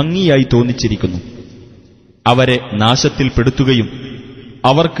ഭംഗിയായി തോന്നിച്ചിരിക്കുന്നു. അവരെ നാശത്തിൽപ്പെടുത്തുകയും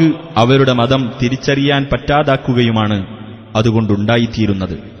അവർക്ക് അവരുടെ മതം തിരിച്ചറിയാൻ പറ്റാതാക്കുകയുമാണ്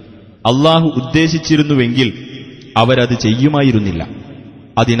അതുകൊണ്ടുണ്ടായിത്തീരുന്നത്. അല്ലാഹു ഉദ്ദേശിച്ചിരുന്നുവെങ്കിൽ അവരത് ചെയ്യുമായിരുന്നില്ല.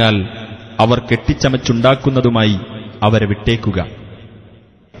 അതിനാൽ അവർ കെട്ടിച്ചമച്ചുണ്ടാക്കുന്നതുമായി അവരെ വിട്ടേക്കുക.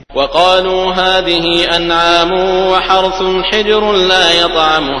 وقالوا هذه أنعام وحرث حجر لا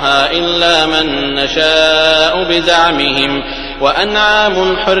يطعمها إلا من نشاء بزعمهم وأنعام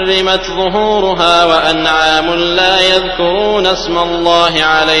حرمت ظهورها وأنعام لا يذكرون اسم الله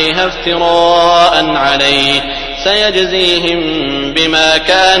عليها افتراء عليه سيجزيهم بما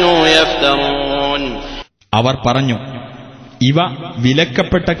كانوا يفترون. അവർ പറഞ്ഞു, ഇവ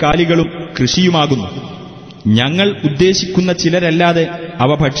വിലക്കപ്പെട്ട കാലികളും കൃഷിയുമാകുന്നു. ഞങ്ങൾ ഉദ്ദേശിക്കുന്ന ചിലരല്ലാതെ അവ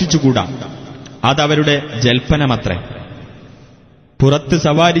ഭക്ഷിച്ചുകൂടാ. അതവരുടെ ജൽപ്പനമത്രേ. പുറത്ത്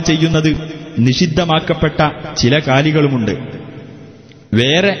സവാരി ചെയ്യുന്നത് നിഷിദ്ധമാക്കപ്പെട്ട ചില കാലികളുമുണ്ട്,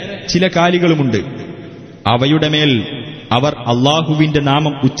 വേറെ ചില കാലികളുമുണ്ട്. അവയുടെ മേൽ അവർ അല്ലാഹുവിന്റെ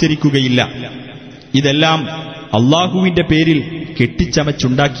നാമം ഉച്ചരിക്കുകയില്ല. ഇതെല്ലാം അല്ലാഹുവിന്റെ പേരിൽ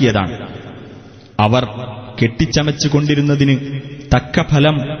കെട്ടിച്ചമച്ചുണ്ടാക്കിയതാണ്. അവർ കെട്ടിച്ചമച്ചുകൊണ്ടിരുന്നതിന് തക്ക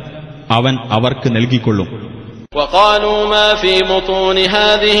ഫലം അവൻ അവർക്ക് നൽകിക്കൊള്ളും. وقالوا ما في بطون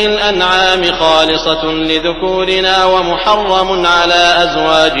هذه الأنعام خالصة لذكورنا ومحرم على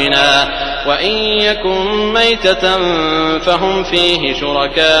أزواجنا وإن يكن ميتة فهم فيه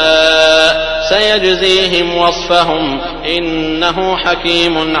شركاء سيجزيهم وصفهم إنه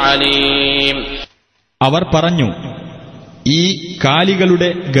حكيم عليم. അവർ പറഞ്ഞു, ഈ കാലികളുടെ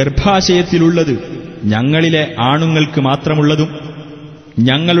ഗർഭാശയത്തിലുള്ളത് ഞങ്ങളിലെ ആണുങ്ങൾക്ക് മാത്രമുള്ളതും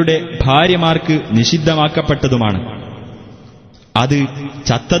ഞങ്ങളുടെ ഭാര്യമാർക്ക് നിഷിദ്ധമാക്കപ്പെട്ടതുമാണ്. അത്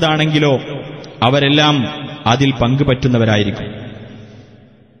ചത്തതാണെങ്കിലോ അവരെല്ലാം അതിൽ പങ്കുപറ്റുന്നവരായിരിക്കും.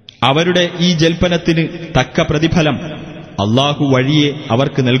 അവരുടെ ഈ ജൽപ്പനത്തിന് തക്ക പ്രതിഫലം അല്ലാഹു വഴിയെ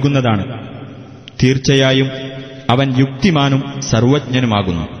അവർക്ക് നൽകുന്നതാണ്. തീർച്ചയായും അവൻ യുക്തിമാനും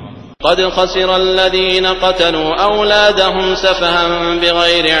സർവജ്ഞനുമാകുന്നു. قد خسر الذين قتلوا أولادهم سفها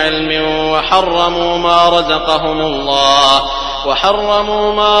بغير علم وحرموا ما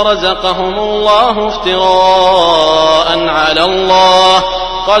رزقهم الله افتراء على الله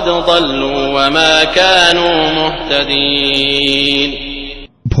قد ضلوا وما كانوا مهتدين.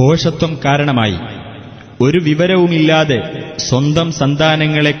 ഭോഷത്വം കാരണമായി ഒരു വിവരവുമില്ലാതെ സ്വന്തം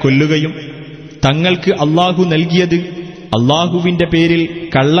സന്താനങ്ങളെ കൊല്ലുകയും തങ്ങൾക്ക് അല്ലാഹു നൽകിയത് അല്ലാഹുവിന്റെ പേരിൽ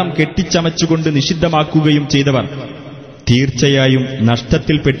കള്ളം കെട്ടിച്ചമച്ചുകൊണ്ട് നിഷിദ്ധമാക്കുകയും ചെയ്തവർ തീർച്ചയായും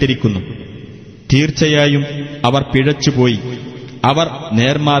നഷ്ടത്തിൽപ്പെട്ടിരിക്കുന്നു. തീർച്ചയായും അവർ പിഴച്ചുപോയി. അവർ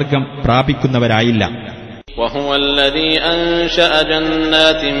നേർമാർഗം പ്രാപിക്കുന്നവരായില്ല. وهو الذي أنشأ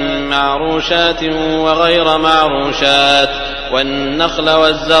جنات معروشات وغير معروشات والنخل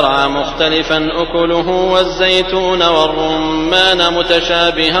والزرع مختلفا أكله والزيتون والرمان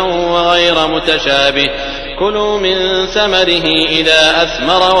متشابها وغير متشابه كلوا من ثمره إذا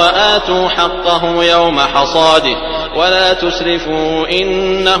أثمر وآتوا حقه يوم حصاده ولا تسرفوا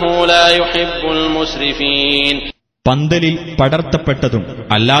إنه لا يحب المسرفين. പന്തലിൽ പടർത്തപ്പെട്ടതും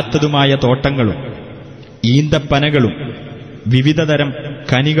അല്ലാത്തതുമായ തോട്ടങ്ങളും ഈന്തപ്പനകളും വിവിധതരം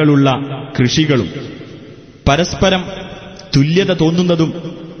കനികളുള്ള കൃഷികളും പരസ്പരം തുല്യത തോന്നുന്നതും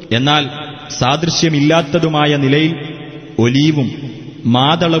എന്നാൽ സാദൃശ്യമില്ലാത്തതുമായ നിലയിൽ ഒലീവും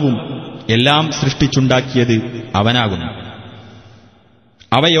മാതളവും എല്ലാം സൃഷ്ടിച്ചുണ്ടാക്കിയത് അവനാകുന്നു.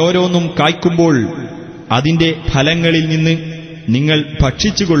 അവയോരോന്നും കായ്ക്കുമ്പോൾ അതിന്റെ ഫലങ്ങളിൽ നിന്ന് നിങ്ങൾ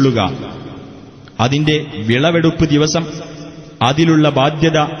ഭക്ഷിച്ചുകൊള്ളുക. അതിന്റെ വിളവെടുപ്പ് ദിവസം അതിലുള്ള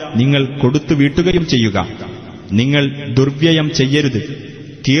ബാധ്യത നിങ്ങൾ കൊടുത്തു വീട്ടുകയും ചെയ്യുക. നിങ്ങൾ ദുർവ്യയം ചെയ്യരുത്.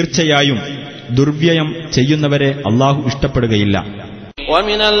 തീർച്ചയായും ദുർവ്യയം ചെയ്യുന്നവരെ അല്ലാഹു ഇഷ്ടപ്പെടുകയില്ല.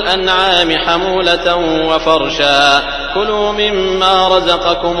 ومن الأنعام حمولة وفرشا كلوا مما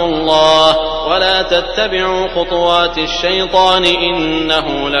رزقكم الله ولا تتبعوا خطوات الشيطان إنه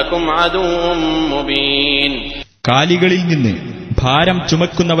لكم عدو مبين. കാലികളിൽ നിന്ന് ഭാരം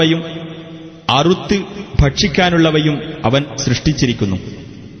ചുമക്കുന്നവയും അറുത്ത് ഭക്ഷിക്കാനുള്ളവയും അവൻ സൃഷ്ടിച്ചിരിക്കുന്നു.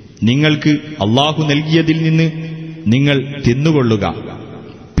 നിങ്ങൾക്ക് അല്ലാഹു നൽകിയതിൽ നിന്ന് നിങ്ങൾ തിന്നുകൊള്ളുക.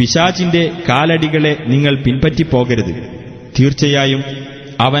 പിശാചിന്റെ കാലടികളെ നിങ്ങൾ പിൻപറ്റിപ്പോകരുത്. തീർച്ചയായും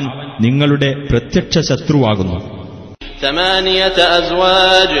അവൻ നിങ്ങളുടെ പ്രത്യക്ഷ ശത്രുവാകുന്നു. 8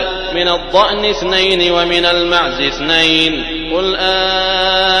 أزواج من الضأن 2 ومن المعز 2 قل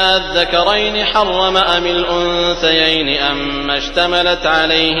أذكرين حرم أم الأنثيين أما اشتملت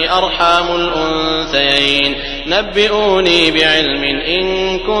عليه أرحام الأنثيين نبئوني بعلم إن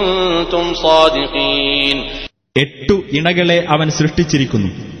كنتم صادقين. 8 ഇണകളെ അവൻ സൃഷ്ടിച്ചിരിക്കുന്നു.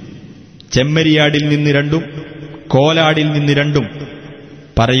 ചെമ്മരിയാടിൽ നിന്ന് 2, കോലാടിൽ നിന്ന് 2.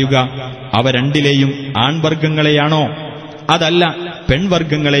 പറയുക, അവ രണ്ടിലെയും ആൺവർഗങ്ങളെയാണോ അതല്ല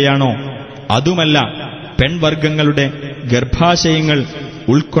പെൺവർഗങ്ങളെയാണോ? അതുമല്ല പെൺവർഗങ്ങളുടെ ഗർഭാശയങ്ങൾ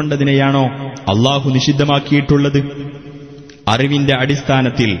ഉൾക്കൊണ്ടതിനെയാണോ അല്ലാഹു നിഷിദ്ധമാക്കിയിട്ടുള്ളത്? അറിവിന്റെ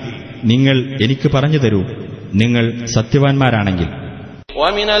അടിസ്ഥാനത്തിൽ നിങ്ങൾ എനിക്ക് പറഞ്ഞു തരൂ, നിങ്ങൾ സത്യവാൻമാരാണെങ്കിൽ.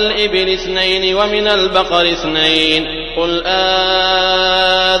 ومن الإبل 2 ومن البقر 2 قل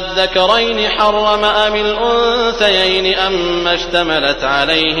أذكرين حرم أم الأنثيين أما اشتملت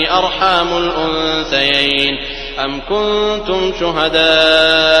عليه أرحام الأنثيين أم كنتم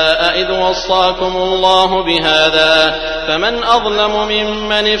شهداء إذ وصاكم الله بهذا فمن أظلم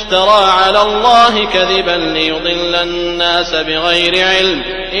ممن افترى على الله كذبا ليضل الناس بغير علم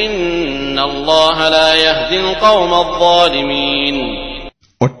إن الله لا يهدي القوم الظالمين.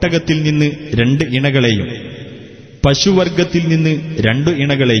 ഒട്ടകത്തിൽ നിന്ന് 2 ഇണകളെയും പശുവർഗത്തിൽ നിന്ന് 2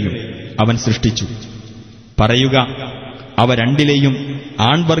 ഇണകളെയും അവൻ സൃഷ്ടിച്ചു. പറയുക, അവ രണ്ടിലെയും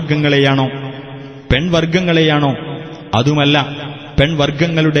ആൺവർഗങ്ങളെയാണോ പെൺവർഗങ്ങളെയാണോ? അതുമല്ല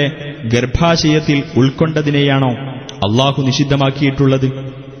പെൺവർഗങ്ങളുടെ ഗർഭാശയത്തിൽ ഉൾക്കൊണ്ടതിനെയാണോ അല്ലാഹു നിഷിദ്ധമാക്കിയിട്ടുള്ളത്?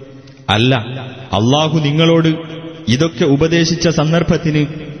 അല്ല, അല്ലാഹു നിങ്ങളോട് ഇതൊക്കെ ഉപദേശിച്ച സന്ദർഭത്തിന്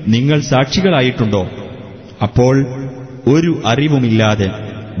നിങ്ങൾ സാക്ഷികളായിട്ടുണ്ടോ? അപ്പോൾ ഒരു അറിവുമില്ലാതെ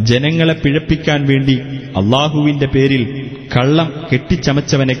ജനങ്ങളെ പിഴപ്പിക്കാൻ വേണ്ടി അല്ലാഹുവിന്റെ പേരിൽ കള്ളം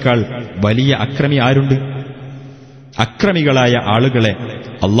കെട്ടിച്ചമച്ചവനേക്കാൾ വലിയ അക്രമി ആരുണ്ട്? അക്രമികളായ ആളുകളെ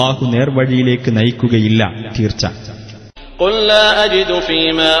അല്ലാഹു നേർവഴിയിലേക്ക് നയിക്കുകയില്ല. തീർച്ച. قل لا أجد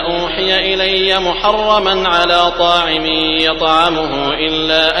فيما أوحي إلي محرما على طاعم يطعمه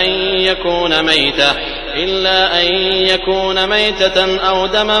إلا أن يكون ميتة أو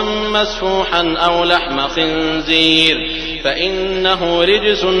دما مسفوحا أو لحم خنزير فإنه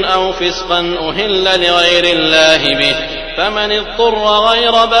رجس أو فسقا أهل لغير الله به فمن اضطر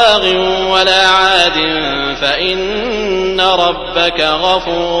غير باغ ولا عاد فإن ربك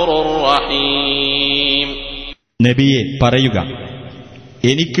غفور رحيم. നബിയെ പറയുക,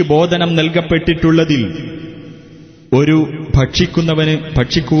 എനിക്ക് ബോധനം നൽകപ്പെട്ടിട്ടുള്ളതിൽ ഒരു ഭക്ഷിക്കുന്നവന്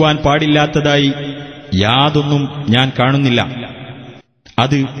ഭക്ഷിക്കുവാൻ പാടില്ലാത്തതായി യാതൊന്നും ഞാൻ കാണുന്നില്ല.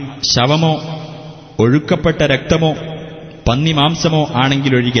 അത് ശവമോ ഒഴുക്കപ്പെട്ട രക്തമോ പന്നിമാംസമോ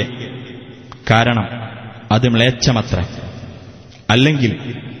ആണെങ്കിലൊഴികെ. കാരണം അത് മ്ലേച്ഛമത്രേ. അല്ലെങ്കിൽ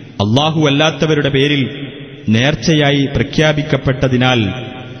അല്ലാഹുവല്ലാത്തവരുടെ പേരിൽ നേർച്ചയായി പ്രഖ്യാപിക്കപ്പെട്ടതിനാൽ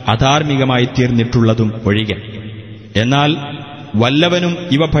അധാർമികമായി തീർന്നിട്ടുള്ളതും ഒഴികെ. എന്നാൽ വല്ലവനും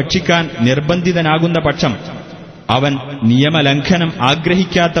ഇവ ഭക്ഷിക്കാൻ നിർബന്ധിതനാകുന്ന പക്ഷം അവൻ നിയമലംഘനം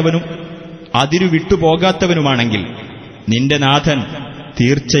ആഗ്രഹിക്കാത്തവനും അതിരുവിട്ടുപോകാത്തവനുമാണെങ്കിൽ നിന്റെ നാഥൻ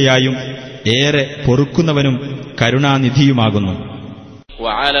തീർച്ചയായും ഏറെ പൊറുക്കുന്നവനും കരുണാനിധിയുമാകുന്നു.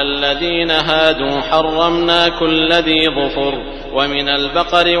 وعلى الذين هادوا حرمنا كل ذي ظفر ومن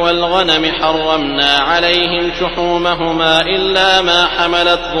البقر والغنم حرمنا عليهم شحومهما إلا ما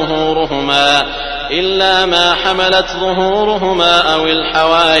حملت ظهورهما أو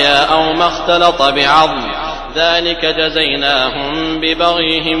الحوايا أو ما اختلط بعظم ذلك جزيناهم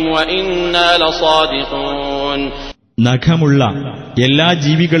ببغيهم وإنا لصادقون. നഖമുള്ള എല്ലാ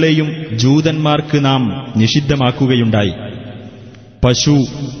ജീവികളെയും ജൂതന്മാർക്ക് നാം നിഷിദ്ധമാക്കുകയുണ്ടായി. പശു,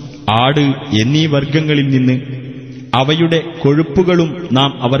 ആട് എന്നീ വർഗങ്ങളിൽ നിന്ന് അവയുടെ കൊഴുപ്പുകളും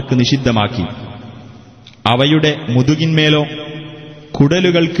നാം അവർക്ക് നിഷിദ്ധമാക്കി. അവയുടെ മുതുകിന്മേലോ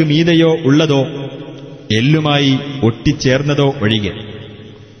കുടലുകൾക്ക് മീതെയോ ഉള്ളതോ എല്ലുമായി ഒട്ടിച്ചേർന്നതോ ഒഴികെ.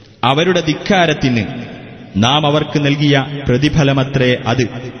 അവരുടെ ധിക്കാരത്തിന് നാം അവർക്ക് നൽകിയ പ്രതിഫലമത്രേ അത്.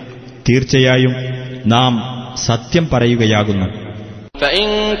 തീർച്ചയായും നാം സത്യം പറയുകയാകുന്നു. فإن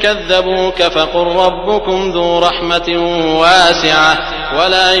كذبوك فقل ربكم ذو رحمة واسعة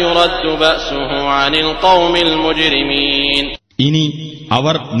ولا يرد بأسه عن القوم المجرمين. ഇനി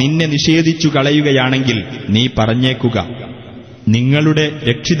അവർ നിന്നെ നിഷേധിച്ചു കളയുകയാണെങ്കിൽ നീ പറഞ്ഞേക്കുക, നിങ്ങളുടെ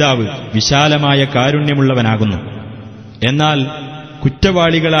രക്ഷിതാവ് വിശാലമായ കാരുണ്യമുള്ളവനാകുന്നു. എന്നാൽ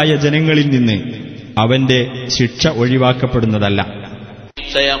കുറ്റവാളികളായ ജനങ്ങളിൽ നിന്ന് അവന്റെ ശിക്ഷ ഒഴിവാക്കപ്പെടുന്നതല്ല.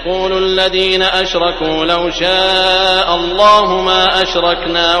 سيقول الذين أشركوا لو شاء الله ما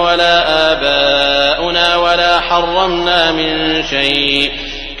أشركنا ولا آباؤنا ولا حرمنا من شيء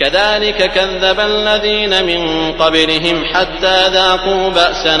كذلك كذب الذين من قبلهم حتى ذاقوا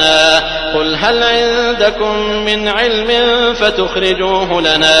بأسنا قل هل عندكم من علم فتخرجوه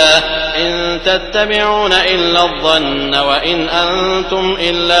لنا إن تتبعون إلا الظن وإن أنتم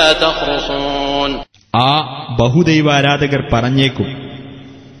إلا تخرصون. ആ ബഹുദൈവാരാധകർ പറഞ്ഞേക്കും,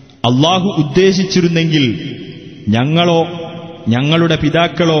 അല്ലാഹു ഉദ്ദേശിച്ചിരുന്നെങ്കിൽ ഞങ്ങളോ ഞങ്ങളുടെ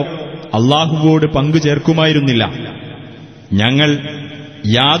പിതാക്കളോ അല്ലാഹുവോട് പങ്കു ചേർക്കുമായിരുന്നില്ല, ഞങ്ങൾ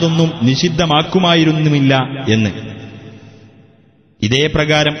യാതൊന്നും നിഷിദ്ധമാക്കുമായിരുന്നുമില്ല എന്ന്. ഇതേ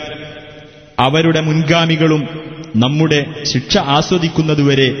പ്രകാരം അവരുടെ മുൻഗാമികളും നമ്മുടെ ശിക്ഷ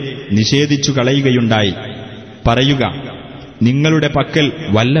ആസ്വദിക്കുന്നതുവരെ നിഷേധിച്ചു കളയുകയുണ്ടായി. പറയുക, നിങ്ങളുടെ പക്കൽ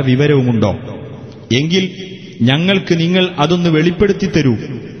വല്ല വിവരവുമുണ്ടോ? എങ്കിൽ ഞങ്ങൾക്ക് നിങ്ങൾ അതൊന്ന് വെളിപ്പെടുത്തിത്തരൂ.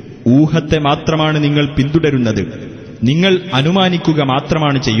 ഊഹത്തെ മാത്രമാണ് നിങ്ങൾ പിന്തുടരുന്നത്, നിങ്ങൾ അനുമാനിക്കുക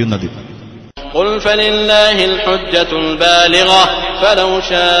മാത്രമാണ് ചെയ്യുന്നത്. قل فلله الحجة البالغة فلو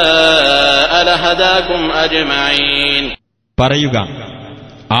شاء لهداكم أجمعين. പറയുക,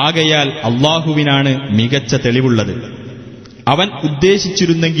 ആകയാൽ അല്ലാഹുവിനാണ് മികച്ച തെളിവുള്ളത്. അവൻ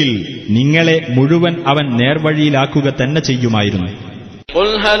ഉദ്ദേശിച്ചിരുന്നെങ്കിൽ നിങ്ങളെ മുഴുവൻ അവൻ നേർവഴിയിലാക്കുക തന്നെ ചെയ്യുമായിരുന്നു. قل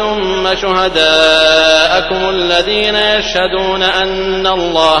هلم شهداءكم الذين يشهدون أن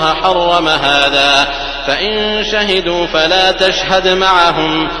الله حرم هذا فإن شهدوا فلا تشهد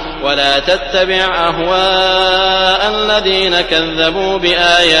معهم ولا تتبع أهواء الذين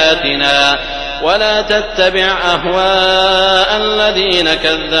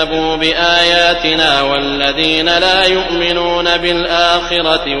كذبوا بآياتنا والذين لا يؤمنون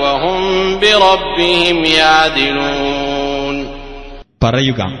بالآخرة وهم بربهم يعدلون.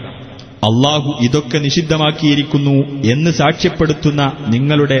 പറയുക, അല്ലാഹു ഇതൊക്കെ നിഷിദ്ധമാക്കിയിരിക്കുന്നു എന്ന് സാക്ഷ്യപ്പെടുത്തുന്ന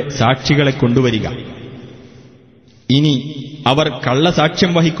നിങ്ങളുടെ സാക്ഷികളെ കൊണ്ടുവരിക. ഇനി അവർ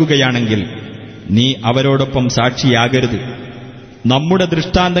കള്ളസാക്ഷ്യം വഹിക്കുകയാണെങ്കിൽ നീ അവരോടൊപ്പം സാക്ഷിയാകരുത്. നമ്മുടെ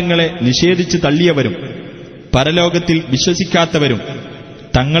ദൃഷ്ടാന്തങ്ങളെ നിഷേധിച്ചു തള്ളിയവരും പരലോകത്തിൽ വിശ്വസിക്കാത്തവരും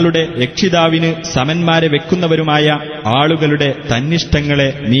തങ്ങളുടെ രക്ഷിതാവിന് സമന്മാരെ വെക്കുന്നവരുമായ ആളുകളുടെ തന്നിഷ്ടങ്ങളെ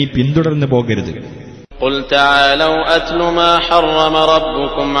നീ പിന്തുടർന്നു പോകരുത്. قل تعالوا أتل ما حرم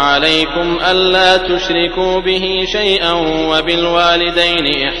ربكم عليكم ألا تشركوا به شيئا وبالوالدين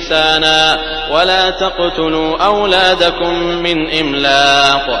إحسانا ولا تقتلوا أولادكم من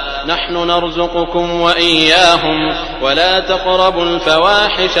إملاق نحن نرزقكم وإياهم ولا تقربوا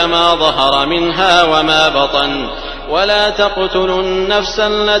الفواحش ما ظهر منها وما بطن ولا تقتلوا النفس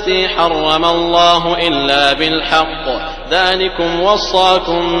التي حرم الله إلا بالحق ذلكم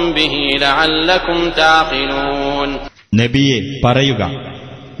وصاكم به لعلكم تعقلون. നബിയെ പറയുക,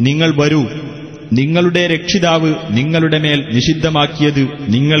 നിങ്ങൾ വരൂ, നിങ്ങളുടെ രക്ഷിതാവ് നിങ്ങളുടെ മേൽ നിഷിദ്ധമാക്കിയത്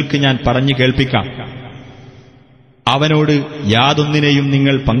നിങ്ങൾക്ക് ഞാൻ പറഞ്ഞു കേൾപ്പിക്കാം. അവനോട് യാതൊന്നിനെയും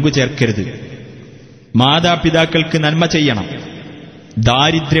നിങ്ങൾ പങ്കുചേർക്കരുത്. മാതാപിതാക്കൾക്ക് നന്മ ചെയ്യണം.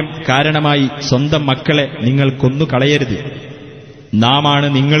 ദാരിദ്ര്യം കാരണമായി സ്വന്തം മക്കളെ നിങ്ങൾ കൊന്നുകളയരുത്. നാമാണ്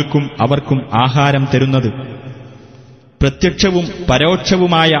നിങ്ങൾക്കും അവർക്കും ആഹാരം തരുന്നത്. പ്രത്യക്ഷവും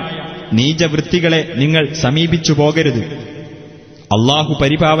പരോക്ഷവുമായ നീചവൃത്തികളെ നിങ്ങൾ സമീപിച്ചു പോകരുത്. അല്ലാഹു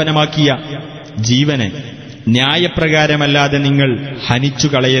പരിപാവനമാക്കിയ ജീവനെ ന്യായപ്രകാരമല്ലാതെ നിങ്ങൾ ഹനിച്ചു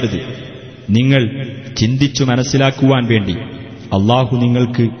കളയരുത്. നിങ്ങൾ ചിന്തിച്ചു മനസ്സിലാക്കുവാൻ വേണ്ടി അല്ലാഹു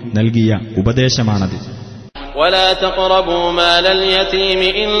നിങ്ങൾക്ക് നൽകിയ ഉപദേശമാണത്. ولا تقربوا مال اليتيم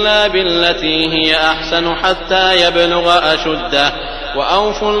إلا بالتي هي أحسن حتى يبلغ أشده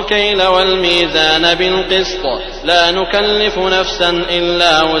وأوفوا الكيل والميزان بالقسط لا نكلف نفسا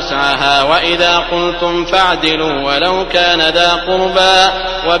إلا وسعها وإذا قلتم فاعدلوا ولو كان ذا قربى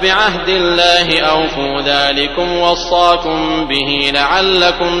وبعهد الله أوفوا ذلكم وصاكم به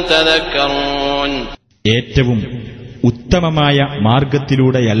لعلكم تذكرون. ഏറ്റവും ഉത്തമമായ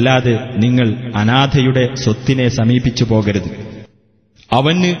മാർഗത്തിലൂടെയല്ലാതെ നിങ്ങൾ അനാഥയുടെ സ്വത്തിനെ സമീപിച്ചു പോകരുത്.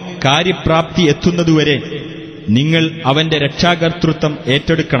 അവന് കാര്യപ്രാപ്തി എത്തുന്നതുവരെ നിങ്ങൾ അവന്റെ രക്ഷാകർതൃത്വം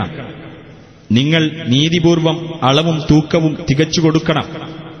ഏറ്റെടുക്കണം. നിങ്ങൾ നീതിപൂർവം അളവും തൂക്കവും തികച്ചുകൊടുക്കണം.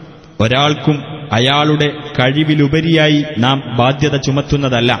 ഒരാൾക്കും അയാളുടെ കഴിവിലുപരിയായി നാം ബാധ്യത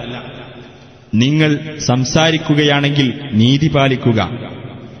ചുമത്തുന്നതല്ല. നിങ്ങൾ സംസാരിക്കുകയാണെങ്കിൽ നീതി പാലിക്കുക.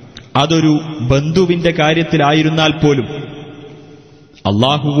 അതൊരു ബന്ധുവിന്റെ കാര്യത്തിലായിരുന്നാൽ പോലും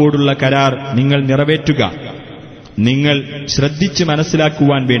അല്ലാഹുവോടുള്ള കരാർ നിങ്ങൾ നിറവേറ്റുക. നിങ്ങൾ ശ്രദ്ധിച്ച്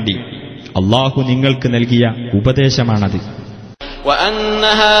മനസ്സിലാക്കുവാൻ വേണ്ടി അല്ലാഹു നിങ്ങൾക്ക് നൽകിയ ഉപദേശമാണത്. وأن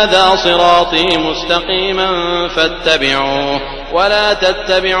هذا صراطي مستقيما فاتبعوه ولا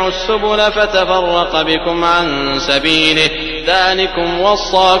تتبعوا السبل فتفرق بكم عن سبيله ذلكم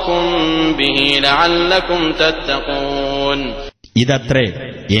وصاكم به لعلكم تتقون. ഇതത്രേ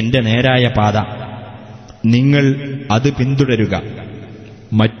എന്റെ നേരായ പാത, നിങ്ങൾ അത് പിന്തുടരുക,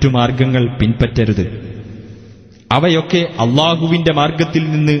 മറ്റു മാർഗങ്ങൾ പിൻപറ്റരുത്. അവയൊക്കെ അല്ലാഹുവിന്റെ മാർഗത്തിൽ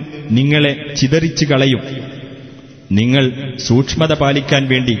നിന്ന് നിങ്ങളെ ചിതറിച്ചു കളയും. നിങ്ങൾ സൂക്ഷ്മത പാലിക്കാൻ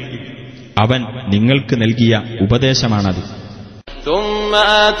വേണ്ടി അവൻ നിങ്ങൾക്ക് നൽകിയ ഉപദേശമാണത്. ثم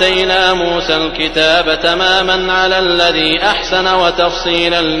آتينا موسى الكتاب تماما على الذي أحسن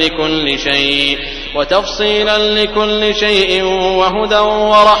وتفصيلا لكل شيء وهدى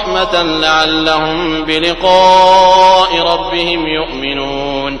ورحمة لعلهم بلقاء ربهم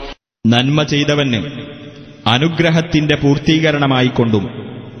يؤمنون. നന്മ ചെയ്തവന് അനുഗ്രഹത്തിന്റെ പൂർത്തീകരണമായിക്കൊണ്ടും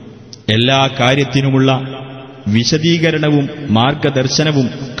എല്ലാ കാര്യത്തിനുമുള്ള വിശദീകരണവും മാർഗദർശനവും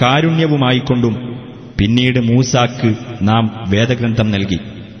കാരുണ്യവുമായിക്കൊണ്ടും പിന്നീട് മൂസാക്ക് നാം വേദഗ്രന്ഥം നൽകി.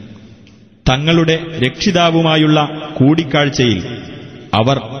 തങ്ങളുടെ രക്ഷിതാവുമായുള്ള കൂടിക്കാഴ്ചയിൽ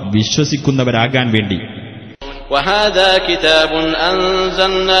അവർ വിശ്വസിക്കുന്നവരാകാൻ വേണ്ടി. وهذا كتاب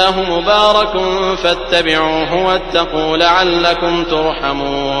أنزلناه مبارك فاتبعوه واتقوا لعلكم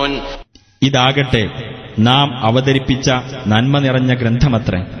ترحمون. ഇതാകട്ടെ നാം അവതരിപ്പിച്ച നന്മ നിറഞ്ഞ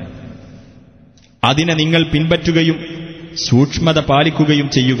ഗ്രന്ഥമത്രേ. അതിനെ നിങ്ങൾ പിൻപറ്റുകയും സൂക്ഷ്മത പാലിക്കുകയും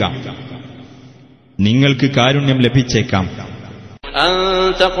ചെയ്യുക, നിങ്ങൾക്ക് കാരുണ്യം ലഭിച്ചേക്കാം. أن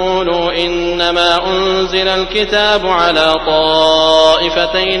تقولوا إنما أنزل الكتاب على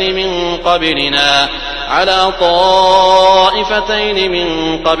طائفتين من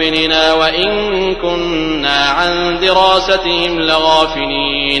قبلنا وإن كنا عن دراستهم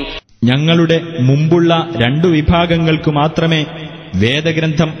لغافلين. ഞങ്ങളുടെ മുമ്പുള്ള രണ്ടു വിഭാഗങ്ങൾക്ക് മാത്രമേ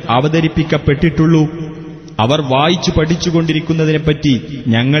വേദഗ്രന്ഥം അവതരിപ്പിക്കപ്പെട്ടിട്ടുള്ളൂ. അവർ വായിച്ചു പഠിച്ചുകൊണ്ടിരിക്കുന്നതിനെപ്പറ്റി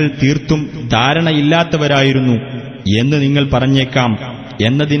ഞങ്ങൾ തീർത്തും ധാരണയില്ലാത്തവരായിരുന്നു എന്ന് നിങ്ങൾ പറഞ്ഞേക്കാം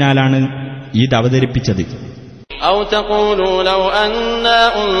എന്നതിനാലാണ് ഇത് അവതരിപ്പിച്ചത്. أو تقولوا لو أنا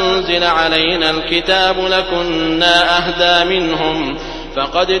أنزل علينا الكتاب لكنا أهدى منهم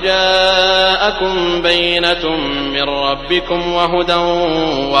فقد جاءكم بينة من ربكم وهدى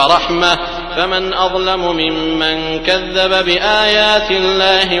ورحمة فمن أظلم ممن كذب بآيات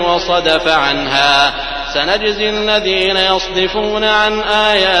الله وصدف عنها سنجزي الذين يصدفون عن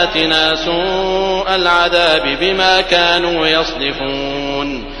آياتنا سوء العذاب بما كانوا يصدفون.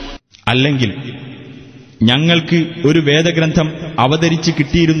 അല്ലെങ്കിൽ ഞങ്ങൾക്ക് ഒരു വേദഗ്രന്ഥം അവതരിച്ച്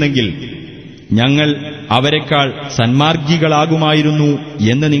കിട്ടിയിരുന്നെങ്കിൽ ഞങ്ങൾ അവരെക്കാൾ സന്മാർഗികളാകുമായിരുന്നു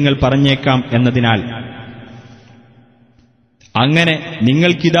എന്ന് നിങ്ങൾ പറഞ്ഞേക്കാം എന്നതിനാൽ അങ്ങനെ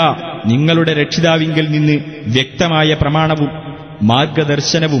നിങ്ങൾക്കിതാ നിങ്ങളുടെ രക്ഷിതാവിങ്കൽ നിന്ന് വ്യക്തമായ പ്രമാണവും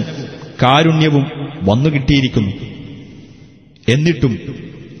മാർഗദർശനവും കാരുണ്യവും വന്നുകിട്ടിയിരിക്കുന്നു. എന്നിട്ടും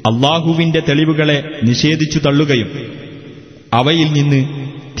അല്ലാഹുവിന്റെ തെളിവുകളെ നിഷേധിച്ചു തള്ളുകയും അവയിൽ നിന്ന്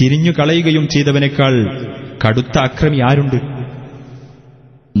തിരിഞ്ഞുകളയുകയും ചെയ്തവനേക്കാൾ കടുത്ത അക്രമി ആരുണ്ട്?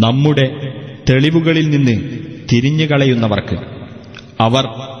 നമ്മുടെ തെളിവുകളിൽ നിന്ന് തിരിഞ്ഞുകളയുന്നവർക്ക് അവർ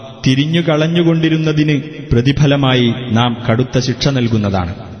തിരിഞ്ഞുകളഞ്ഞുകൊണ്ടിരുന്നതിന് പ്രതിഫലമായി നാം കടുത്ത ശിക്ഷ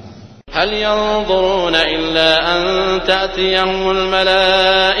നൽകുന്നതാണ്. هل ينظرون إلا أن تأتيهم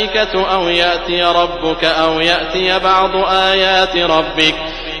الملائكة أو يأتي ربك أو يأتي بعض آيات ربك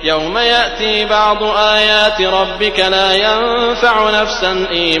يوم يأتي بعض آيات ربك لا ينفع نفسا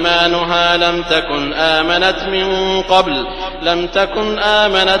إيمانها لم تكن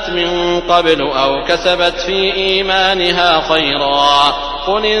آمنت من قبل أو كسبت في إيمانها خيرا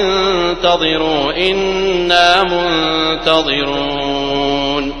قل انتظروا إنا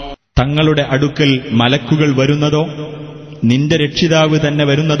منتظرون. തങ്ങളുടെ അടുക്കൽ മലക്കുകൾ വരുന്നതോ നിന്റെ രക്ഷിതാവ് തന്നെ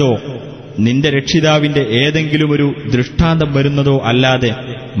വരുന്നതോ നിന്റെ രക്ഷിതാവിന്റെ ഏതെങ്കിലുമൊരു ദൃഷ്ടാന്തം വരുന്നതോ അല്ലാതെ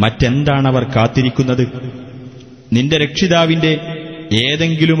മറ്റെന്താണവർ കാത്തിരിക്കുന്നത്? നിന്റെ രക്ഷിതാവിന്റെ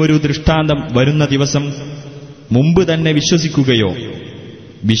ഏതെങ്കിലുമൊരു ദൃഷ്ടാന്തം വരുന്ന ദിവസം മുമ്പ് തന്നെ വിശ്വസിക്കുകയോ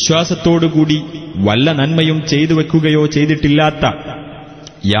വിശ്വാസത്തോടുകൂടി വല്ല നന്മയും ചെയ്തു വെക്കുകയോ ചെയ്തിട്ടില്ലാത്ത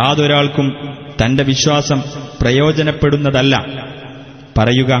യാതൊരാൾക്കും തന്റെ വിശ്വാസം പ്രയോജനപ്പെടുന്നതല്ല.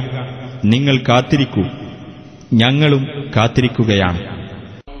 പറയുക, നിങ്ങൾ കാത്തിരിക്കൂ, ഞങ്ങളും കാത്തിരിക്കുകയാണ്.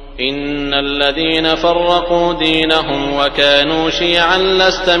 ഇന്നല്ലദീന ഫറഖൂ ദീനഹും വകാനൂ ശിയഅൻ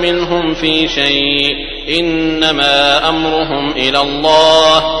ലസ്ത മിൻഹും ഫീ ശൈഇ ഇന്നമാ അംറുഹും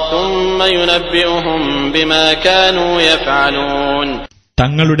ഇലല്ലാഹ് തുമ്മ യുനബ്ബിഉഹും ബിമാ കാനൂ യഫ്അലൂൻ.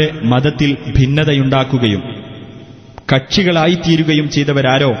 തങ്ങളുടെ മതത്തിൽ ഭിന്നതയുണ്ടാക്കുകയും കക്ഷികളായിത്തീരുകയും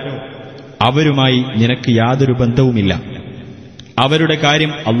ചെയ്തവരാരോ അവരുമായി നിനക്ക് യാതൊരു ബന്ധവുമില്ല. അവരുടെ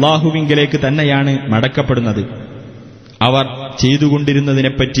കാര്യം അല്ലാഹുവിങ്കലേക്ക് തന്നെയാണ് മടക്കപ്പെടുന്നത്. അവർ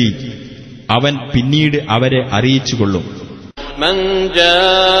ചെയ്തുകൊണ്ടിരുന്നതിനെപ്പറ്റി അവൻ പിന്നീട് അവരെ അറിയിച്ചുകൊള്ളും. من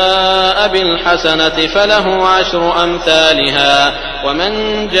جاء بالحسنة فله 10 أمثالها ومن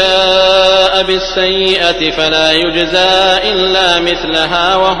جاء بالسيئة فلا يجزى إلا مثلها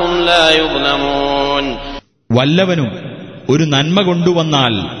وهم لا يظلمون. വല്ലവനും ഒരു നന്മ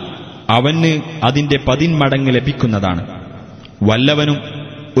കൊണ്ടുവന്നാൽ അവന് അതിന്റെ 10 മടങ്ങ് ലഭിക്കുന്നതാണ്. വല്ലവനും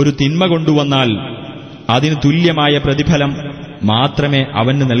ഒരു തിന്മ കൊണ്ടുവന്നാൽ അതിന് തുല്യമായ പ്രതിഫലം മാത്രമേ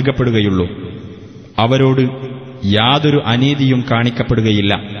അവന് നൽകപ്പെടുകയുള്ളൂ. അവരോട് യാതൊരു അനീതിയും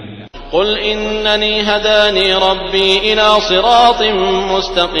കാണിക്കപ്പെടുകയില്ല. قل إنني هداني ربي إلى صراط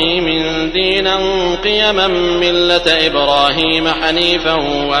مستقيم دينا قيما ملة إبراهيم حنيفا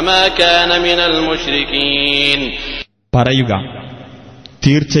وما كان من المشركين. പറയുക,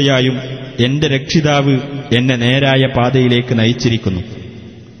 തീർച്ചയായും എന്റെ രക്ഷിതാവ് എന്നെ നേരായ പാതയിലേക്ക് നയിച്ചിരിക്കുന്നു,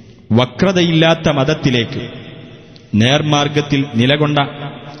 വക്രതയില്ലാത്ത മതത്തിലേക്ക്, നേർമാർഗത്തിൽ നിലകൊണ്ട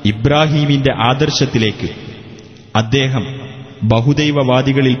ഇബ്രാഹീമിന്റെ ആദർശത്തിലേക്ക്. അദ്ദേഹം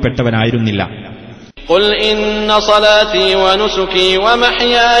ബഹുദൈവവാദികളിൽപ്പെട്ടവനായിരുന്നില്ല. قل إن صلاتي ونسكي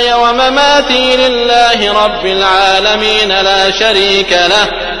ومحياي ومماتي لله رب العالمين لا شريك له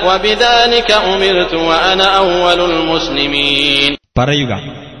وبذلك أمرت وأنا أول المسلمين. പറയുക,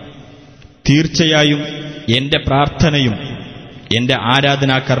 തീർച്ചയായും എന്റെ പ്രാർത്ഥനയും എന്റെ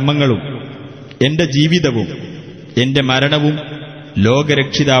ആരാധനാകർമ്മങ്ങളും എന്റെ ജീവിതവും എന്റെ മരണവും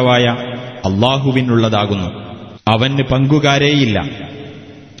ലോകരക്ഷിതാവായ അല്ലാഹുവിനുള്ളതാകുന്നു. അവന് പങ്കുകാരേയില്ല.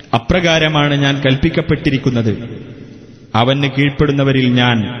 അപ്രകാരമാണ് ഞാൻ കൽപ്പിക്കപ്പെട്ടിരിക്കുന്നത്. അവന് കീഴ്പ്പെടുന്നവരിൽ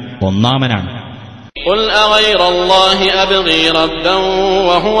ഞാൻ ഒന്നാമനാണ്. قل أغير الله أبغي ربا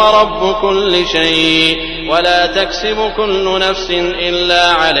وهو رب كل شيء ولا تكسب كل نفس إلا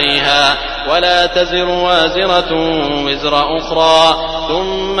عليها ولا تزر وازرة وزر أخرى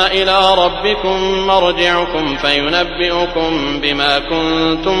ثم إلى ربكم مرجعكم فينبئكم بما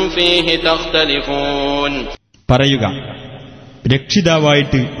كنتم فيه تختلفون. പറയുക,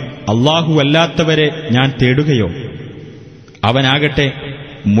 രക്ഷിതാവായിട്ട് അല്ലാഹുവല്ലാത്തവരെ ഞാൻ തേടുകയോ? അവനാകട്ടെ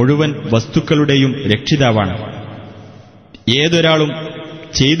മുഴുവൻ വസ്തുക്കളുടെയും രക്ഷിതാവാണ്. ഏതൊരാളും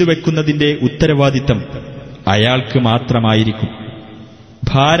ചെയ്തു വെക്കുന്നതിന്റെ ഉത്തരവാദിത്തം അയാൾക്ക് മാത്രമായിരിക്കും.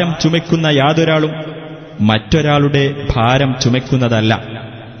 ഭാരം ചുമക്കുന്ന യാതൊരാളും മറ്റൊരാളുടെ ഭാരം ചുമക്കുന്നതല്ല.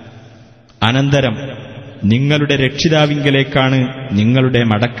 അനന്തരം നിങ്ങളുടെ രക്ഷിതാവിങ്കലേക്കാണ് നിങ്ങളുടെ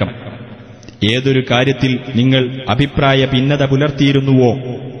മടക്കം. ഏതൊരു കാര്യത്തിൽ നിങ്ങൾ അഭിപ്രായ ഭിന്നത പുലർത്തിയിരുന്നുവോ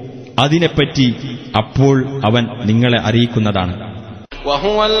അതിനെപ്പറ്റി അപ്പോൾ അവൻ നിങ്ങളെ അറിയിക്കുന്നതാണ്.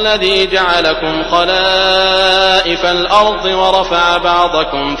 وهو الذي جعلكم خلائف الأرض ورفع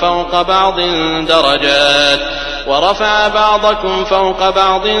بعضكم فوق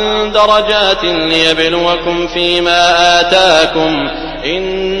بعض درجات ليبلوكم فيما آتاكم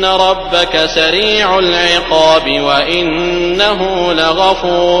إن ربك سريع العقاب وإنه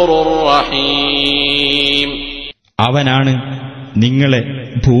لغفور رحيم. അവനാണ് നിങ്ങളെ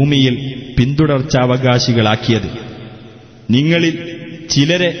ഭൂമിയിൽ പിന്തുടർച്ചാവകാശികളാക്കിയത്. നിങ്ങളിൽ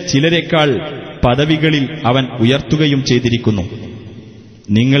ചിലരെക്കാൾ പദവികളിൽ അവൻ ഉയർത്തുകയും ചെയ്തിരിക്കുന്നു.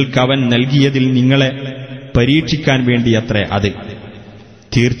 നിങ്ങൾക്കവൻ നൽകിയതിൽ നിങ്ങളെ പരീക്ഷിക്കാൻ വേണ്ടിയത്രേ അത്.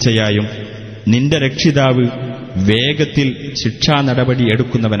 തീർച്ചയായും നിന്റെ രക്ഷിതാവ് വേഗത്തിൽ ശിക്ഷാ നടപടി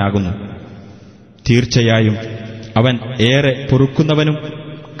എടുക്കുന്നവനാകുന്നു. തീർച്ചയായും അവൻ ഏറെ പൊറുക്കുന്നവനും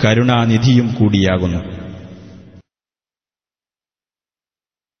കരുണാനിധിയും കൂടിയാകുന്നു.